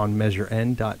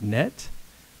yesonmeasuren.net.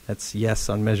 That's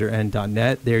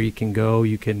yesonmeasuren.net. There you can go,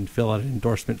 you can fill out an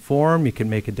endorsement form, you can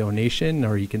make a donation,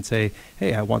 or you can say,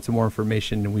 hey, I want some more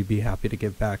information, and we'd be happy to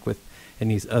give back with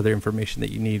any other information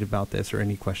that you need about this or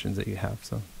any questions that you have.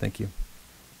 So thank you.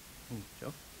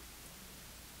 Joe?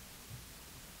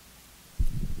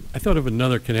 I thought of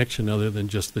another connection other than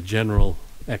just the general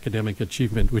academic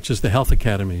achievement, which is the health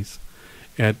academies.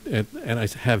 And I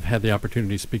have had the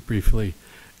opportunity to speak briefly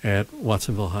at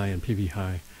Watsonville High and PV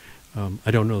High. I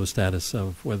don't know the status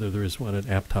of whether there is one at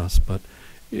Aptos, but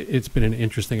it's been an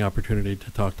interesting opportunity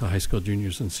to talk to high school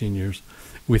juniors and seniors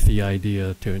with the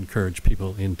idea to encourage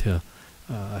people into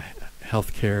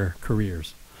healthcare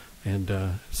careers, and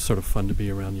sort of fun to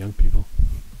be around young people.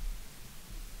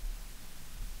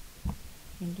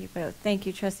 Thank you both. Thank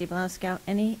you, Trustee Bolano-Scow.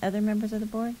 Any other members of the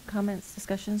board? Comments,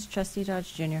 discussions? Trustee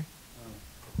Dodge Jr.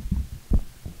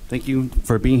 Thank you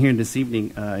for being here this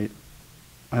evening. I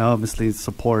obviously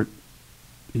support,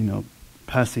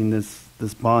 passing this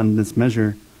bond, this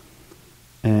measure,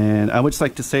 and I would just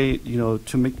like to say, to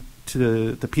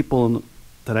the people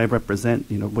that I represent,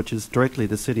 which is directly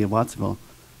the city of Watsonville,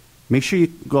 make sure you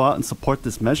go out and support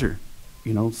this measure.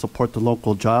 Support the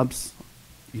local jobs,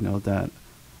 that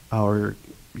our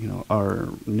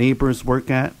neighbors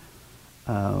work at,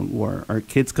 where our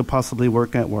kids could possibly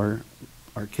work at, where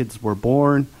our kids were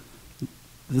born.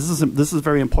 This is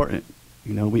very important.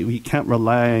 We can't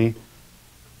rely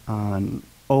on,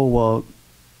 oh, well,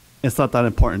 it's not that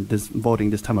important, this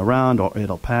voting this time around, or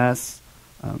it'll pass.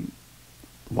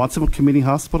 Watsonville Community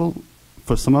Hospital,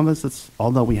 for some of us, it's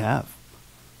all that we have.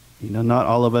 Not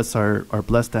all of us are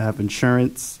blessed to have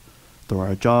insurance through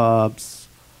our jobs,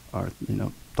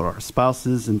 through our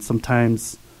spouses, and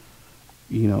sometimes,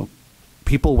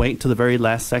 people wait to the very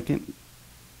last second,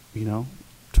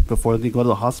 before they go to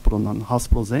the hospital, and the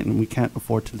hospital's in, and we can't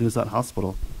afford to lose that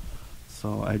hospital.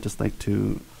 So I'd just like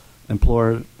to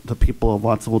implore the people of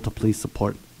Watsonville to please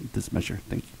support this measure.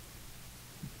 Thank you.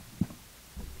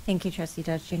 Thank you, Trustee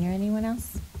Dodge Jr. Anyone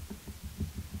else?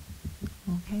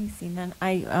 Okay, seeing none.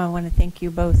 I want to thank you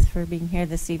both for being here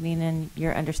this evening and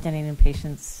your understanding and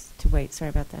patience to wait. Sorry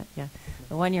about that. Yeah,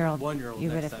 the one-year-old. You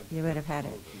would have had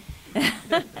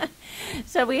it.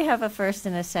 So we have a first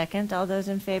and a second. All those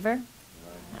in favor?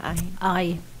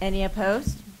 Aye. Any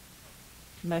opposed?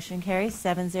 Motion carries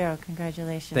 7-0.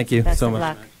 Congratulations. Thank you Best so of much.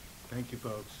 luck. Thank you,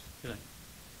 folks.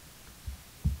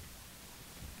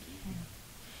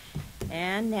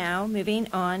 And now, moving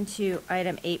on to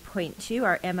item 8.2,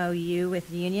 our MOU with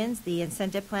unions, the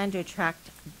incentive plan to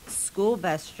attract school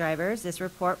bus drivers. This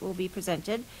report will be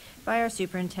presented by our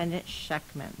Superintendent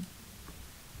Scheckman.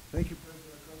 Thank you, President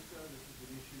Acosta. This is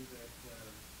an issue that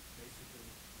basically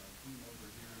my team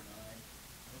over here and I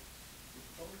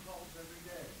get phone calls every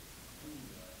day.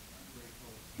 I'm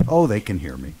grateful. Oh, they can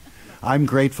hear me. I'm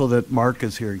grateful that Mark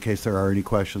is here in case there are any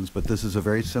questions, but this is a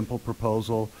very simple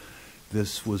proposal.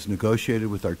 This was negotiated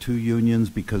with our two unions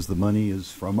because the money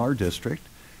is from our district,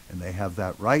 and they have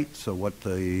that right. So what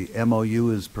the MOU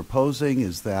is proposing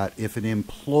is that if an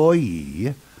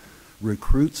employee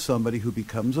recruits somebody who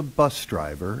becomes a bus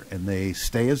driver and they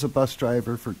stay as a bus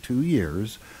driver for 2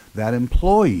 years, that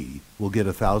employee will get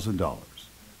 $1,000.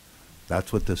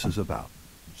 That's what this is about.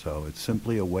 So it's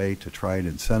simply a way to try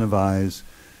and incentivize,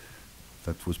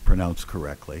 that was pronounced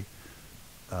correctly,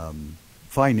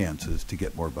 finances to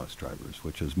get more bus drivers,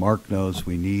 which, as Mark knows,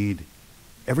 we need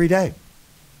every day.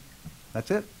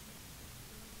 That's it.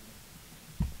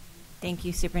 Thank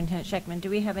you, Superintendent Scheckman. Do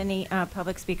we have any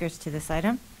public speakers to this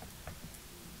item?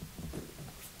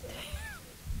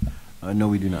 No,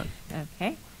 we do not.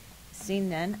 Okay. Seeing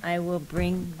none, I will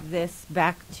bring this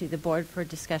back to the board for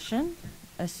discussion.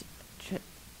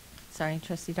 Sorry,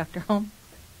 Trustee Dr. Holm.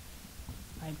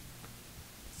 I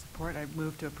support. I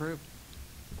move to approve.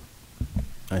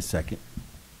 I second.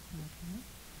 Okay.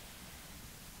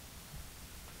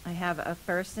 I have a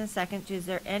first and a second. Is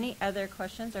there any other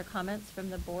questions or comments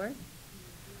from the board?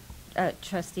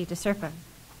 Trustee DeSerpa.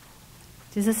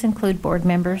 Does this include board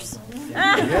members?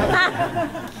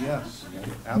 Yes.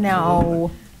 Absolutely.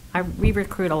 No. We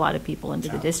recruit a lot of people into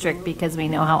the district because we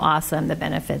know how awesome the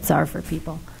benefits are for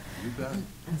people. You bet.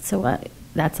 So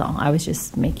that's all. I was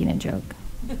just making a joke.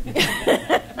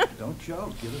 Don't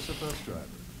joke. Give us a bus driver.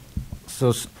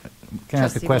 So, can I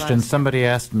ask a Trustee question? Velez. Somebody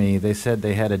asked me, they said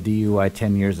they had a DUI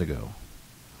 10 years ago,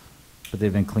 but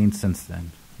they've been clean since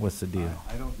then. What's the deal?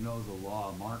 I don't know the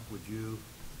law. Mark, could you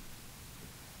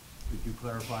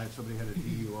clarify if somebody had a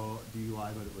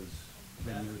DUI, but it was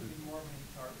 10 years ago?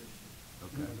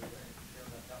 Okay.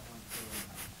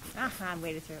 I'm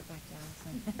waiting to throw it back to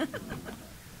Allison.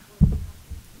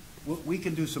 We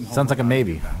can do some homework. Sounds like a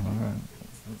maybe.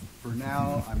 For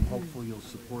now, I'm hopeful you'll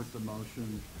support the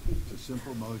motion. It's a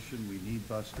simple motion. We need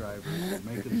bus drivers.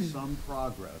 We're making some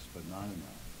progress, but not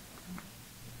enough.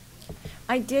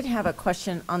 I did have a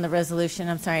question on the resolution.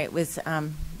 I'm sorry. It was,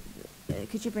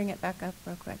 could you bring it back up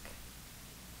real quick?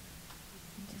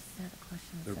 I just had a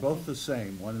question. They're both the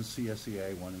same. One is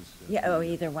CSEA, one is... Yeah,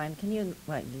 either one. Can you,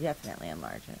 definitely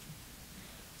enlarge it.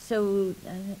 So,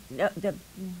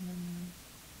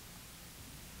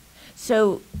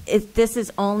 so this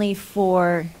is only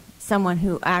for someone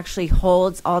who actually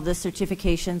holds all the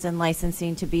certifications and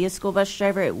licensing to be a school bus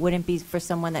driver? It wouldn't be for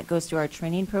someone that goes through our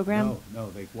training program? No.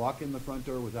 They walk in the front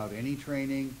door without any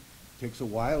training. It takes a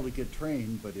while to get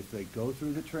trained, but if they go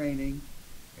through the training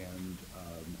and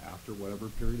after whatever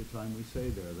period of time we say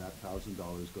there, that $1,000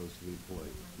 goes to the employee.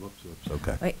 Whoops.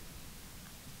 Okay. Wait.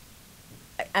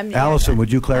 Allison,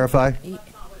 would you clarify?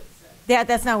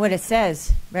 That's not what it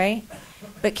says, right?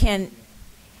 But can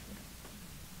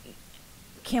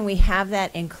we have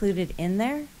that included in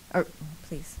there? Or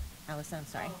please, Allison, I'm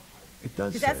sorry. It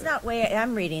does. Because that's not the way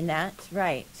I'm reading that,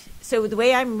 right? So the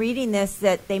way I'm reading this,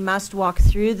 that they must walk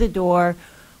through the door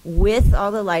with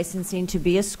all the licensing to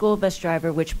be a school bus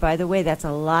driver, which, by the way, that's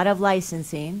a lot of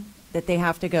licensing that they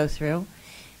have to go through.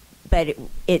 But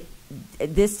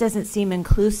this doesn't seem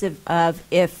inclusive of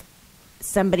if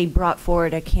somebody brought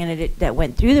forward a candidate that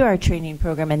went through our training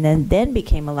program and then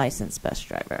became a licensed bus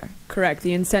driver. Correct.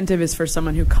 The incentive is for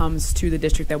someone who comes to the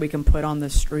district that we can put on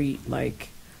the street, like,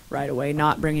 right away,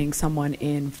 not bringing someone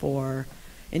into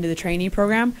the training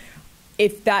program.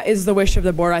 If that is the wish of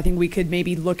the board, I think we could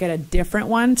maybe look at a different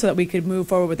one so that we could move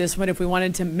forward with this one. If we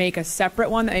wanted to make a separate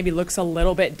one that maybe looks a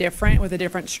little bit different with a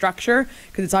different structure,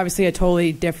 because it's obviously a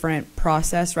totally different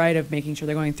process, right, of making sure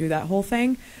they're going through that whole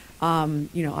thing.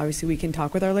 Obviously we can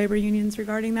talk with our labor unions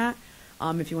regarding that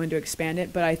if you wanted to expand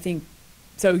it. But I think,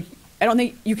 so I don't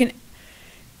think you can,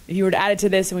 if you were to add it to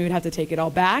this, and we would have to take it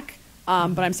all back.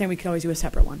 But I'm saying we could always do a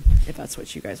separate one if that's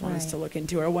what you guys want us to look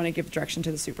into or want to give direction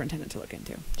to the superintendent to look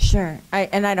into. Sure. I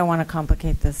don't want to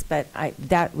complicate this, but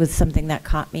that was something that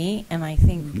caught me, and I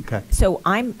think so.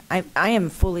 I am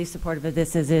fully supportive of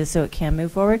this as is, so it can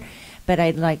move forward. But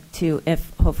I'd like to,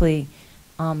 if hopefully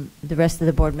the rest of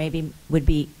the board maybe would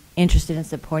be interested in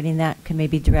supporting that, can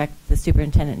maybe direct the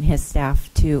superintendent and his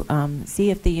staff to see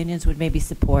if the unions would maybe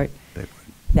support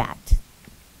that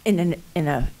in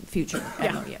a future.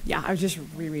 Yeah. I was just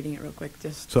rereading it real quick.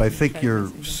 So I think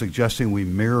you're suggesting we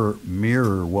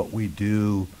mirror what we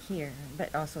do here,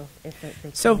 but also if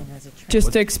they so come in as a trend.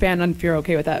 just to expand on, if you're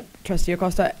okay with that, Trustee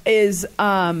Acosta, is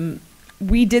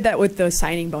we did that with the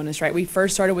signing bonus, right? We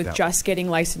first started with just getting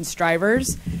licensed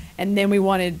drivers, and then we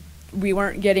weren't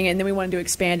getting it, and then we wanted to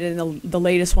expand it, and the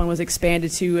latest one was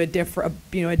expanded to a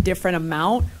different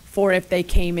amount for if they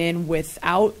came in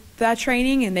without that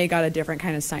training, and they got a different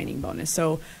kind of signing bonus.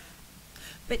 So,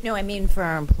 but no, I mean for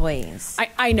our employees.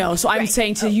 I know. So I'm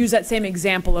saying to use that same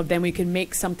example of then we can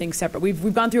make something separate.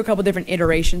 We've gone through a couple different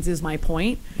iterations, is my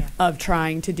point, of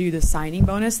trying to do the signing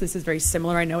bonus. This is very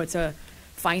similar. I know it's a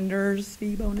finder's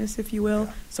fee bonus, if you will.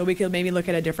 So we could maybe look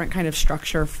at a different kind of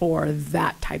structure for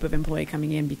that type of employee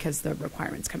coming in, because the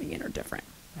requirements coming in are different.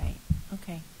 Right.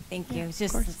 Okay. Thank you. Yeah, It's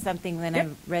just something when Yep. I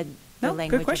read the No,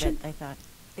 language good question. of it, I thought.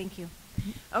 Thank you.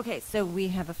 Okay, so we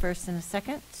have a first and a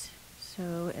second.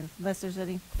 So unless there's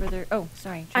any further,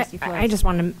 sorry, Trustee Flores. I just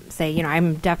want to say,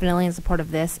 I'm definitely in support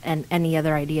of this and any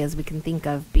other ideas we can think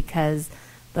of, because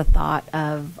the thought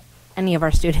of any of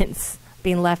our students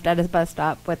being left at a bus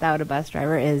stop without a bus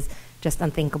driver is just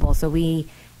unthinkable. So we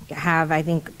have, I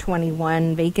think,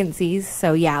 21 vacancies.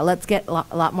 So yeah, let's get a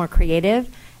lot more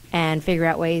creative and figure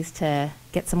out ways to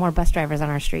get some more bus drivers on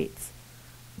our streets.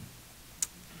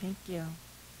 Thank you.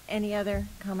 Any other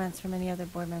comments from any other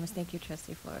board members? Thank you,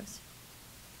 Trustee Flores.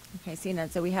 Okay, seeing none.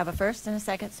 So we have a first and a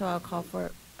second, so I'll call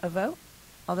for a vote.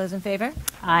 All those in favor?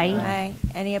 Aye. Aye.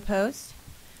 Any opposed?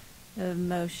 The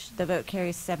vote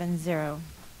carries 7-0.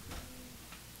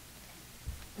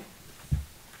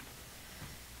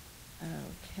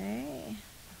 Okay.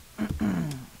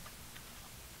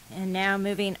 And now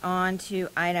moving on to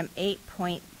item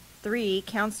 8.3,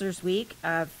 Counselors Week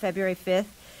of February 5th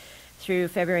through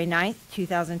February 9th,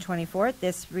 2024.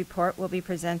 This report will be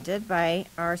presented by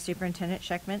our Superintendent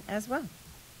Scheckman as well.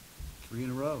 3 in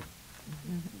a row.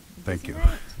 Thank you.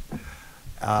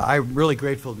 I'm really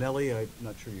grateful. Nellie, I'm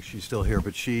not sure if she's still here,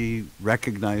 but she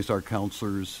recognized our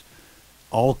counselors,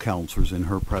 all counselors, in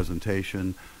her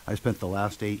presentation. I spent the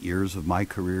last 8 years of my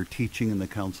career teaching in the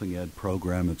counseling ed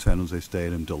program at San Jose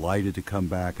State. I'm delighted to come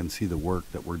back and see the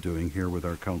work that we're doing here with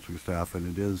our counseling staff,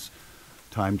 and it is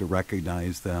time to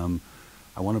recognize them.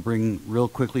 I want to bring real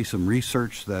quickly some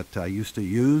research that I used to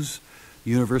use.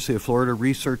 University of Florida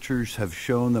researchers have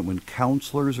shown that when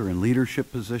counselors are in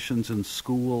leadership positions in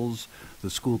schools, the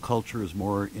school culture is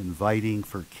more inviting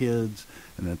for kids,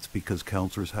 and that's because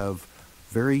counselors have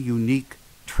very unique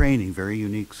training, very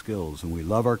unique skills, and we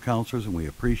love our counselors and we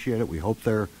appreciate it. We hope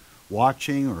they're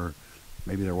watching, or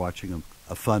maybe they're watching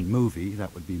a fun movie.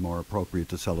 That would be more appropriate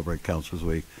to celebrate Counselors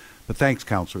Week. But thanks,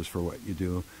 counselors, for what you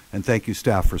do, and thank you,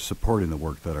 staff, for supporting the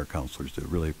work that our counselors do.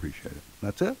 Really appreciate it.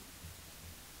 That's it.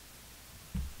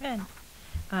 Good.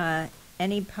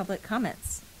 Any public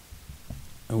comments?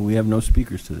 We have no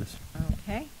speakers to this.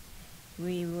 Okay.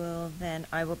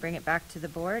 I will bring it back to the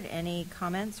board. Any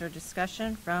comments or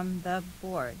discussion from the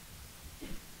board?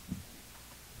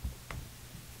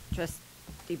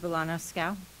 Trustee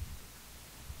Bolano-Scow.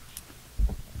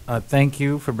 Thank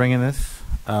you for bringing this.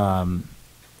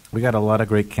 We got a lot of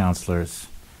great counselors.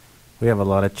 We have a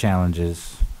lot of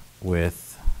challenges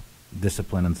with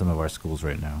discipline in some of our schools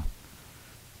right now.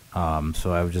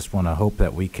 So I just want to hope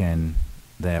that we can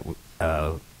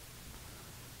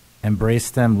embrace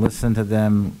them, listen to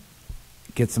them,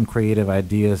 get some creative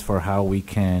ideas for how we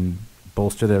can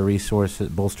bolster their resources,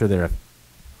 bolster their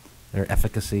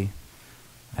efficacy.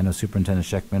 I know Superintendent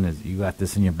Scheckman, you got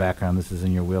this in your background. This is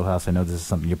in your wheelhouse. I know this is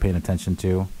something you're paying attention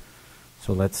to.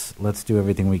 So let's do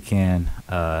everything we can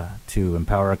to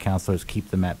empower our counselors, keep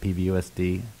them at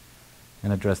PVUSD,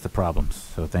 and address the problems.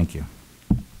 So thank you.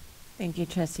 Thank you,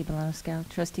 Trustee Bolano-Scow.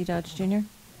 Trustee Dodge Jr.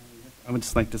 I would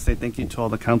just like to say thank you to all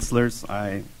the counselors.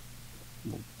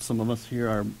 Some of us here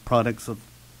are products of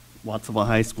Watsonville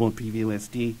High School and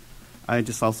PVUSD. I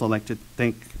just also like to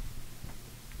thank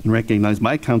and recognize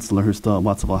my counselor who's still at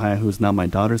Watsonville High, who's now my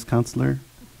daughter's counselor.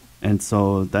 And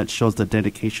so that shows the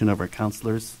dedication of our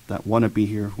counselors that want to be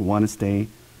here, who want to stay,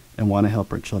 and want to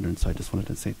help our children. So I just wanted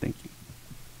to say thank you.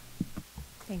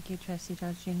 Thank you, Trustee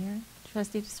Dodge Jr.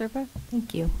 Trustee DeSerpa?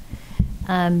 Thank you.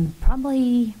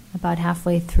 Probably about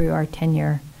halfway through our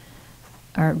tenure,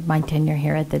 or my tenure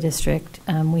here at the district,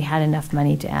 we had enough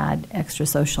money to add extra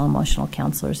social emotional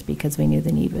counselors because we knew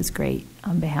the need was great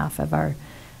on behalf of our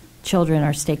children.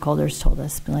 Our stakeholders told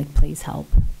us, like, please help.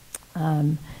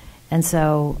 And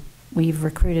so we've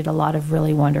recruited a lot of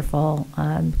really wonderful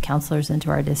counselors into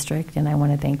our district, and I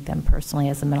want to thank them personally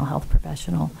as a mental health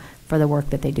professional for the work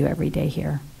that they do every day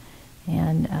here.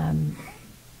 And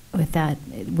with that,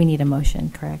 we need a motion,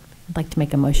 correct? I'd like to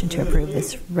make a motion to approve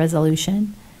this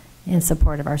resolution in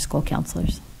support of our school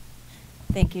counselors.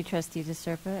 Thank you, Trustee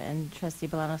DeSerpa and Trustee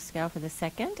Bolano-Scow for the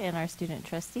second, and our student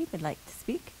trustee would like to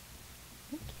speak.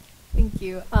 Thank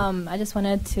you. I just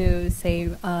wanted to say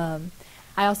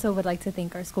I also would like to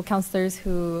thank our school counselors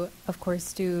who, of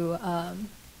course, do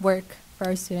work for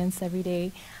our students every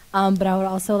day. But I would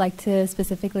also like to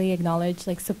specifically acknowledge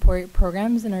like support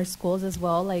programs in our schools as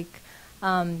well, like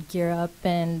Gear Up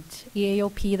and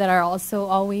EAOP that are also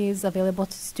always available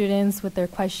to students with their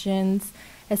questions,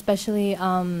 especially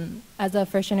as a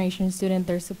first generation student,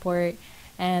 their support,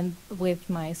 and with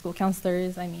my school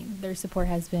counselors, I mean, their support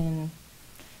has been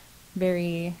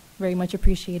very, very much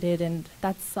appreciated, and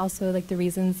that's also like the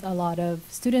reasons a lot of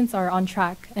students are on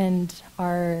track and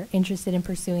are interested in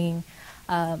pursuing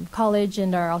college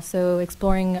and are also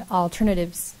exploring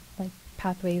alternatives like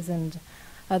pathways and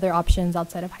other options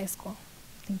outside of high school.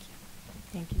 Thank you.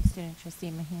 Thank you, Student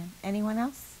Trustee Mahan. Anyone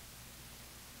else?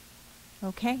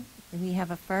 Okay, we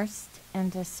have a first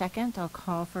and a second. I'll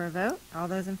call for a vote. All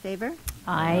those in favor?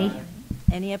 Aye.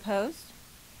 Any opposed?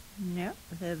 No.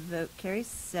 The vote carries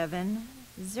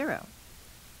 7-0.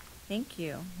 Thank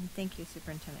you. And thank you,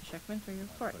 Superintendent Scheckman, for your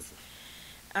reports.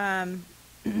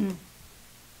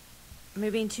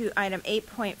 Moving to item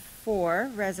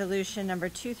 8.4, resolution number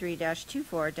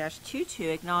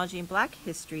 23-24-22, acknowledging Black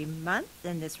History Month.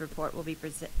 And this report will be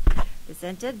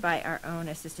presented by our own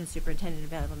Assistant Superintendent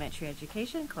of Elementary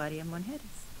Education, Claudia Monjeras.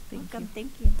 Welcome.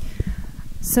 Thank you.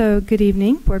 So, good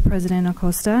evening, Board President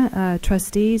Acosta,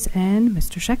 trustees, and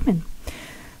Mr. Scheckman.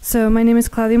 So, my name is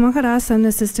Claudia Monjeras. I'm the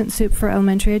Assistant Sup for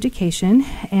Elementary Education,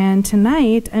 and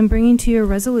tonight I'm bringing to you a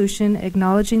resolution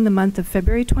acknowledging the month of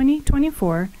February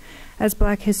 2024 as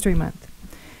Black History Month.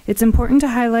 It's important to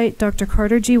highlight Dr.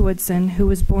 Carter G. Woodson, who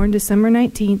was born December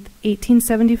 19,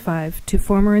 1875, to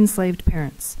former enslaved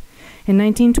parents. In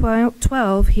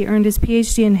 1912, he earned his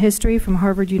PhD in history from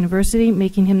Harvard University,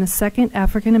 making him the second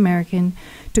African American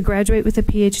to graduate with a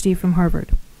PhD from Harvard.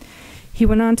 He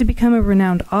went on to become a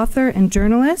renowned author and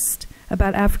journalist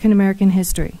about African American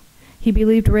history. He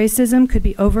believed racism could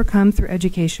be overcome through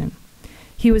education.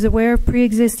 He was aware of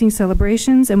pre-existing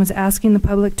celebrations and was asking the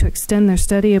public to extend their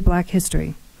study of Black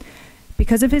history.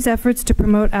 Because of his efforts to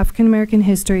promote African American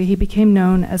history, he became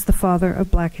known as the father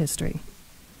of Black history.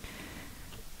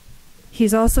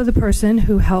 He's also the person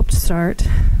who helped start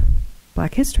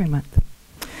Black History Month.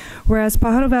 Whereas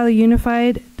Pajaro Valley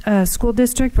Unified School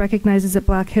District recognizes that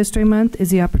Black History Month is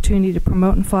the opportunity to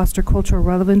promote and foster cultural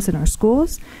relevance in our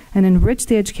schools and enrich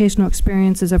the educational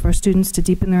experiences of our students to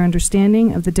deepen their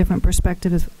understanding of the different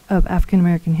perspectives of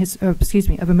American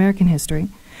history.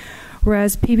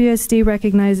 Whereas PBSD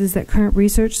recognizes that current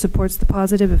research supports the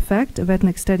positive effect of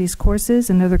ethnic studies courses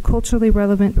and other culturally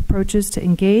relevant approaches to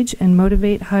engage and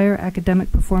motivate higher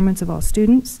academic performance of all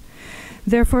students.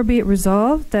 Therefore, be it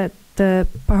resolved that the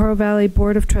Pajaro Valley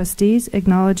Board of Trustees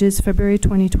acknowledges February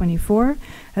 2024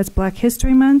 as Black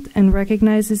History Month and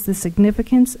recognizes the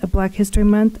significance of Black History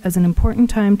Month as an important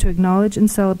time to acknowledge and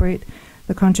celebrate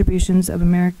the contributions of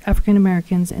African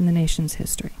Americans in the nation's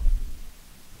history.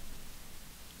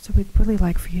 So we'd really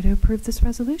like for you to approve this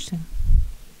resolution.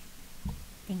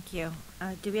 Thank you.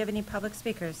 Do we have any public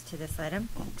speakers to this item?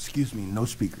 Excuse me, no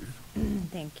speakers.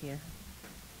 Thank you.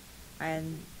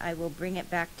 And I will bring it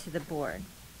back to the board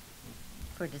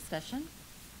for discussion,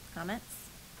 comments.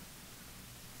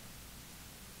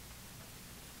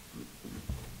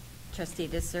 Trustee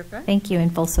DeSerpa. Thank you, in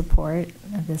full support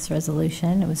of this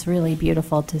resolution. It was really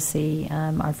beautiful to see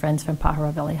our friends from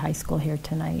Pajaro Valley High School here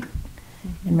tonight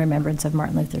in remembrance of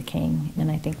Martin Luther King. And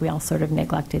I think we all sort of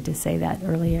neglected to say that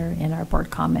earlier in our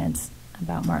board comments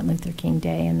about Martin Luther King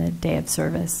Day and the day of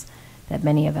service that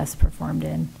many of us performed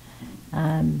in.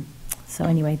 So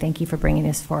anyway, thank you for bringing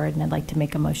this forward, and I'd like to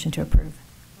make a motion to approve.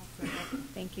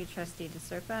 Thank you, Trustee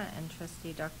DeSerpa and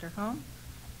Trustee Dr. Holm.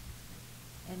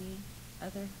 Any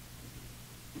other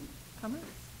comments?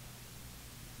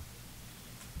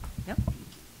 No?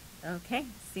 Okay,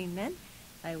 seeing none,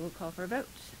 I will call for a vote.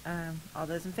 All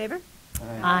those in favor?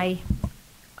 Aye.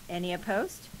 Any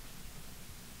opposed?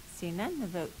 Seeing none, the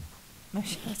vote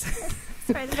motion.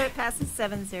 Sorry, the vote passes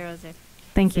 7-0.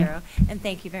 Thank you. And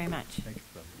thank you very much. Thank you.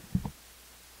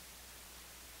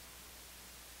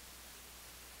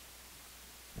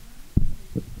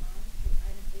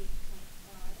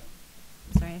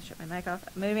 Sorry, I shut my mic off.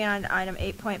 Moving on to item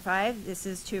 8.5. This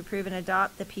is to approve and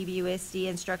adopt the PBUSD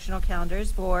instructional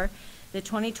calendars for the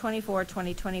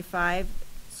 2024-2025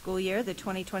 school year, the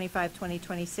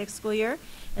 2025-2026 school year,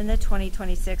 and the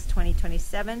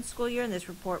 2026-2027 school year. And this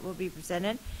report will be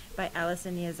presented by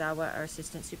Allison Niazawa, our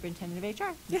Assistant Superintendent of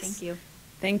HR. Yes. Thank you.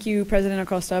 Thank you, President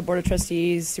Acosta, Board of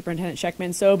Trustees, Superintendent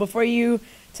Scheckman. So before you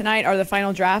tonight are the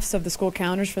final drafts of the school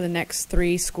calendars for the next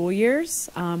 3 school years.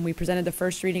 We presented the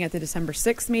first reading at the December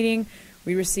 6th meeting.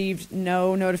 We received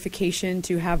no notification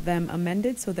to have them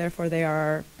amended, so therefore they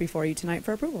are before you tonight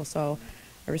for approval. So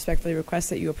I respectfully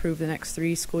request that you approve the next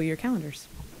 3 school year calendars.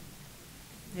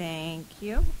 Thank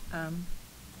you.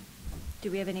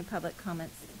 Do we have any public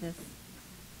comments to this?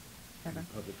 Ever?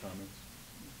 Public comments?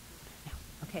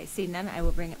 Okay, seeing none, I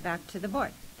will bring it back to the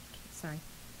board. Sorry.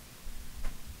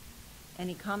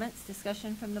 Any comments,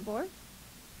 discussion from the board?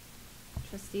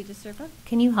 Trustee DeSerpa?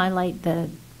 Can you highlight the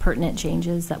pertinent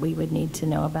changes that we would need to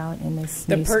know about in this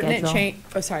The new pertinent schedule? change,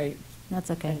 oh, sorry. That's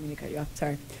okay. I didn't mean to cut you off,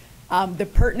 sorry. The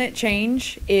pertinent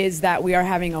change is that we are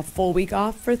having a full week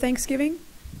off for Thanksgiving.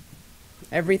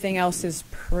 Everything else is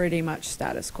pretty much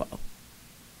status quo.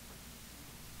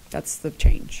 That's the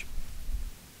change.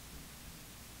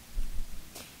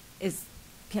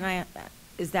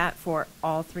 Is that for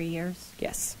all 3 years?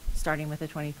 Yes. Starting with the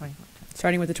 2024?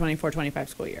 Starting with the 24-25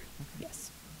 school year. Okay.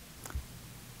 Yes.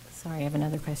 Sorry, I have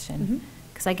another question. Mm-hmm.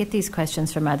 Because I get these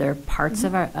questions from other parts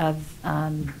of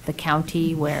the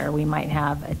county where we might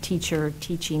have a teacher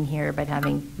teaching here but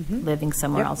living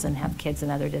somewhere else and have kids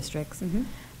in other districts.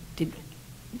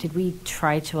 Did we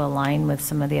try to align with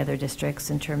some of the other districts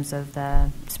in terms of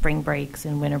the spring breaks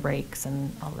and winter breaks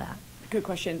and all that? Good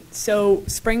question. So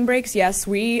spring breaks, yes,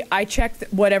 I checked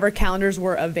whatever calendars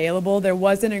were available. There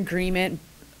was an agreement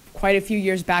quite a few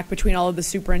years back between all of the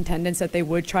superintendents that they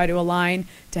would try to align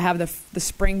to have the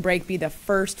spring break be the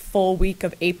first full week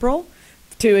of April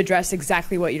to address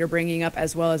exactly what you're bringing up,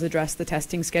 as well as address the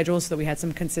testing schedules, so that we had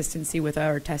some consistency with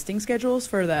our testing schedules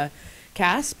for the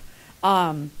CASP.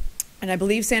 And I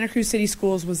believe Santa Cruz City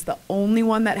Schools was the only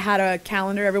one that had a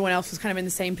calendar. Everyone else was kind of in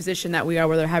the same position that we are,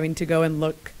 where they're having to go and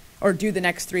look or do the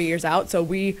next 3 years out. So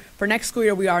for next school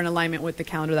year, we are in alignment with the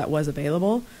calendar that was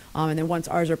available. And then once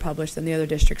ours are published, then the other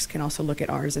districts can also look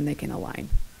at ours and they can align.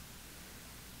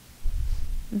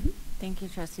 Thank you,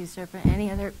 Trustee Serpa. Any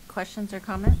other questions or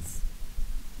comments?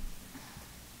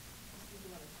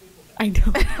 I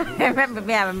know.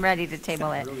 I'm ready to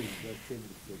table it.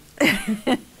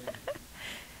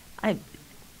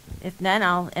 If none,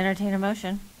 I'll entertain a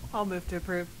motion. I'll move to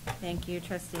approve. Thank you,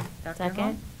 Trustee. Dr. Second.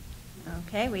 Hall?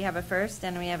 Okay, we have a first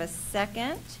and we have a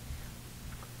second.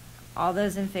 All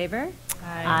those in favor?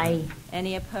 Aye.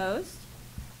 Any opposed?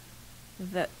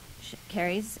 Vote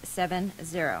carries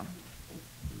 7-0.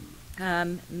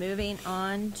 Moving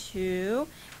on to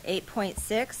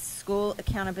 8.6, School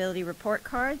Accountability Report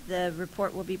Card. The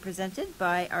report will be presented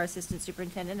by our Assistant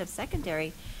Superintendent of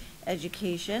Secondary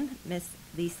Education, Ms.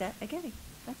 Lisa Aguirre.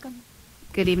 Welcome.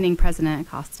 Good evening, President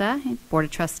Acosta, Board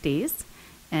of Trustees,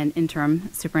 and Interim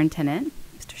Superintendent,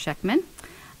 Mr. Scheckman.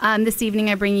 This evening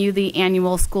I bring you the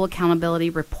annual School Accountability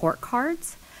Report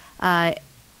Cards.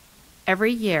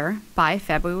 Every year by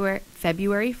February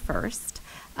 1st,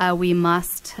 we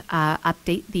must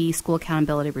update the School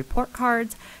Accountability Report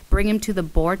Cards, bring them to the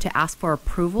board to ask for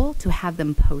approval to have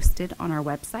them posted on our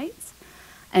websites.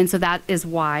 And so that is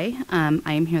why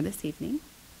I am here this evening.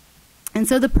 And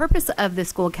so the purpose of the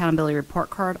School Accountability Report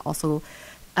Card, also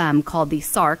called the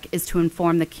SARC, is to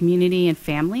inform the community and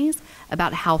families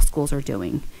about how schools are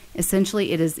doing.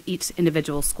 Essentially, it is each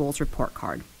individual school's report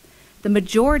card. The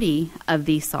majority of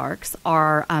these SARCs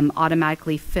are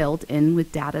automatically filled in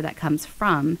with data that comes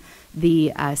from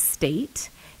the state,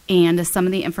 and some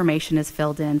of the information is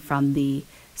filled in from the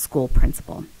school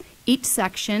principal. Each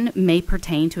section may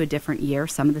pertain to a different year.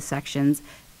 Some of the sections,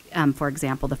 for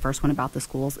example, the first one about the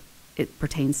schools, it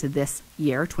pertains to this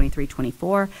year,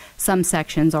 23-24. Some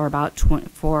sections are about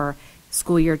for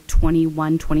school year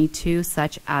 21-22,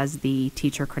 such as the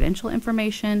teacher credential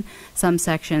information. Some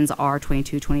sections are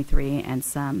 22-23, and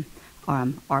some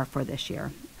are for this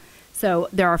year. So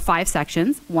there are 5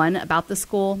 sections: 1 about the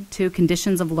school, 2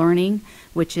 conditions of learning,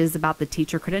 which is about the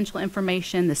teacher credential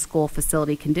information, the school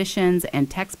facility conditions and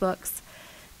textbooks,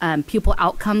 pupil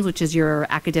outcomes, which is your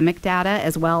academic data,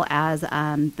 as well as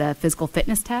the physical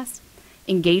fitness test,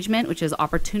 engagement, which is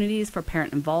opportunities for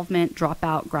parent involvement,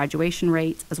 dropout, graduation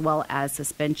rates, as well as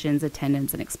suspensions,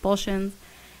 attendance, and expulsions.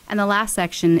 And the last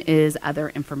section is other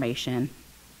information.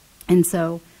 And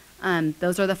so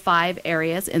those are the 5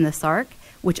 areas in the SARC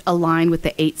which align with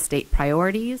the 8 state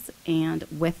priorities. And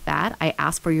with that, I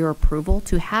ask for your approval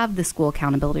to have the School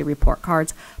Accountability Report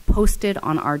Cards posted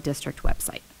on our district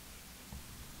website.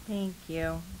 Thank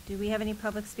you. Do we have any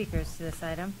public speakers to this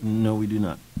item? No, we do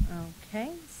not.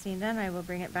 Okay, seeing none, I will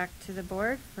bring it back to the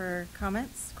board for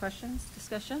comments, questions,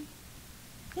 discussion.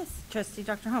 Yes, Trustee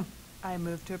Dr. Holm. I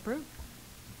move to approve.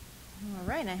 All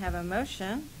right, I have a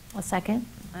motion. A second.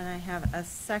 And I have a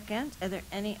second. Are there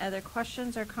any other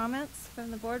questions or comments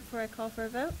from the board before I call for a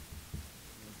vote?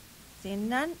 Seeing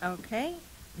none, okay.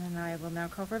 Then I will now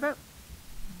call for a vote.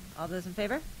 All those in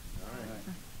favor?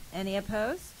 Aye. Any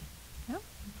opposed? No.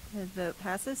 The vote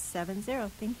passes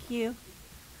 7-0. Thank you.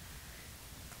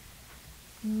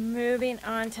 Moving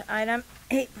on to item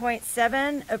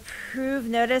 8.7, approve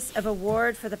notice of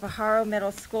award for the Pajaro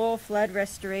Middle School Flood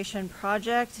Restoration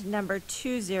Project number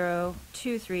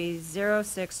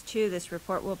 2023062. This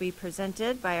report will be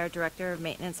presented by our Director of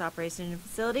Maintenance, Operations, and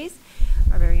Facilities,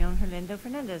 our very own Hernando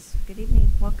Fernandez. Good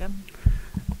evening. Welcome.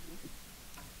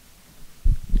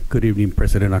 Good evening,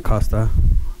 President Acosta,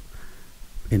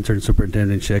 Intern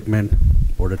Superintendent Sheckman,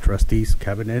 Board of Trustees,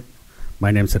 Cabinet.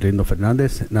 My name is Hernando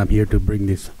Fernandez, and I'm here to bring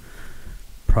this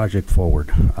project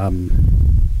forward.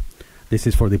 This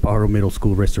is for the Pajaro Middle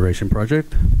School Restoration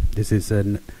Project. This is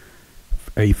a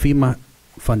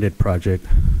FEMA-funded project,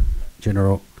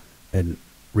 general and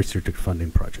restricted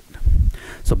funding project.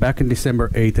 So back in December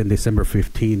 8th and December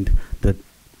 15th, that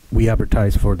we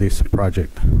advertised for this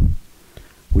project.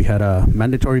 We had a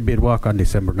mandatory bid walk on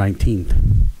December 19th.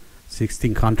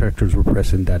 16 contractors were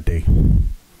present that day.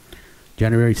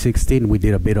 January 16, we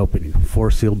did a bid opening.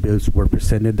 4 sealed bids were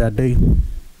presented that day.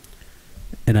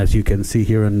 And as you can see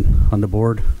here on the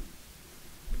board,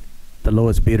 the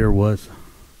lowest bidder was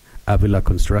Avila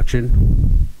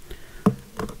Construction,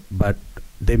 but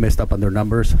they messed up on their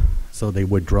numbers, so they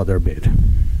withdrew their bid.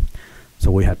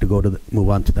 So we had to move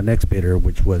on to the next bidder,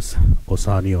 which was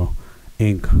Osanio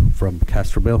Inc. from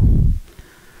Castroville,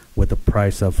 with a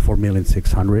price of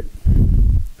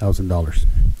 $4,600,000.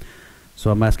 So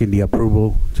I'm asking the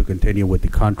approval to continue with the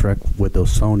contract with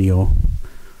Osanio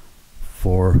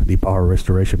for the power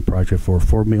restoration project for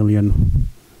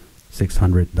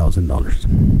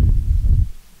 $4,600,000.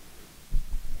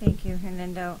 Thank you,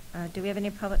 Hernando. Do we have any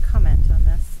public comment on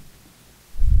this?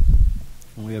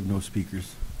 We have no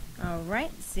speakers. All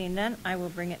right, seeing none, I will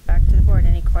bring it back to the board.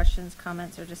 Any questions,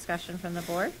 comments, or discussion from the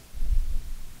board?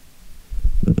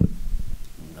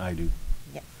 I do.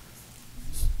 Yes.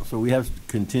 So we have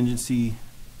contingency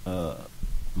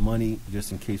money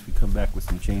just in case we come back with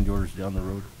some change orders down the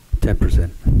road?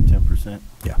 10%. 10%?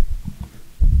 Yeah.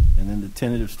 And then the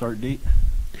tentative start date?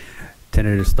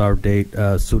 Tentative start date,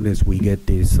 as soon as we get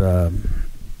this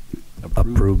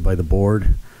approved by the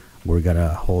board, we're going to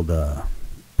hold a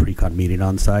pre-con meeting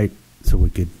on site so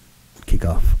we could kick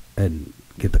off and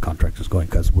get the contractors going,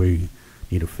 because we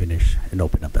need to finish and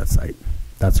open up that site.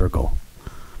 That's our goal.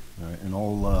 All right, and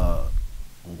all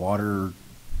water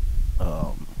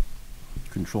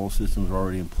control systems are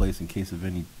already in place in case of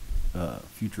any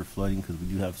future flooding, because we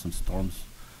do have some storms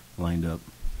lined up.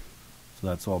 So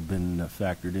that's all been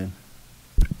factored in.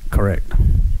 Correct.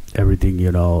 Everything,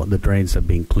 the drains have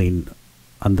been cleaned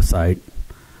on the site,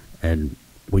 and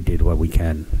we did what we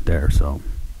can there. So,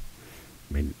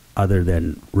 I mean, other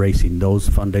than raising those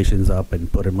foundations up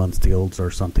and put them on stilts or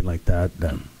something like that,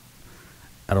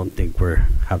 I don't think we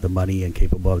have the money and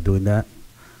capable of doing that.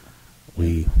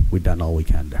 We've done all we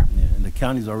can there. Yeah, and the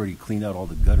county's already cleaned out all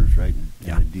the gutters, right? And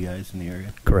Yeah. the DIs in the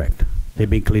area. Correct. They've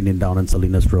been cleaning down in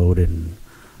Salinas Road and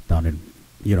down in,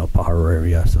 Pajaro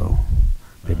area, so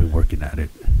they've been working at it.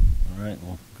 All right.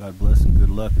 Well, God bless and good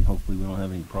luck, and hopefully we don't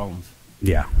have any problems.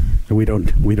 Yeah. We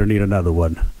don't need another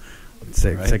one.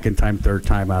 Right. Second time, third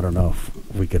time, I don't know if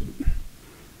we could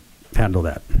handle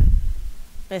that.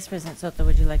 Vice President Soto,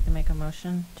 would you like to make a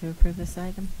motion to approve this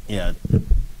item? Yeah,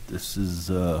 this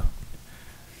is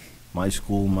my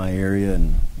school, my area,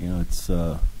 and it's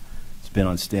been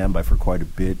on standby for quite a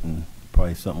bit, and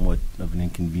probably somewhat of an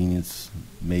inconvenience,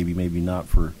 maybe not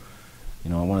for. I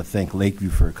want to thank Lakeview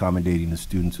for accommodating the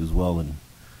students as well, and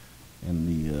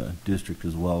the district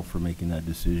as well for making that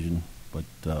decision. But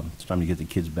it's time to get the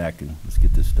kids back, and let's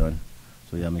get this done.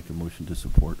 So yeah, make a motion to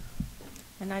support.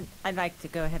 And I'd like to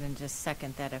go ahead and just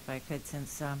second that if I could,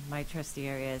 since my trustee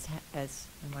area is, as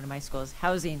in one of my schools,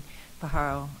 housing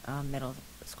Pajaro middle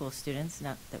school students.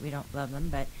 Not that we don't love them,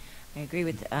 but I agree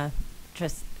with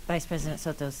Vice President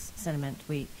Soto's sentiment.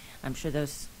 I'm sure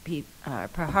those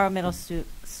Pajaro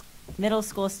middle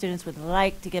school students would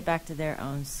like to get back to their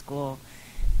own school,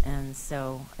 and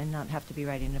not have to be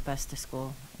riding a bus to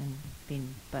school and be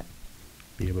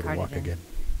able to walk again.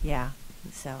 Yeah.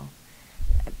 So.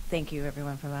 Thank you,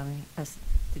 everyone, for allowing us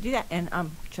to do that. And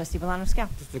Trustee Bolano-Scow.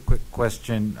 Just a quick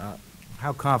question.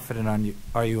 How confident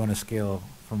are you on a scale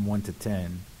from 1 to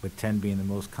 10, with 10 being the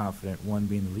most confident, 1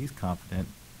 being the least confident,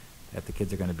 that the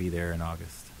kids are going to be there in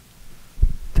August?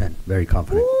 10, very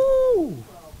confident. Woo!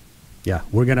 Yeah,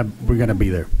 we're gonna be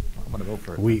there. I'm gonna go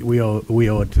for it. We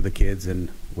owe it to the kids, and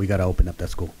we gotta open up that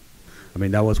school. I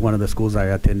mean, that was one of the schools I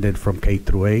attended from K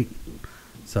through 8,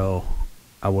 so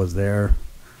I was there.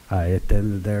 I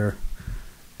attended there,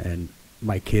 and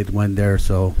my kid went there.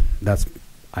 So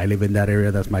I live in that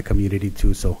area. That's my community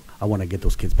too. So I want to get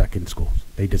those kids back in school.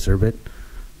 They deserve it,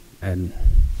 and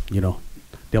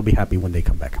they'll be happy when they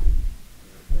come back.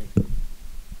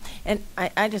 And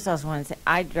I just also want to say,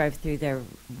 I drive through there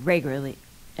regularly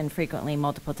and frequently,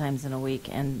 multiple times in a week,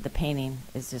 and the painting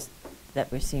is just,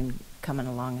 that we're seeing coming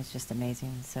along, is just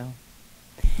amazing. So.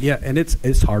 Yeah, and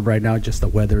it's hard right now. Just the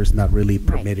weather is not really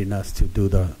permitting us to do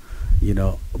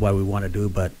what we want to do.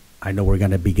 But I know we're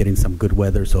going to be getting some good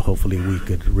weather, so hopefully we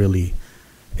could really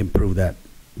improve that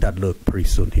look pretty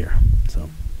soon here.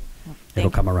 So it'll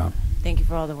come around. Thank you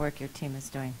for all the work your team is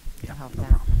doing to help no that.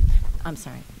 problem. I'm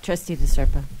sorry, Trustee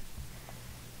DeSerpa.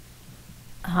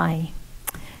 Hi.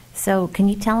 So can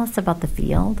you tell us about the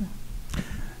field?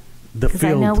 Because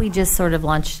I know we just sort of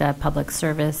launched a public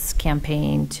service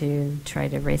campaign to try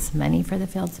to raise some money for the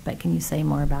fields, but can you say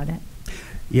more about it?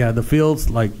 Yeah, the fields,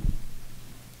 like,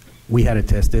 we had it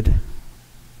tested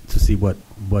to see what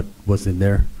was in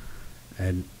there.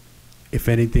 And if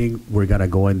anything, we're going to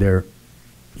go in there,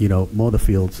 mow the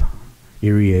fields,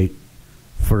 irrigate,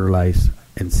 fertilize,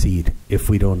 and seed if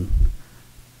we don't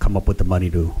come up with the money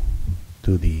to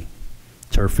do the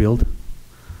turf field.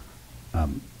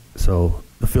 So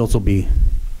the fields will be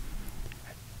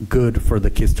good for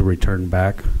the kids to return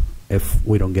back if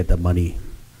we don't get the money,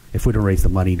 if we don't raise the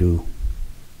money to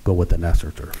go with the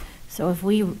AstroTurf. So if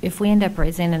we end up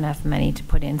raising enough money to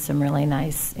put in some really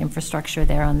nice infrastructure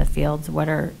there on the fields, what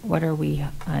are we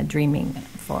dreaming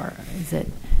for? Is it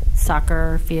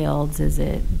soccer fields? Is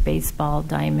it baseball,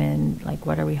 diamond? Like,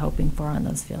 what are we hoping for on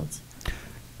those fields?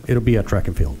 It'll be a track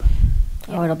and field.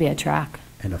 Oh, it'll be a track.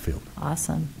 And a field.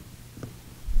 Awesome.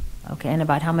 Okay, and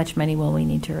about how much money will we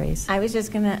need to raise? I was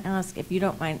just going to ask, if you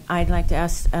don't mind, I'd like to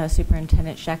ask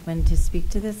Superintendent Scheckman to speak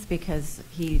to this, because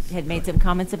he had made some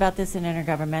comments about this in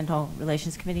Intergovernmental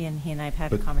Relations Committee, and he and I have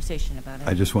had a conversation about it.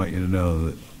 I just want you to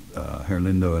know that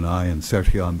Herlindo and I and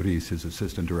Sergio Ambris, his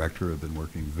assistant director, have been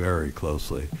working very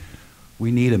closely.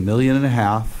 We need $1.5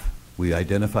 million. We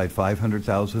identified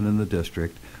 $500,000 in the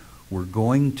district. We're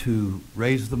going to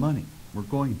raise the money. We're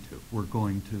going to. We're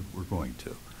going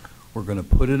to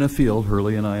put in a field.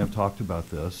 Hurley and I have talked about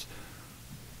this.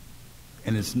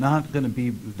 And it's not going to be,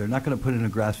 they're not going to put in a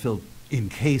grass field in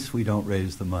case we don't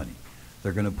raise the money.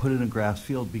 They're going to put in a grass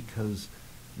field because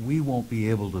we won't be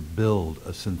able to build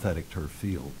a synthetic turf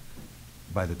field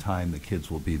by the time the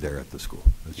kids will be there at the school.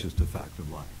 It's just a fact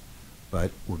of life.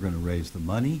 But we're going to raise the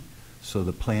money. So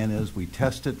the plan is we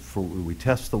test the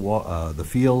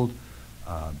field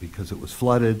because it was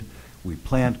flooded. We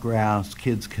plant grass.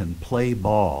 Kids can play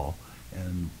ball,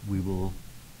 and we will,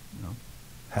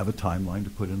 have a timeline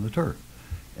to put in the turf.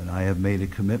 And I have made a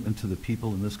commitment to the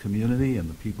people in this community and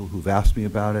the people who've asked me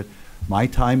about it. My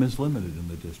time is limited in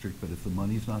the district, but if the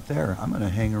money's not there, I'm going to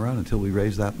hang around until we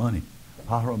raise that money.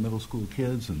 Pajaro Middle School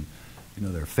kids and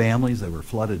their families, they were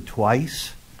flooded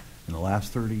twice in the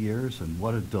last 30 years, and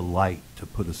what a delight to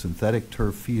put a synthetic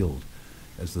turf field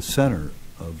as the center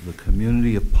of the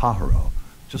community of Pajaro,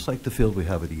 just like the field we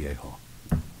have at EA Hall.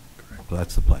 So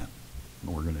that's the plan,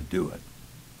 and we're going to do it.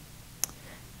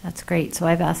 That's great. So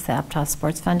I've asked the Aptos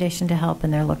Sports Foundation to help,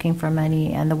 and they're looking for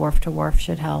money, and the Wharf to Wharf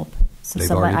should help.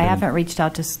 So I haven't reached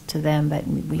out to them, but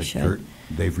we should.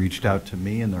 They've reached out to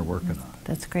me, and they're working on it.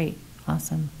 That's great.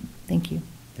 Awesome. Thank you.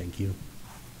 Thank you.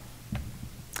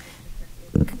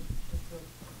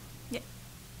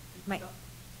 Mike.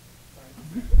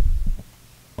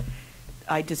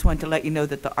 I just want to let you know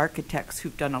that the architects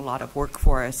who've done a lot of work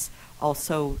for us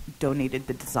also donated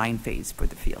the design phase for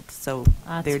the field. So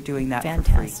they're doing that for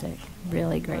free. Fantastic.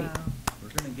 Really great. We're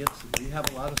going to we have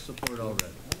a lot of support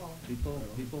already.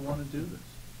 People want to do this.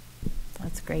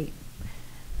 That's great.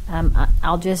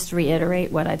 I'll just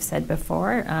reiterate what I've said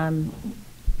before.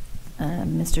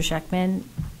 Mr. Scheckman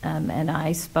and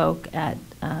I spoke at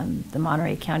the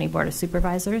Monterey County Board of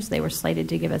Supervisors. They were slated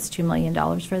to give us $2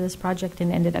 million for this project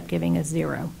and ended up giving us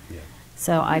 $0. Yeah.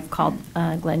 So I've called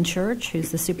Glenn Church,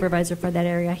 who's the supervisor for that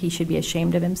area. He should be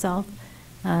ashamed of himself.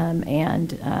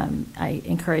 I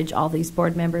encourage all these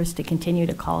board members to continue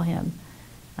to call him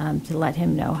to let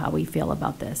him know how we feel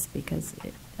about this, because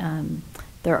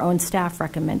their own staff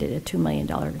recommended a $2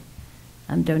 million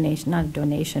donation, not a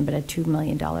donation, but a $2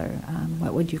 million,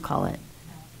 what would you call it,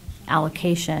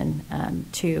 allocation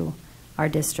to our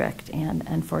district, and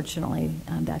unfortunately,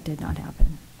 that did not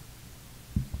happen.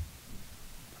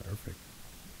 Perfect.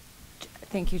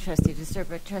 Thank you, Trustee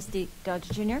Disturber. Trustee Dodge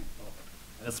Jr.?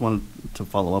 I just wanted to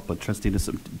follow up with Trustee.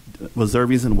 Was there a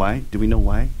reason why? Do we know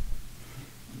why?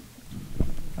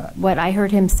 What I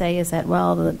heard him say is that,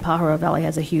 well, the Pajaro Valley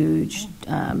has a huge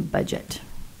budget,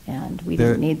 and we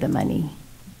didn't need the money.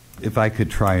 If I could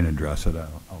try and address it,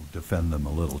 I'll defend them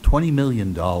a little. $20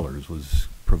 million was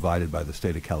provided by the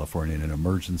state of California in an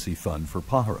emergency fund for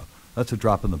Pajaro. That's a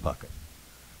drop in the bucket.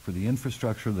 For the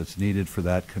infrastructure that's needed for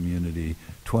that community,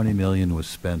 $20 million was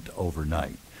spent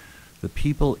overnight. The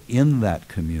people in that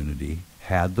community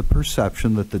had the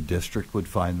perception that the district would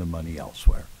find the money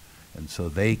elsewhere. And so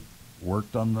they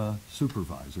worked on the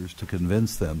supervisors to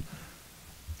convince them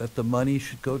that the money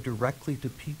should go directly to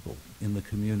people in the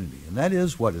community. And that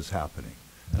is what is happening.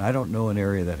 And I don't know an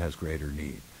area that has greater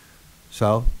need.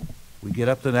 So we get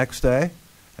up the next day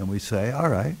and we say, all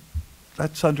right,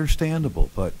 that's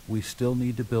understandable, but we still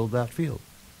need to build that field.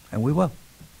 And we will.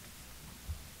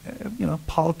 You know,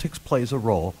 politics plays a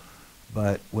role,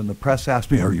 but when the press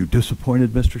asked me, are you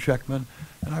disappointed, Mr. Schechtman?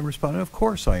 And I responded, of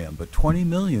course I am, but $20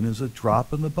 million is a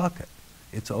drop in the bucket.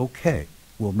 It's okay.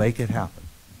 We'll make it happen.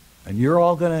 And you're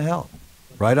all going to help.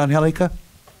 Right, Angelica?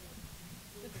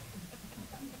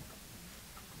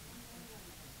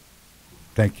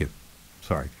 Thank you.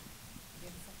 Sorry.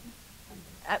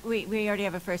 We already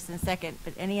have a first and second,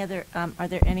 but any other, are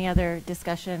there any other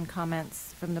discussion,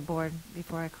 comments from the board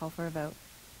before I call for a vote?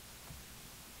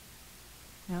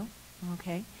 No?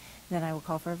 Okay. Then I will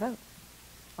call for a vote.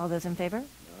 All those in favor?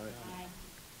 Aye.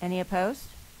 Any opposed?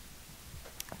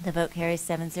 The vote carries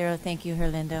 7-0. Thank you,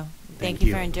 Herlindo. Thank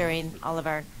you for enduring all of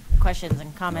our questions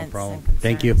and comments. No problem. And concerns.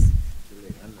 Thank you.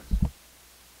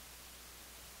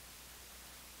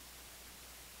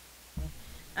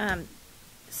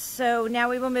 So now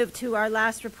we will move to our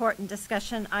last report and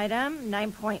discussion item,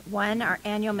 9.1, our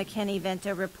annual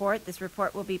McKinney-Vento report. This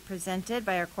report will be presented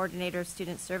by our Coordinator of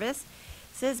Student Service,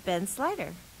 Ben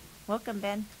Slider. Welcome,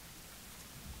 Ben.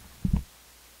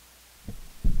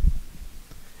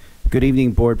 Good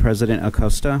evening, Board President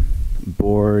Acosta,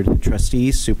 Board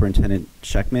Trustees, Superintendent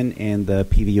Schechtman, and the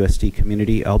PVUSD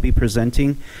community. I'll be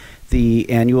presenting the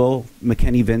annual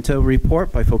McKinney-Vento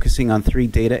report by focusing on 3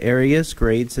 data areas: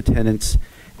 grades, attendance,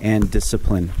 and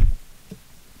discipline.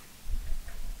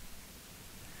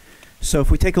 So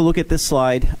if we take a look at this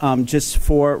slide, just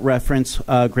for reference,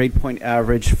 grade point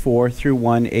average 4 through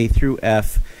 1, A through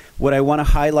F. What I want to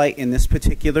highlight in this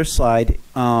particular slide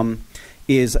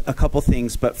is a couple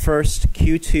things. But first,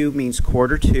 Q2 means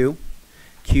quarter 2.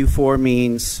 Q4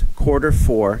 means quarter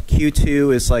 4.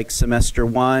 Q2 is like semester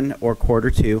 1 or quarter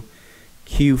 2.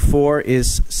 Q4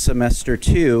 is semester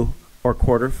 2 or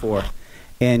quarter 4.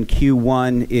 And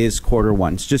Q1 is quarter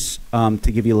 1. It's just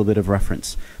to give you a little bit of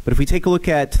reference. But if we take a look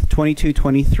at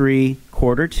 22-23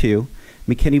 quarter 2,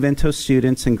 McKinney-Vento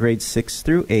students in grades 6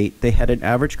 through 8, they had an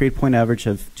average grade point average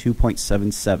of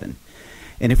 2.77.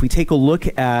 And if we take a look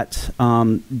at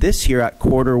this year at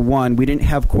quarter 1, we didn't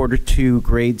have quarter 2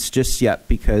 grades just yet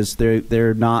because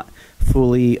they're not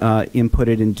fully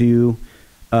inputted and due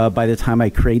by the time I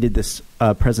created this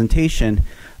presentation.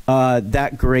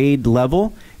 That grade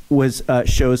level was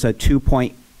shows a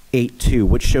 2.82,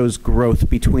 which shows growth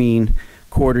between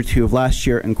quarter 2 of last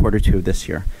year and quarter 2 of this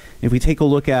year. If we take a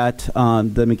look at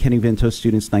the McKinney-Vento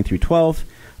students 9 through 12,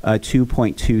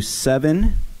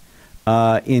 2.27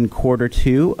 in quarter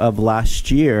 2 of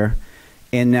last year,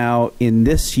 and now in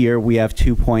this year we have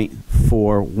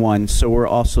 2.41. So we're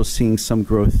also seeing some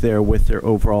growth there with their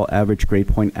overall average grade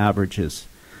point averages.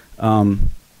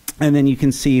 And then you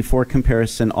can see, for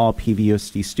comparison, all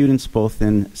PVUSD students, both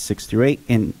in 6 through 8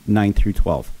 and 9 through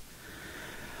 12.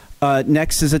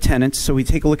 Next is attendance. So we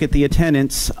take a look at the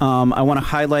attendance. I want to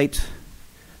highlight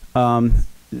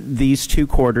these 2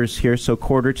 quarters here. So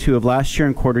quarter 2 of last year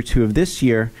and quarter 2 of this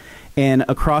year. And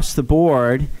across the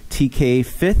board, TK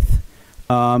 5th,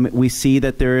 we see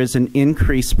that there is an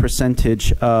increased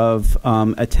percentage of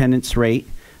attendance rate,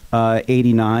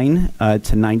 89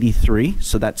 to 93,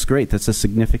 so that's great. That's a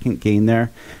significant gain there.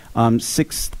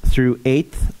 6th through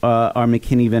 8th, our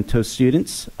McKinney-Vento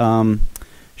students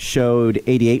showed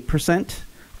 88%,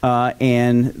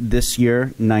 and this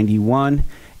year 91,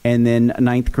 and then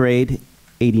 9th grade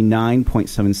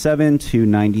 89.77 to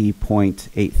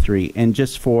 90.83. And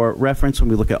just for reference, when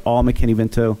we look at all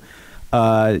McKinney-Vento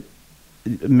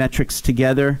metrics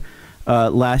together,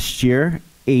 last year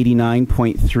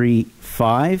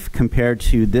 89.35 compared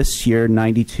to this year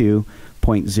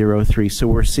 92.03. So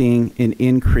we're seeing an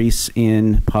increase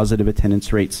in positive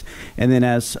attendance rates. And then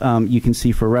as you can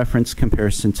see for reference,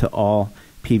 comparison to all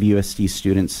PVUSD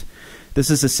students. This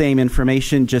is the same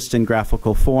information, just in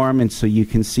graphical form, and so you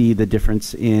can see the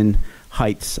difference in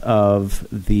heights of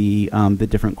the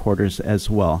different quarters as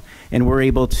well. And we're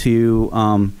able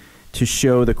to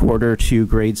show the quarter two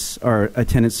grades or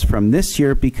attendance from this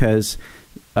year because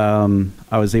I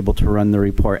was able to run the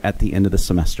report at the end of the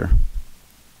semester.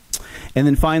 And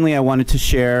then finally, I wanted to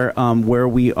share where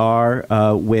we are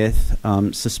with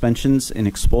suspensions and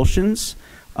expulsions,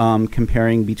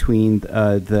 comparing between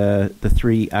the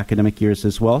 3 academic years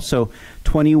as well. So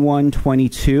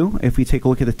 21-22, if we take a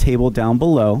look at the table down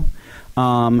below,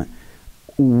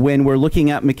 when we're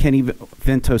looking at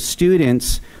McKinney-Vento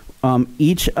students,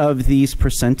 each of these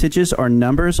percentages or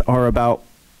numbers are about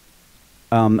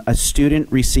a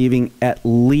student receiving at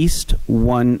least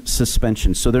 1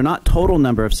 suspension. So they're not total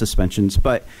number of suspensions,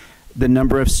 but the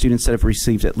number of students that have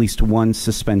received at least 1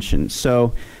 suspension.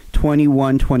 So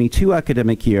 21-22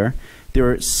 academic year, there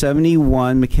were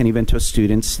 71 McKinney-Vento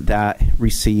students that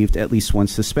received at least 1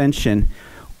 suspension,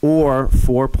 or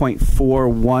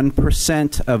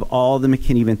 4.41% of all the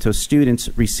McKinney-Vento students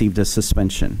received a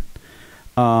suspension.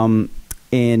 In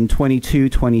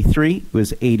 22-23, it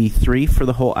was 83 for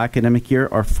the whole academic year,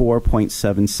 or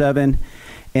 4.77.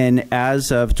 And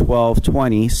as of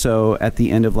 12-20, so at the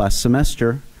end of last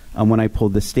semester, when I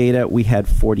pulled this data, we had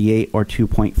 48, or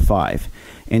 2.5.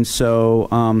 And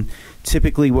so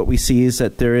typically what we see is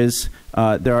that there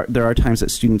are times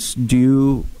that students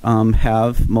do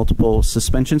have multiple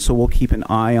suspensions, so we'll keep an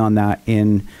eye on that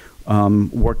and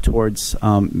work towards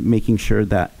making sure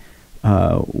that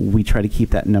we try to keep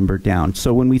that number down.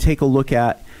 So when we take a look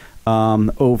at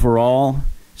overall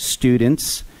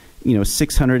students,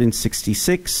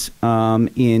 666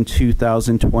 in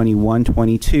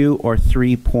 2021-22, or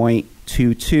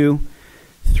 3.22,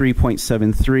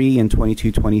 3.73 in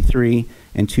 22-23,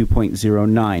 and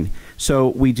 2.09. So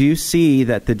we do see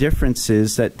that the difference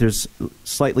is that there's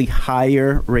slightly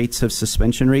higher rates of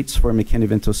suspension rates for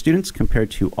McKinney-Vento students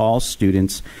compared to all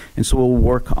students. And so we'll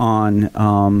work on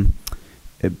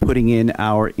putting in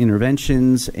our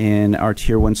interventions and our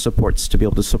Tier 1 supports to be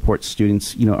able to support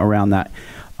students, around that.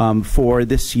 For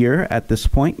this year, at this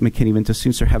point, McKinney-Vento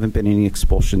students, there haven't been any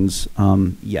expulsions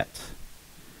yet.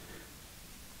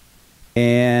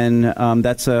 And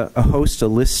that's a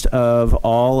list of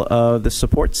all of the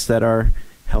supports that our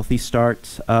Healthy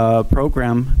Start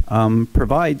program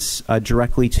provides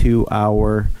directly to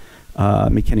our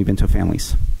McKinney-Vento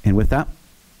families. And with that,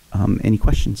 any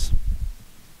questions?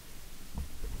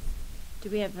 Do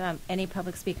we have any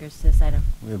public speakers to this item?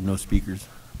 We have no speakers.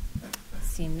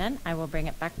 Seeing none, I will bring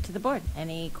it back to the board.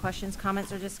 Any questions,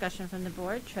 comments, or discussion from the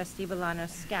board? Trustee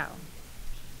Bolanos-Scow.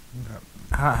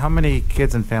 How many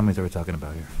kids and families are we talking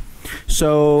about here?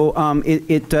 So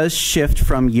it does shift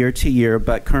from year to year,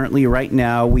 but currently right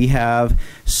now we have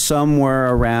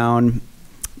somewhere around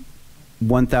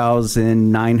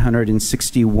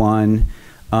 1,961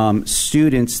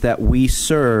 students that we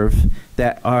serve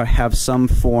that have some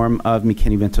form of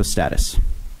McKinney-Vento status.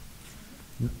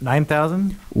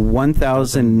 9,000?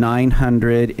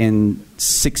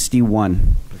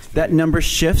 1,961. That number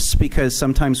shifts because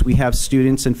sometimes we have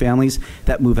students and families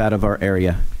that move out of our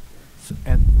area.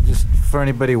 And just for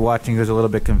anybody watching who's a little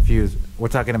bit confused, we're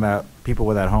talking about people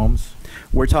without homes?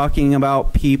 We're talking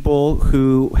about people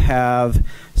who have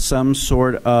some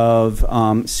sort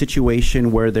of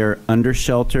situation where they're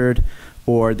under-sheltered,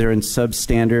 or they're in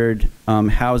substandard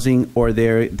housing, or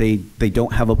they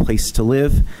don't have a place to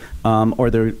live, or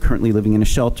they're currently living in a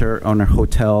shelter, on a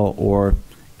hotel, or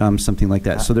something like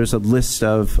that. So there's a list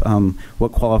of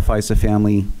what qualifies a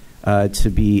family to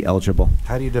be eligible.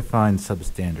 How do you define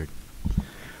substandard?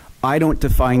 I don't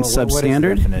define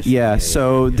substandard. Yeah,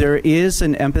 so there is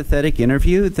an empathetic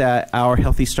interview that our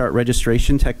Healthy Start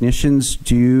registration technicians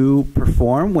do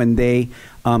perform when they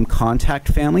contact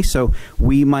families. So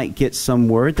we might get some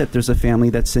word that there's a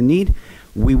family that's in need.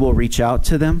 We will reach out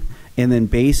to them. And then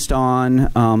based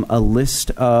on a list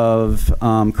of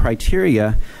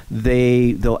criteria,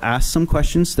 they'll ask some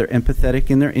questions. They're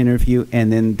empathetic in their interview,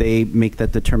 and then they make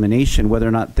that determination whether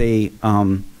or not they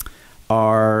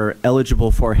are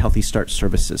eligible for Healthy Start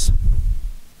services.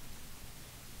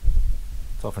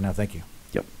 That's all for now. Thank you.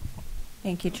 Yep.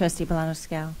 Thank you, Trustee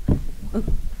Bolanos-Scow.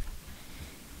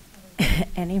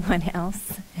 Anyone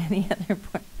else? Any other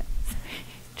board?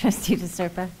 Trustee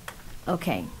DeSerpa.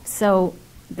 Okay, so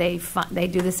they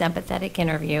do this empathetic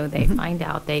interview. They find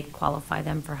out they qualify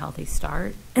them for Healthy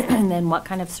Start, and then what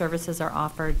kind of services are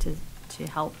offered to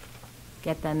help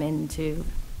get them into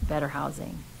better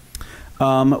housing?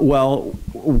 Well,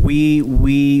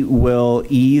 we will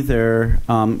either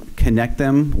connect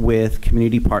them with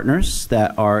community partners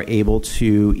that are able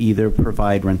to either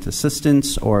provide rent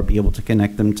assistance or be able to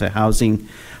connect them to housing.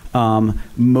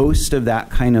 Most of that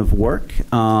kind of work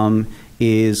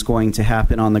is going to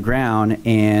happen on the ground,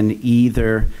 and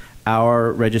either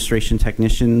our registration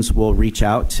technicians will reach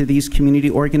out to these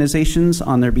community organizations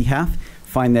on their behalf,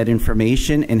 find that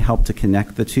information, and help to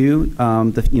connect the two,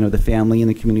 the family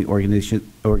and the community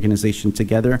organization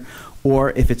together. Or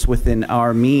if it's within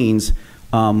our means,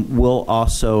 we'll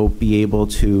also be able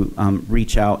to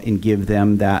reach out and give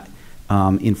them that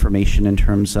information in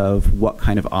terms of what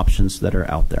kind of options that are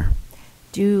out there.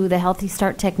 Do the Healthy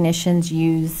Start technicians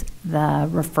use the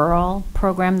referral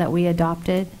program that we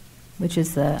adopted, which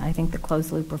is I think the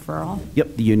closed loop referral?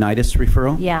 Yep, the Unitas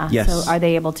referral? Yeah. Yes. So are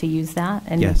they able to use that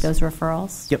and Yes. make those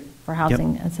referrals? Yep. For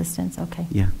housing assistance? Okay.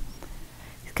 Yeah.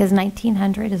 Because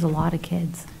 1,900 is a lot of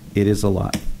kids. It is a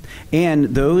lot.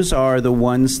 And those are the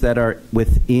ones that are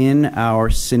within our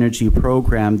Synergy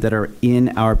program that are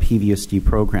in our PVSD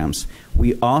programs.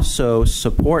 We also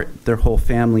support their whole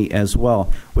family as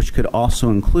well, which could also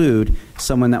include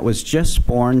someone that was just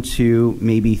born to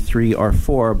maybe 3 or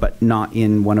 4, but not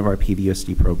in one of our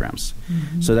PVSD programs.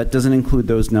 Mm-hmm. So that doesn't include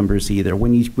those numbers either.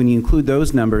 When you include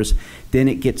those numbers, then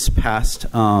it gets past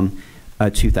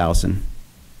 2,000.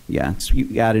 Yeah, so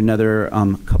you add another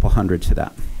couple hundred to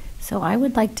that. So I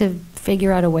would like to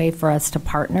figure out a way for us to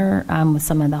partner with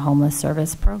some of the homeless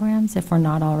service programs, if we're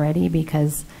not already,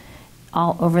 because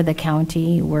all over the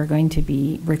county we're going to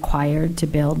be required to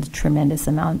build tremendous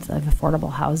amounts of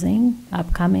affordable housing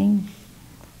upcoming.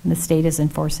 And the state is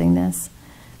enforcing this,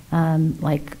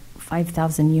 like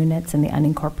 5,000 units in the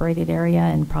unincorporated area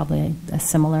and probably a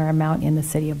similar amount in the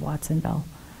city of Watsonville.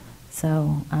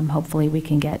 So hopefully we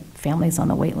can get families on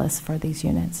the wait list for these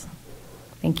units.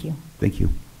 Thank you. Thank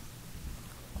you.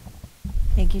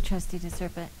 Thank you, Trustee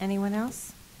DeSerpa. Anyone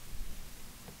else?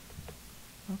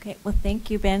 Okay. Well, thank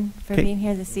you, Ben, for being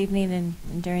here this evening and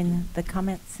during the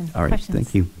comments and All right. questions.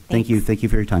 Thank you. Thank you. Thank you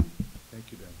for your time.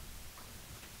 Thank you,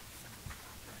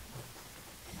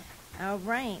 Ben. All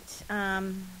right.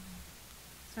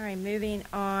 Sorry, moving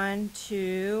on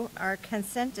to our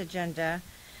consent agenda.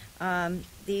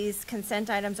 These consent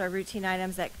items are routine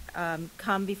items that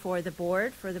come before the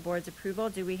board for the board's approval.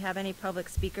 Do we have any public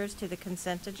speakers to the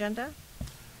consent agenda?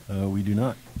 We do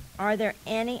not. Are there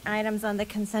any items on the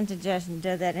consent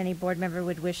agenda that any board member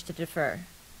would wish to defer?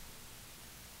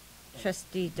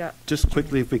 Trustee Just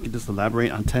quickly, if we could just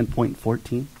elaborate on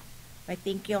 10.14. I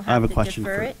think you'll I have have a to question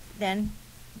defer for- it then.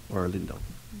 Or Lindo.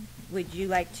 Would you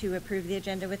like to approve the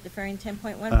agenda with deferring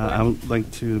 10.14? I would like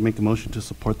to make a motion to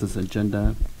support this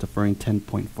agenda, deferring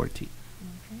 10.14.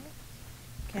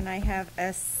 Can I have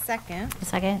a second? A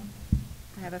second.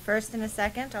 I have a first and a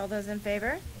second. All those in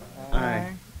favor?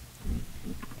 Aye.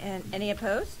 And any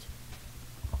opposed?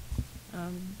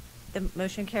 The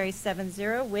motion carries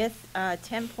 7-0 with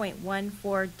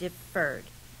 10.14 deferred.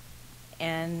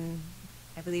 And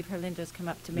I believe Herlindo's come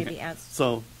up to maybe Okay. answer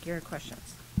So- your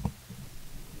questions.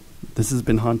 This has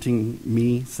been haunting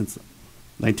me since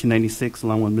 1996,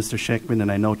 along with Mr. Sheckman,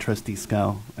 and I know Trustee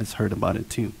Scow has heard about it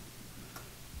too.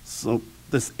 So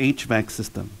this HVAC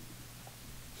system,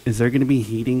 is there going to be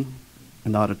heating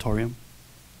in the auditorium?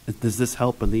 Does this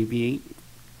help alleviate?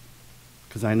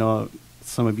 Because I know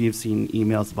some of you have seen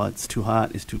emails about it's too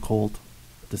hot, it's too cold.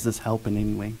 Does this help in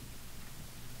any way?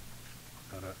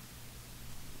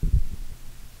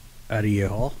 At EA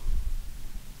Hall?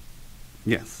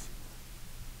 Yes.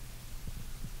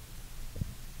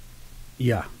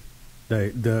 Yeah.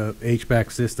 The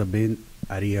HVAC system in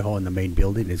at EA Hall in the main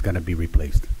building is going to be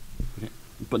replaced. Okay.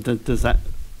 But does that,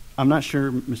 I'm not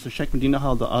sure, Mr. Sheckman, do you know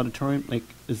how the auditorium, like,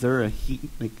 is there a heat,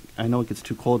 like, I know it gets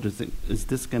too cold, is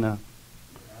this going to?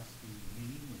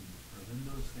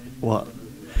 Well,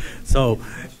 so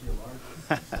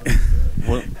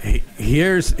well,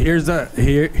 here's a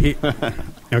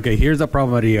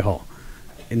problem at EA Hall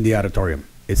in the auditorium.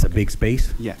 It's a big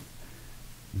space. Yeah.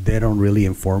 They don't really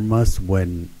inform us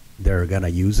when they're gonna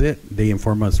use it. They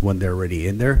inform us when they're already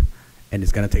in there, and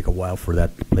it's gonna take a while for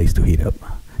that place to heat up.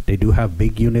 They do have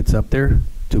big units up there,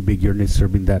 2 big units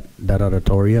serving that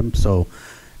auditorium. So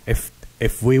if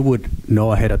we would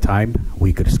know ahead of time,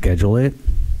 we could schedule it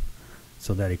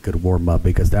so that it could warm up,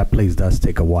 because that place does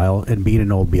take a while. And being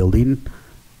an old building,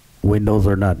 windows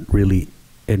are not really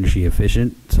energy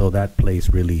efficient, so that place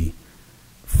really,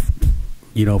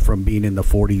 from being in the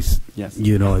 40s, yes.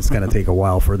 It's going to take a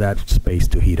while for that space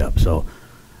to heat up. So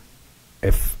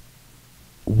if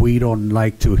we don't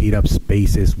like to heat up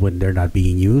spaces when they're not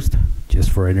being used,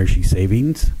 just for energy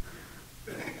savings,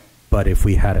 But if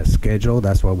we had a schedule,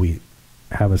 that's why we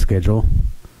have a schedule.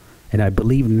 And I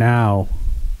believe now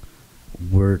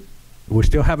we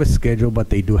still have a schedule, but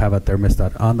they do have a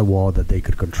thermostat on the wall that they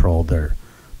could control their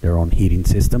own heating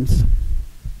systems.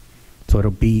 So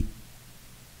it'll be,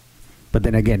 but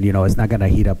then again, it's not going to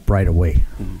heat up right away.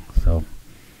 So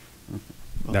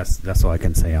that's all I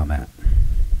can say on that.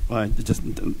 Well, I just,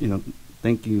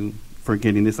 thank you for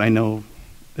getting this. I know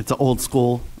it's an old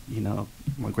school,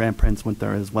 my grandparents went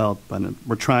there as well, but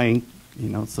we're trying,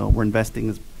 so we're investing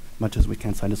as much as we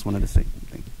can. So I just wanted to say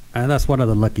thank you. And that's one of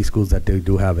the lucky schools that they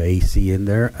do have AC in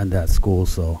there, and that school,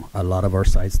 so a lot of our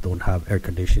sites don't have air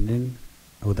conditioning.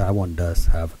 Well, that one does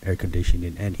have air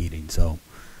conditioning and heating, so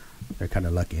they're kind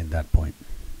of lucky in that point.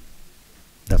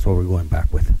 That's what we're going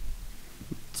back with.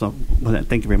 So, well,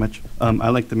 thank you very much. I'd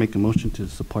like to make a motion to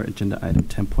support agenda item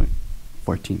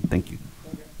 10.14. Thank you.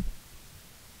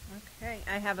 Okay,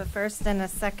 I have a first and a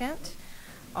second.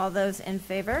 All those in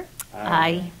favor?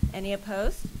 Aye. Any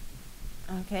opposed?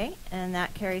 Okay, and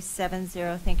that carries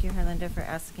 7-0. Thank you, Herlinda, for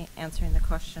answering the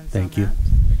questions. Thank you.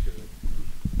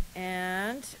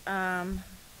 And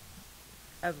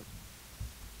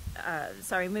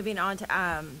moving on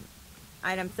to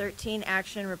item 13,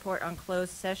 action report on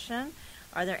closed session.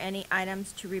 Are there any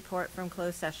items to report from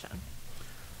closed session?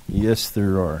 Yes,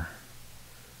 there are.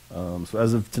 So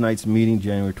as of tonight's meeting,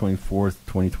 January 24th,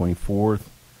 2024,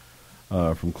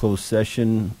 from closed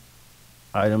session,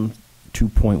 item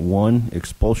 2.1,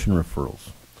 expulsion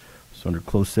referrals. So under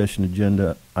closed session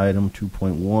agenda, item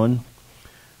 2.1,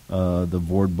 the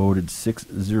board voted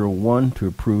 6-0-1 to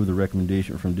approve the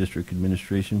recommendation from district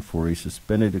administration for a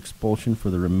suspended expulsion for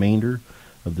the remainder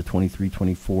of the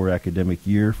 23-24 academic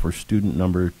year for student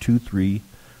number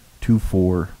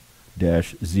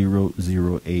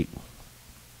 2324-008.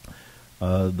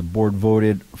 The board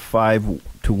voted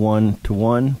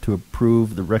 5-1 to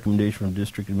approve the recommendation from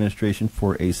district administration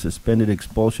for a suspended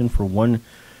expulsion for 1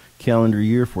 calendar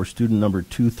year for student number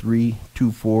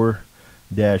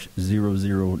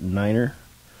 2324-009er.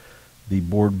 The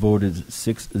board voted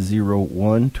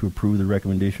 6-0-1 to approve the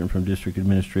recommendation from district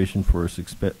administration for a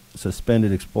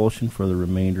suspended expulsion for the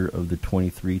remainder of the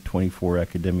 23-24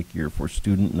 academic year for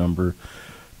student number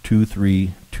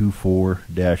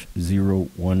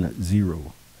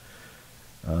 2324-010.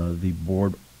 The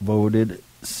board voted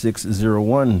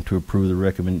 6-0-1 to approve the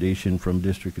recommendation from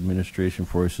district administration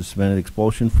for a suspended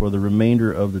expulsion for the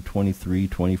remainder of the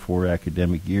 23-24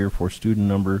 academic year for student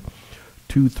number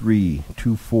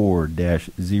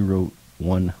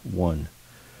 2324-011.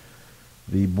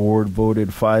 The board voted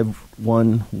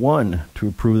 5-1-1 to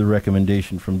approve the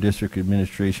recommendation from district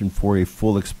administration for a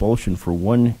full expulsion for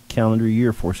 1 calendar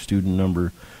year for student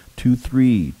number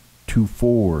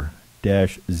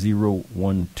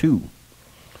 2324-012.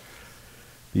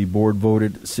 The board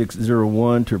voted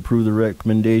 6-0-1 to approve the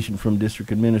recommendation from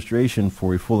district administration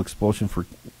for a full expulsion for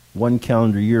 1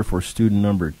 calendar year for student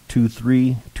number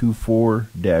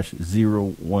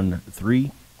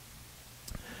 2324-013.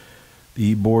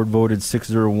 The board voted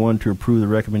 6-0-1 to approve the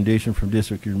recommendation from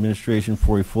district administration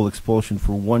for a full expulsion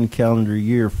for 1 calendar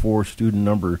year for student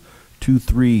number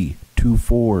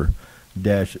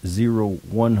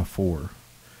 2324-014.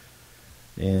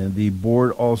 And the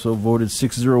board also voted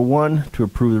 6-0-1 to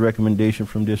approve the recommendation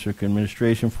from district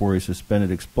administration for a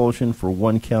suspended expulsion for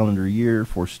 1 calendar year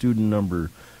for student number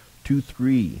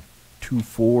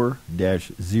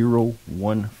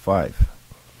 2324-015.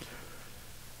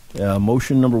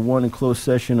 Motion number 1 in closed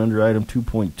session under item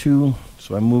 2.2.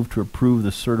 So I move to approve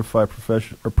the certified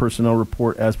personnel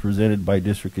report as presented by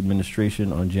district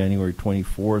administration on January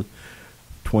 24th,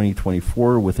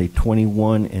 2024 with a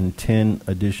 21 and 10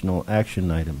 additional action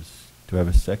items. Do I have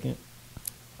a second?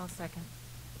 I'll second.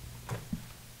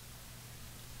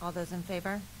 All those in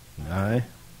favor? Aye.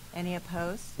 Any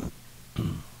opposed?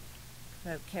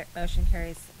 Motion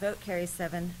carries. Vote carries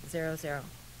 7-0-0.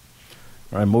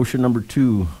 All right, motion number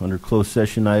 2 under closed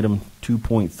session item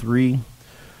 2.3.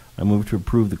 I move to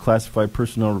approve the classified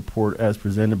personnel report as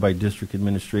presented by district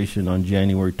administration on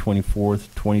January 24th,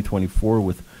 2024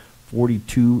 with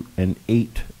 42 and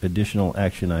 8 additional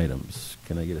action items.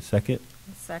 Can I get a second?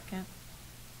 A second.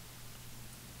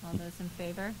 All those in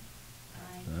favor?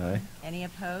 Aye. Aye. Any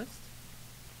opposed?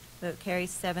 Vote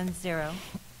carries 7-0.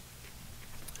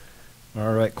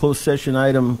 All right, closed session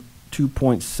item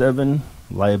 2.7,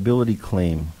 liability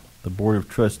claim. The Board of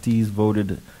Trustees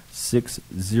voted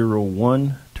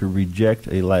 6-0-1 to reject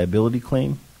a liability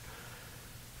claim.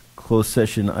 Closed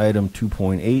session item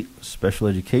 2.8, special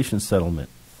education settlement.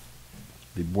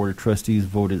 The Board of Trustees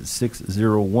voted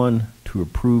 6-0-1 to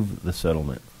approve the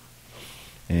settlement.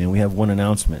 And we have one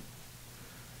announcement.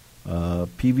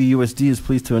 PVUSD is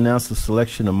pleased to announce the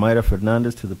selection of Mayra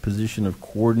Fernandez to the position of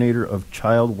Coordinator of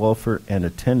Child Welfare and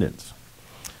Attendance.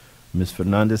 Ms.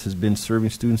 Fernandez has been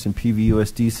serving students in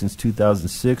PVUSD since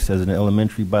 2006 as an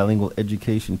elementary bilingual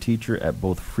education teacher at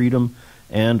both Freedom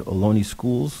and Ohlone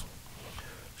schools.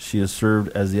 She has served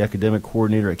as the academic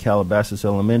coordinator at Calabasas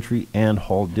Elementary and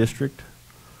Hall District.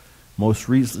 Most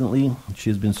recently, she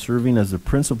has been serving as the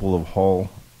principal of Hall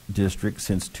District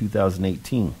since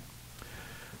 2018.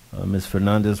 Ms.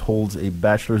 Fernandez holds a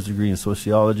bachelor's degree in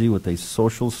sociology with a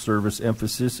social service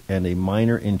emphasis and a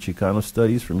minor in Chicano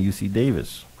studies from UC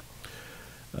Davis.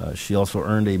 She also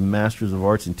earned a Master's of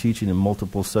Arts in Teaching and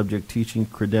Multiple Subject Teaching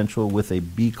credential with a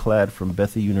B-Clad from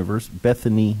Bethany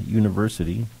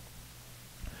University.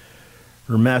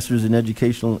 Her Master's in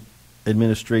Educational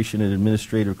Administration and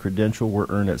Administrative credential were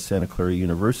earned at Santa Clara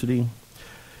University.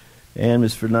 And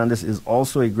Ms. Fernandez is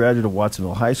also a graduate of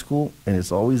Watsonville High School, and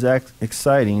it's always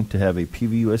exciting to have a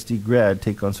PVUSD grad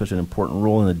take on such an important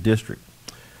role in the district.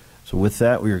 So with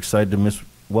that, we are excited to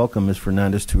welcome Ms.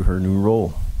 Fernandez to her new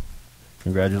role.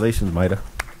 Congratulations, Mayra.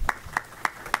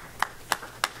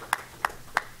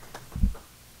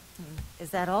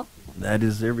 Is that all? That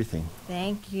is everything.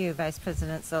 Thank you, Vice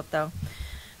President Soto.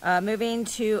 Moving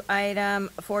to item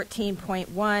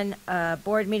 14.1,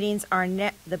 board meetings are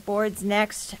the board's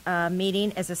next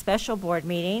meeting is a special board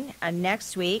meeting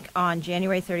next week on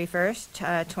January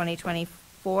 31st,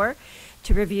 2024,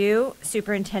 to review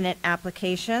superintendent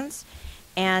applications.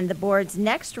 And the board's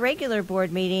next regular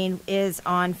board meeting is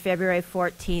on February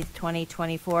 14th,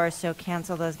 2024, so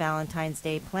cancel those Valentine's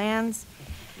Day plans.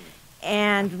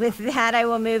 And with that, I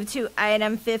will move to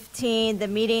item 15. The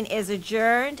meeting is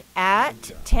adjourned at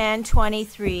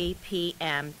 10:23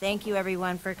 p.m. Thank you,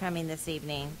 everyone, for coming this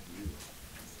evening.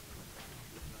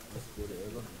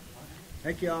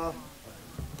 Thank you all. All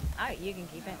right, you can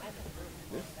keep it.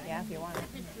 Yeah, if you want it.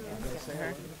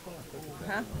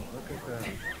 Huh?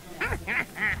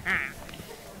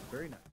 Very nice.